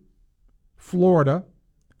 Tennessee, Florida,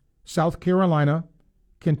 South Carolina,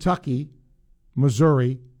 Kentucky,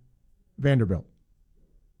 Missouri, Vanderbilt.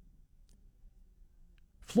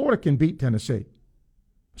 Florida can beat Tennessee,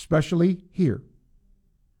 especially here.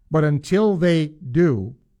 But until they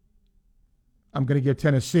do, I'm going to give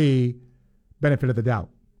Tennessee benefit of the doubt.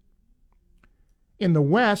 In the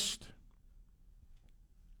West,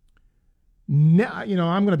 I'm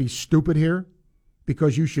going to be stupid here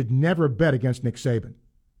because you should never bet against Nick Saban,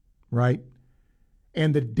 right?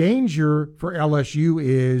 And the danger for LSU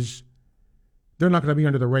is they're not going to be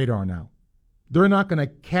under the radar now. They're not going to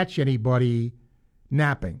catch anybody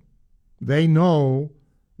napping. They know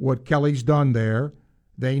what Kelly's done there.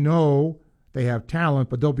 They know they have talent,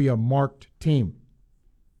 but they'll be a marked team.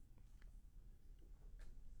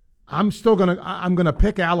 I'm going to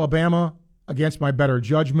pick Alabama against my better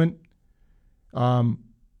judgment.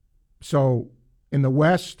 So in the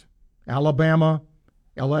West, Alabama,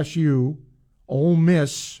 LSU, Ole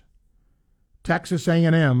Miss, Texas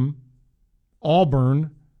A&M,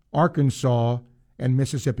 Auburn, Arkansas, and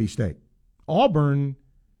Mississippi State. Auburn,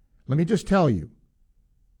 let me just tell you,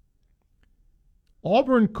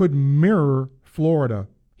 Auburn could mirror Florida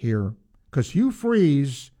here because Hugh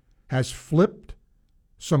Freeze has flipped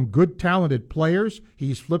some good, talented players.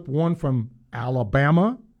 He's flipped one from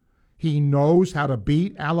Alabama. He knows how to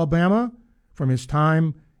beat Alabama from his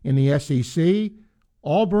time in the SEC.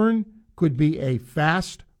 Auburn could be a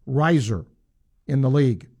fast riser in the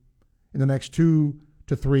league in the next 2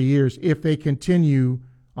 to 3 years if they continue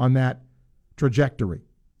on that trajectory.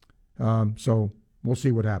 So we'll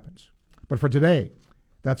see what happens. But for today,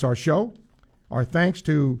 that's our show. Our thanks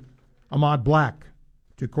to Ahmad Black,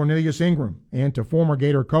 to Cornelius Ingram, and to former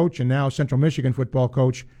Gator coach and now Central Michigan football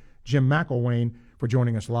coach Jim McElwain for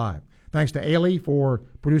joining us live. Thanks to Ailey for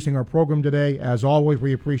producing our program today. As always,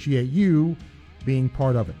 we appreciate you being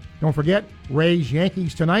part of it. Don't forget, Rays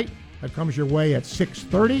Yankees tonight. That comes your way at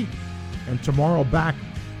 6:30. And tomorrow back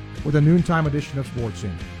with a noontime edition of Sports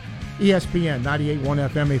Scene. ESPN 98.1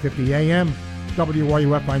 FM, 850 AM.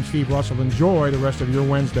 WRUF, I'm Steve Russell. Enjoy the rest of your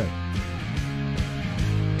Wednesday.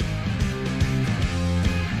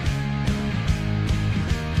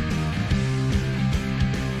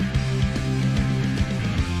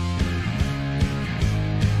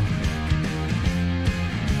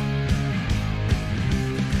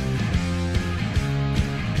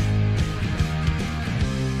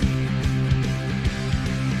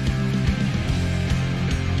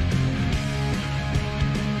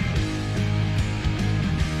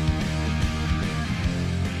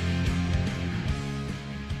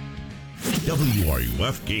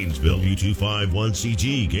 WRUF Gainesville,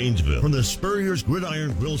 U251CG Gainesville, from the Spurrier's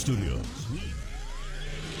Gridiron Grill Studios.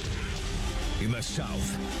 In the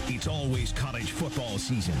South, it's always college football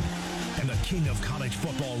season, and the king of college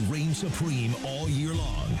football reigns supreme all year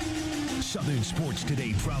long. Southern Sports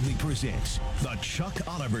Today proudly presents The Chuck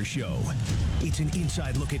Oliver Show. It's an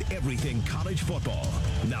inside look at everything college football.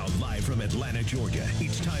 Now live from Atlanta, Georgia,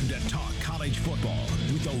 it's time to talk college football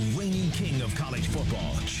with the reigning king of college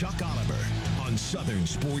football, Chuck Oliver, on Southern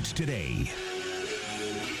Sports Today.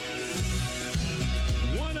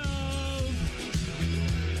 One of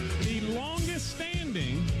the longest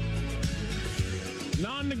standing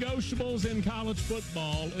non-negotiables in college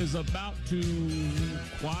football is about to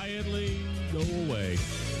quietly go away.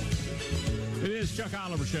 It is Chuck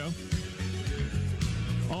Oliver Show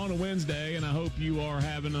on a Wednesday, and I hope you are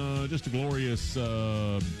having just a glorious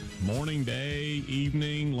morning, day,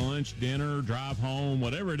 evening, lunch, dinner, drive home,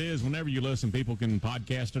 whatever it is. Whenever you listen, people can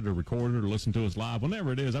podcast it or record it or listen to us live.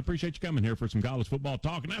 Whenever it is, I appreciate you coming here for some college football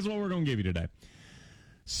talk, and that's what we're going to give you today.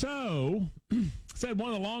 So, said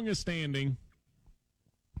one of the longest standing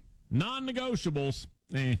non-negotiables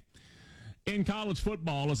in college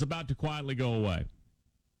football is about to quietly go away.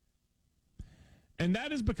 And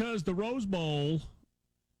that is because the Rose Bowl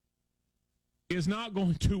is not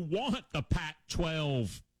going to want the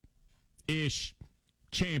Pac-12-ish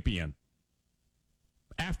champion.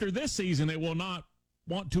 After this season, it will not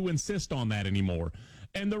want to insist on that anymore.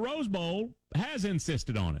 And the Rose Bowl has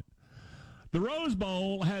insisted on it. The Rose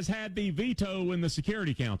Bowl has had the veto in the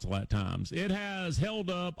Security Council at times. It has held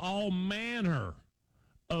up all manner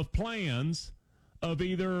of plans of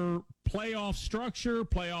either playoff structure,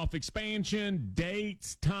 playoff expansion,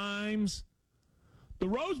 dates, times. The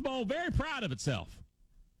Rose Bowl, very proud of itself.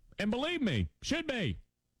 And believe me, should be.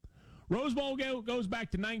 Rose Bowl goes back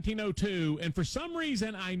to 1902, and for some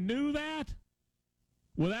reason I knew that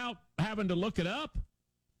without having to look it up.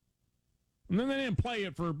 And then they didn't play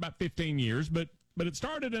it for about 15 years, but it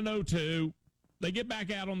started in 02. They get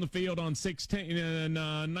back out on the field in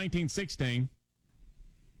 1916,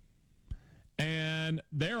 and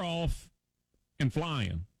they're off and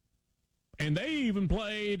flying. And they even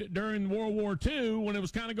played during World War II when it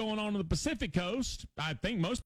was kind of going on the Pacific coast. I think most